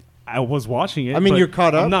 I was watching it. I mean, but you're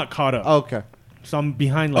caught up? I'm not caught up. Oh, okay. So I'm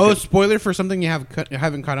behind. Like Oh, spoiler for something you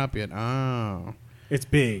haven't caught up yet. Oh. it's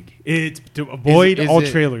big. It's to avoid Is all it-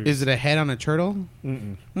 trailers. Is it a head on a turtle?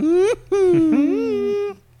 Mm-mm.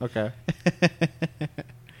 Okay.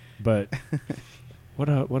 But what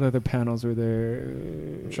other panels were there?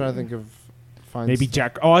 I'm trying to think of. Maybe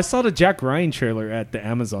Jack. Oh, I saw the Jack Ryan trailer at the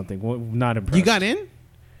Amazon thing. Well, not impressed. You got in?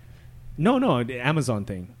 No, the Amazon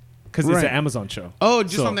thing because it's Right. an Amazon show. Oh,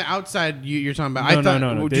 just So- on the outside you're talking about. No, I thought.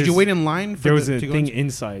 no. Did you wait in line? For There was the, a to go thing into-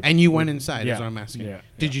 inside, and you went inside. Yeah, Is what I'm asking. yeah,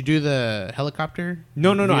 Did you do the helicopter?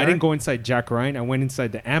 No, I VR? didn't go inside Jack Ryan. I went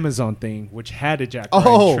inside the Amazon thing, which had a Jack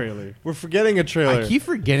Oh, Ryan trailer. we're forgetting a trailer. I keep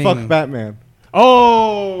forgetting. Fuck Batman.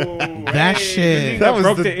 Oh, That hey, shit. That was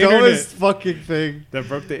broke the internet. dumbest fucking thing. That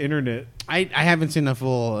broke the internet. I haven't seen the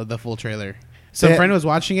full trailer. Some Yeah. friend was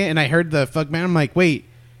watching it, and I heard the fuck man. I'm like, wait,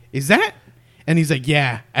 is that? And he's like,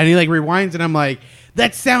 yeah. And he like rewinds, and I'm like,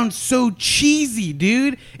 that sounds so cheesy,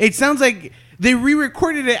 dude. It sounds like they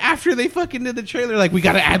re-recorded it after they fucking did the trailer. Like, we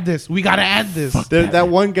gotta add this. We gotta add this. That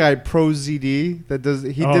one guy, Pro ZD, that does.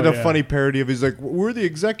 He Oh, did a yeah. funny parody of. He's like, "We're the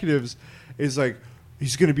executives." He's like,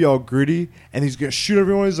 he's gonna be all gritty and he's gonna shoot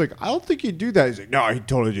everyone. He's like, "I don't think he'd do that." He's like, "No, he'd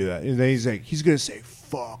totally do that." And then he's like, he's gonna say,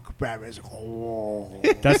 "Fuck Batman." He's like, "Oh."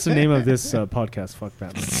 That's the name of this podcast. Fuck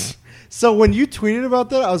Batman. So when you tweeted about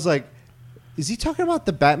that, I was like, "Is he talking about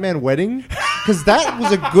the Batman wedding?" Because that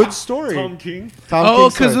was a good story. King. Tom Oh,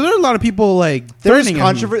 King's because story. there are a lot of people like There was threatening him.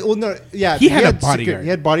 controversy. Well, no, yeah, He had a bodyguard. He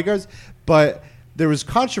had bodyguards, but there was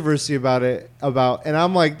controversy about it. And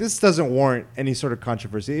I'm like, this doesn't warrant any sort of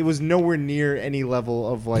controversy. It was nowhere near any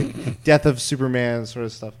level of like Death of Superman sort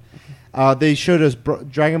of stuff. They showed us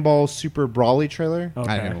Dragon Ball Super Brawly trailer,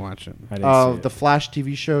 Okay. I didn't watch it. I didn't see the it. Flash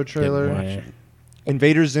TV show trailer. Didn't watch Yeah. it.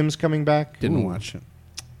 Invader Zim's coming back, Didn't watch it.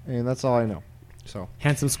 and that's all I know. So,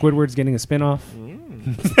 Handsome Squidward's getting a spinoff.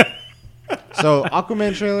 so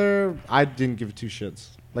Aquaman trailer, I didn't give two shits.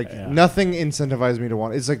 Like Yeah. nothing incentivized me to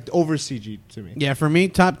want. It's like over CG to me. Yeah, for me,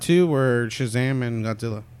 top two were Shazam and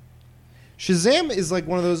Godzilla. Shazam is like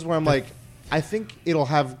one of those where I'm like, I think it'll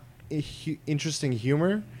have interesting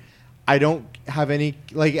humor. I don't have any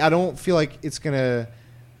I don't feel like it's gonna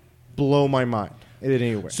blow my mind in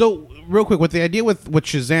any way. So, real quick, what the idea with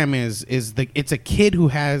Shazam is it's a kid who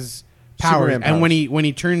has powers, Superman and when powers.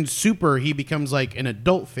 he turns super, he becomes like an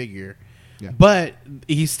adult figure, Yeah. but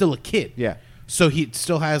he's still a kid. Yeah. So he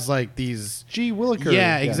still has like these. G. Willikers.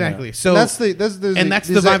 Yeah, exactly. Yeah. So that's the that's there's the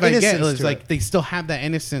vibe I get. innocence It's to like it. they still have that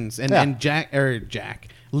innocence, and Yeah. and Jack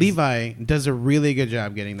Levi does a really good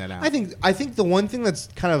job getting that out. I think the one thing that's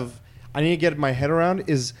kind of I need to get my head around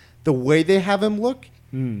is the way they have him look.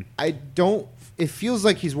 I don't. It feels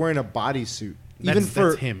like he's wearing a bodysuit. Even for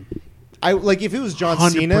that's him. I like if it was John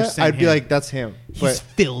Cena, 100% I'd be him. like, that's him. He's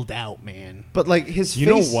filled out, man. But like his You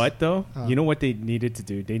know face, what though? You know what they needed to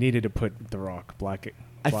do? They needed to put The Rock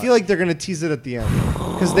I feel like they're gonna tease it at the end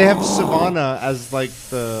because they have Savannah as like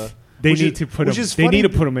the. they which need is- to put which him. is They funny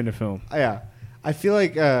need to put him in the film. Yeah, I feel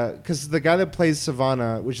like because the guy that plays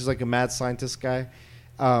Savannah, which is like a mad scientist guy,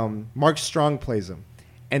 Mark Strong plays him,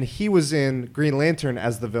 and he was in Green Lantern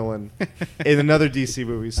as the villain in another DC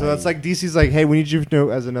movie. So that's like DC's like, hey, we need you to know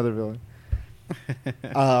as another villain.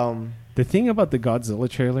 The thing about the Godzilla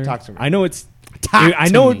trailer, Talk to me. I know it's. Talk I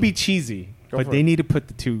to know me. it'd be cheesy, Go but for they it. need to put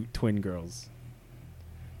the two twin girls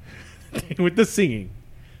with the singing.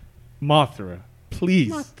 Mothra,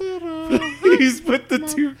 please, please put the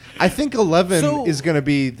two. I think 11 So- is gonna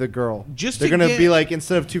be the girl. Just they're to gonna get- be like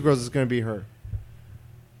instead of two girls, it's gonna be her.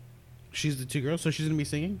 She's the two girls, so she's gonna be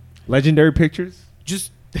singing. Legendary Pictures.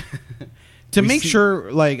 Just to We make see-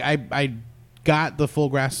 sure, like I got the full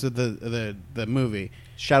grasp of the movie.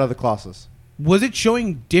 Shadow of the Colossus. Was it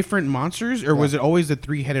showing different monsters, or was it always the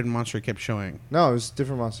three-headed monster it kept showing? No, it was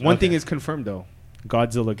different monsters. One thing is confirmed though.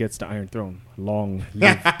 Godzilla gets the Iron Throne. Long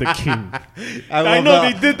live the king. I I love know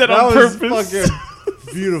they did that on was purpose.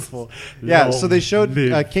 fucking beautiful. Yeah, so they showed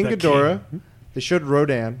live King the Ghidorah. They showed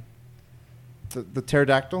Rodan, the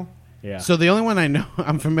pterodactyl. Yeah. So the only one I know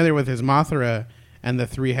I'm familiar with is Mothra and the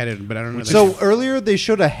three-headed, but I don't know. So earlier they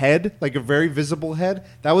showed a head, like a very visible head.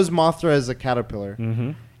 That was Mothra as a caterpillar.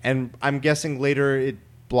 Mm-hmm. And I'm guessing later it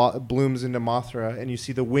blooms into Mothra, and you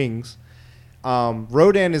see the wings.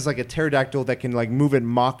 Rodan is like a pterodactyl that can like move at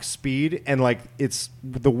Mach speed, and like it's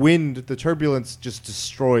the wind, the turbulence just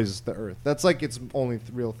destroys the Earth. That's like its only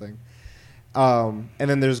real thing. And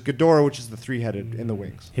then there's Ghidorah, which is the 3-headed in the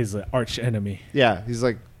wings. His arch enemy. Yeah, he's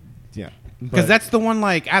like, yeah. Because that's the one,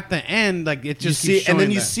 like, at the end, like, it just you keeps see, and then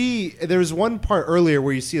showing you that. see, there's one part earlier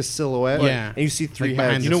where you see a silhouette, Yeah. and you see 3 Like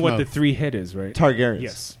behind heads. You know what the smoke. 3 head is, right? Targaryens.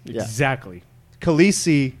 Yes, Yeah. exactly.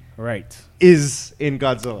 Khaleesi Right, is in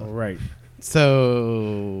Godzilla. right.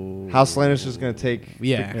 So... House Lannister's going to take...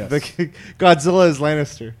 Yeah. Godzilla is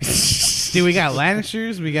Lannister. Dude, we got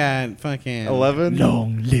Lannisters, we got fucking... 11.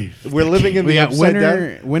 Long live. We're living in We the got upside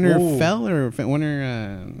Winter down. Winterfell or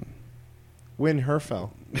Winter... Winterfell.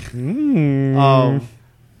 Mm.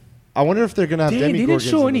 I wonder if they're going to have They didn't Demigorgons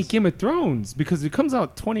show in any this. Game of Thrones because it comes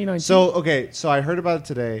out 2019. So I heard about it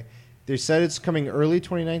today. They said it's coming early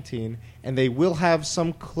 2019, and they will have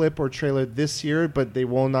some clip or trailer this year, but they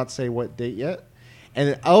will not say what date yet.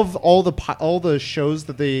 And of all the shows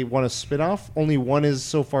that they want to spin off, only one is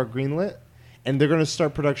so far greenlit, and they're going to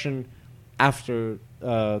start production after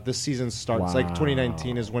the season starts. Like Wow.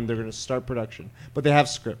 2019 is when they're going to start production, but they have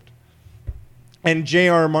script. And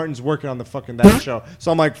J.R.R. Martin's working on that show,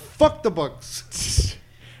 so I'm like, fuck the books.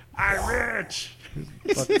 I'm rich.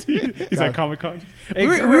 He's at Comic Con. Hey,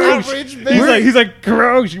 We're- Grosh. average He's like,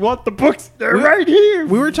 Grosh, you want the books? They're right here.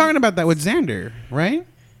 We were talking about that with Xander, right?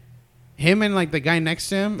 Him and, like, the guy next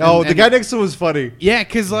to him. Oh, and- the guy next to him was funny. Yeah,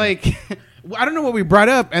 because, like, I don't know what we brought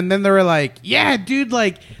up, and then they were like, yeah, dude,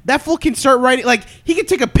 like, that fool can start writing. Like, he can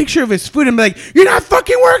take a picture of his food and be like, you're not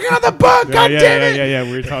fucking working on the book, God damn it. Yeah.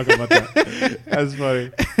 We were talking about that. That's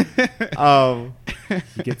funny.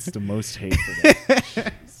 He gets the most hate for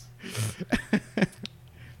that.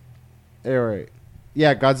 Anyway,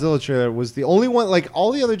 yeah, Godzilla trailer was the only one. Like,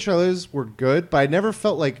 all the other trailers were good, but I never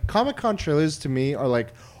felt like Comic-Con trailers to me are like,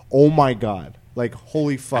 oh my god, like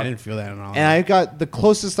holy fuck. I didn't feel that at all. And I got the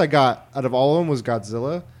closest I got out of all of them was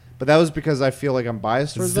Godzilla, but that was because I feel like I'm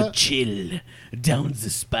biased towards that. chill down the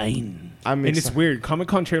spine. I'm And it's weird. Comic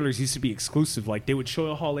Con trailers used to be exclusive. Like, they would show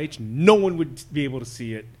a Hall H, no one would be able to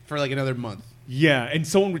see it. For, like, another month. Yeah, and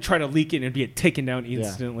someone would try to leak it and it'd be taken down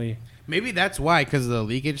instantly. Maybe that's why, because of the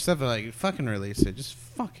leakage stuff. They're like, fucking release it. Just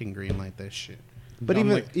fucking greenlight this shit. But I'm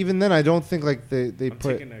even like- even then, I don't think like they I'm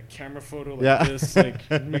put. taking a camera photo like Yeah. this, like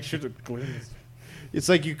make sure the glare is. It's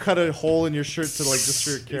like you cut a hole in your shirt to like just for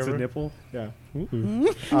your It's camera. a nipple. Yeah.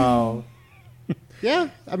 Ooh. Yeah.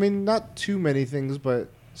 I mean, not too many things, but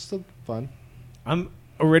still fun. I'm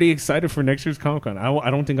already excited for next year's Comic Con. I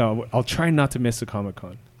don't think I'll try not to miss a Comic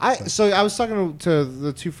Con. So I was talking to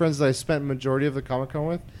the two friends that I spent majority of the Comic Con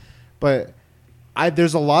with, but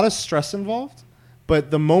there's a lot of stress involved. But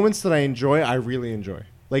the moments that I enjoy, I really enjoy.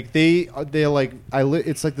 Like they like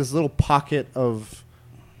it's like this little pocket of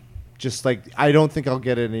just like I don't think I'll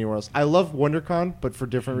get it anywhere else. I love WonderCon, but for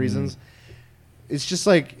different reasons. It's just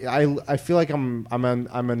like I feel like I'm on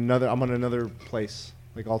another place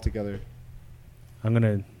like altogether. I'm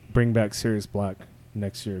gonna bring back Sirius Black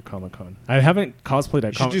next year at Comic Con. I haven't cosplayed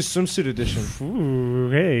at You should Comic. do swimsuit edition. Ooh,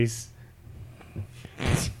 hey.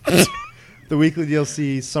 The weekly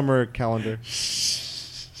DLC summer calendar.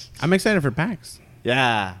 I'm excited for PAX.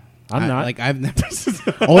 Yeah. I'm not. Like, I've never...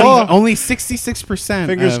 only 66%.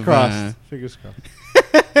 Fingers of, crossed. Fingers crossed.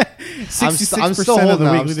 66% I'm still of the holding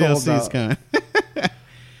out. weekly I'm still DLC is holding coming.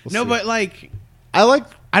 We'll No, see. but, like...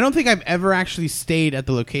 I don't think I've ever actually stayed at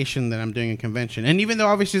the location that I'm doing a convention. And even though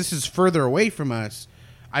obviously this is further away from us,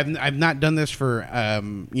 I've not done this for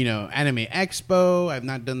Anime Expo. I've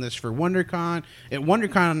not done this for WonderCon. At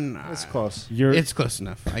WonderCon, It's close. it's close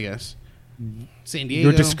enough, I guess. San Diego.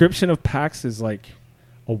 Your description of PAX is like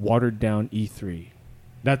a watered down E3.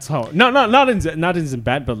 That's how. Not in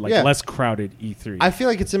bad, but like Yeah. less crowded E3. I feel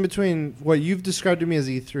like it's in between what you've described to me as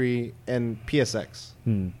E3 and PSX.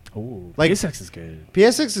 Oh, Like- PSX is good.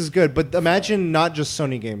 PSX is good, but imagine not just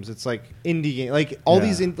Sony games. It's like indie game, like all Yeah.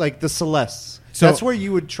 these, like the Celestes. So- That's where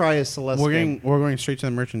you would try a Celeste game. We're going straight to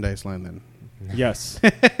the merchandise line then. Yes.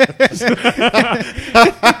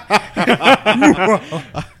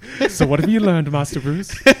 So what have you learned, Master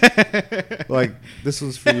Bruce? Like this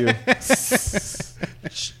was for you.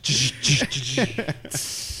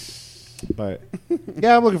 But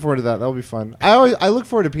yeah, I'm looking forward to that. That'll be fun. I look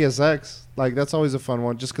forward to PSX. Like that's always a fun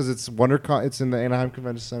one, just because it's WonderCon. It's in the Anaheim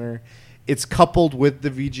Convention Center. It's coupled with the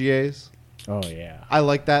VGAs. Oh yeah. I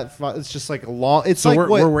like that. It's just like a long. It's So like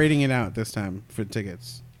we're waiting it out this time for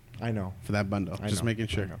tickets I know. for that bundle. I Just know. making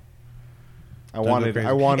sure. I know. Don't go I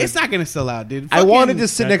crazy. wanted. It's not gonna sell out, dude. I wanted to Fucking-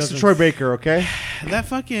 sit that next to doesn't- Troy Baker. Okay. that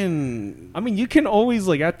fucking. I mean, you can always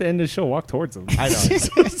like at the end of the show walk towards them. I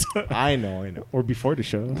know. I know. Or before the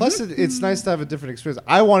show. Plus, it's nice to have a different experience.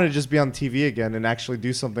 I want to just be on TV again and actually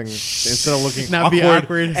do something instead of looking Not be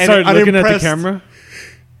awkward. and Start looking at the unimpressed. camera.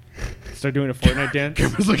 Start doing a Fortnite dance.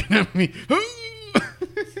 Camera's looking at me. I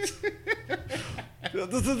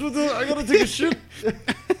gotta take a shit.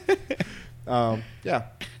 Yeah.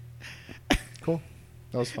 Cool.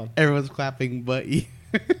 That was fun. Everyone's clapping, but you.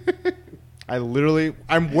 I'm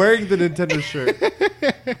wearing the Nintendo shirt.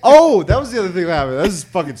 Oh, that was the other thing that happened. That was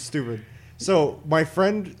fucking stupid. So my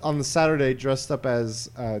friend on the Saturday dressed up as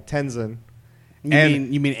Tenzin.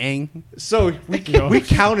 You mean Aang? So we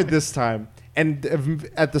counted this time, and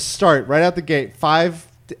at the start, right out the gate, 5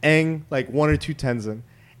 Aang, like 1 or 2 Tenzin,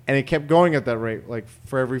 and it kept going at that rate. Like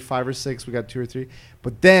for every 5 or 6, we got 2 or 3.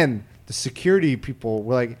 But then the security people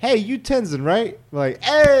were like, "Hey, you Tenzin, right?" We're like,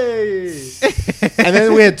 "Hey!" And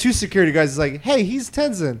then we had 2 security guys like, "Hey, he's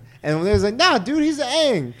Tenzin," and they was like, "Nah, dude, he's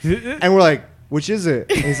Aang." And we're like, "Which is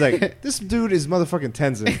it?" And he's like, "This dude is motherfucking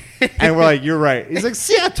Tenzin." And we're like, "You're right." He's like,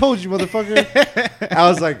 "See, I told you, motherfucker." I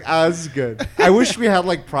was like, "Ah, this is good." I wish we had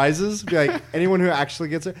like prizes, be like anyone who actually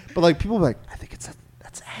gets it. But like people be like, "I think that's Aang."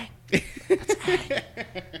 That's Aang.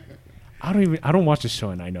 I don't watch the show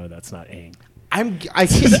and I know that's not Aang. I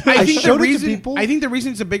think showed it to people. I think the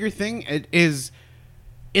reason it's a bigger thing is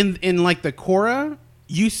in like the Korra,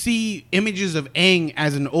 you see images of Aang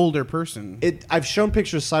as an older person. I've shown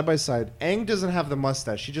pictures side by side. Aang doesn't have the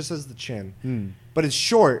mustache; she just has the chin, but it's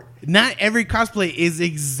short. Not every cosplay is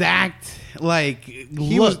exact. Like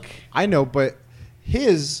I know, but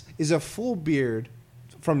his is a full beard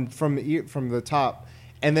from the top,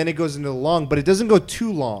 and then it goes into the long, but it doesn't go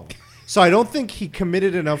too long. So I don't think he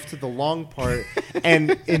committed enough to the long part.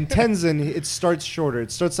 And in Tenzin, it starts shorter.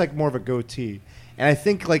 It starts like more of a goatee. And I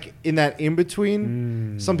think like in that in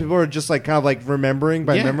between, some people are just like kind of like remembering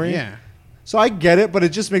by memory. Yeah. So I get it, but it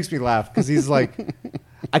just makes me laugh because he's like,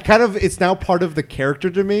 it's now part of the character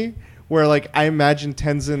to me. Where like I imagine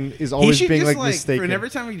Tenzin is always being like mistaken. And every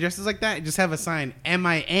time he dresses like that, just have a sign: "Am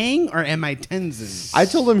I Aang or am I Tenzin?" I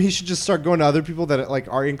told him he should just start going to other people that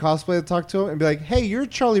like are in cosplay to talk to him and be like, "Hey, you're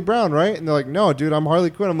Charlie Brown, right?" And they're like, "No, dude, I'm Harley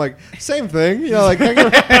Quinn." I'm like, "Same thing," you know, like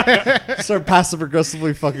start passive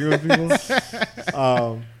aggressively fucking with people.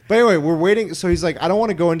 But anyway, we're waiting. So he's like, "I don't want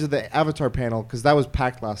to go into the Avatar panel because that was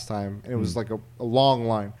packed last time and it was like a long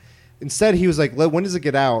line." Instead, he was like, "When does it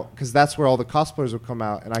get out? Because that's where all the cosplayers will come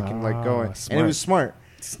out, and I can like go in." Smart. And it was smart.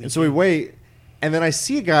 Sneaky. And so we wait, and then I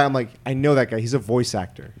see a guy. I'm like, I know that guy. He's a voice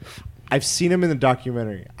actor. I've seen him in the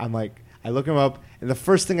documentary. I'm like, I look him up, and the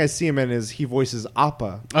first thing I see him in is he voices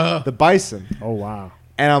Appa, the bison. Oh wow!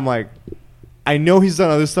 And I'm like, I know he's done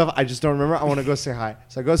other stuff. I just don't remember. I want to go say hi.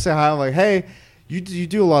 So I go say hi. I'm like, "Hey, you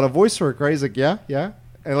do a lot of voice work, right?" He's like, "Yeah."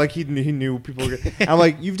 And like he knew people were good. I'm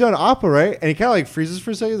like, "You've done Appa, right?" And he kind of like freezes for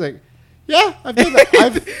a second. He's like, "Yeah, I've done that.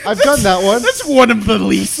 I've done that one." That's one of the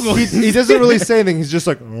least. He doesn't really say anything. He's just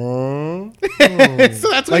like, "Oh." So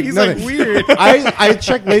that's why he's like weird. I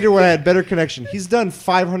checked later when I had better connection. He's done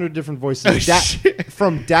 500 different voices,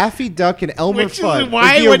 from Daffy Duck and Elmer Which Fudd. is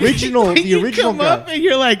why like the original you come guy. up and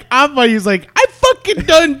you're like, Appa, he's like, "I fucking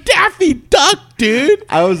done Daffy Duck, dude."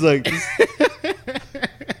 I was like,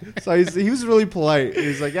 so he was really polite. He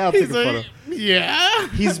was like, "Yeah, I'll take a photo." Yeah.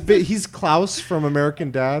 He's Klaus from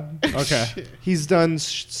American Dad. Okay. He's done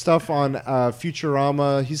stuff on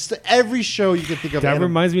Futurama. He's every show you can think of. That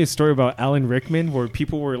reminds me of a story about Alan Rickman where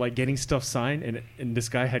people were like getting stuff signed and this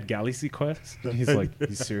guy had Galaxy Quest. And he's like,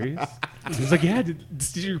 "You serious?" He's like, "Yeah,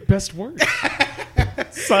 this is your best work."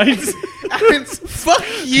 Signs. Fuck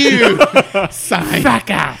you. Sign.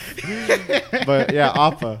 Fuck off. But yeah,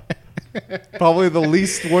 Appa. Probably the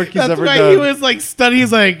least work he's That's ever why done. he was like studying.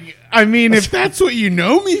 He's like, I mean, if that's what you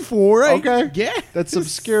know me for, Okay. yeah, That's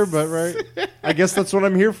obscure, but right. I guess that's what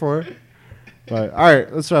I'm here for. But all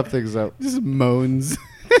right, let's wrap things up. just moans.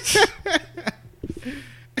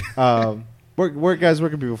 Where guys? Where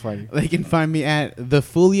can people find you? They can find me at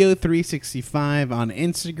TheFulio365 on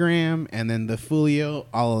Instagram, and then TheFulio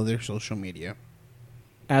all of their social media.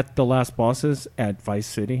 At The Last Bosses at Vice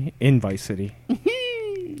City, in Vice City.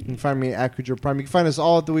 You can find me at Cujo Prime. You can find us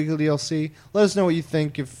all at the Weekly DLC. Let us know what you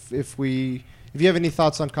think if you have any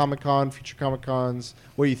thoughts on Comic Con, future Comic Cons,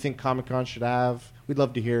 what you think Comic Con should have. We'd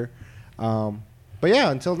love to hear. But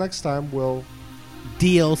yeah, until next time, we'll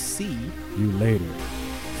DLC. You later.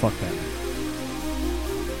 Fuck that.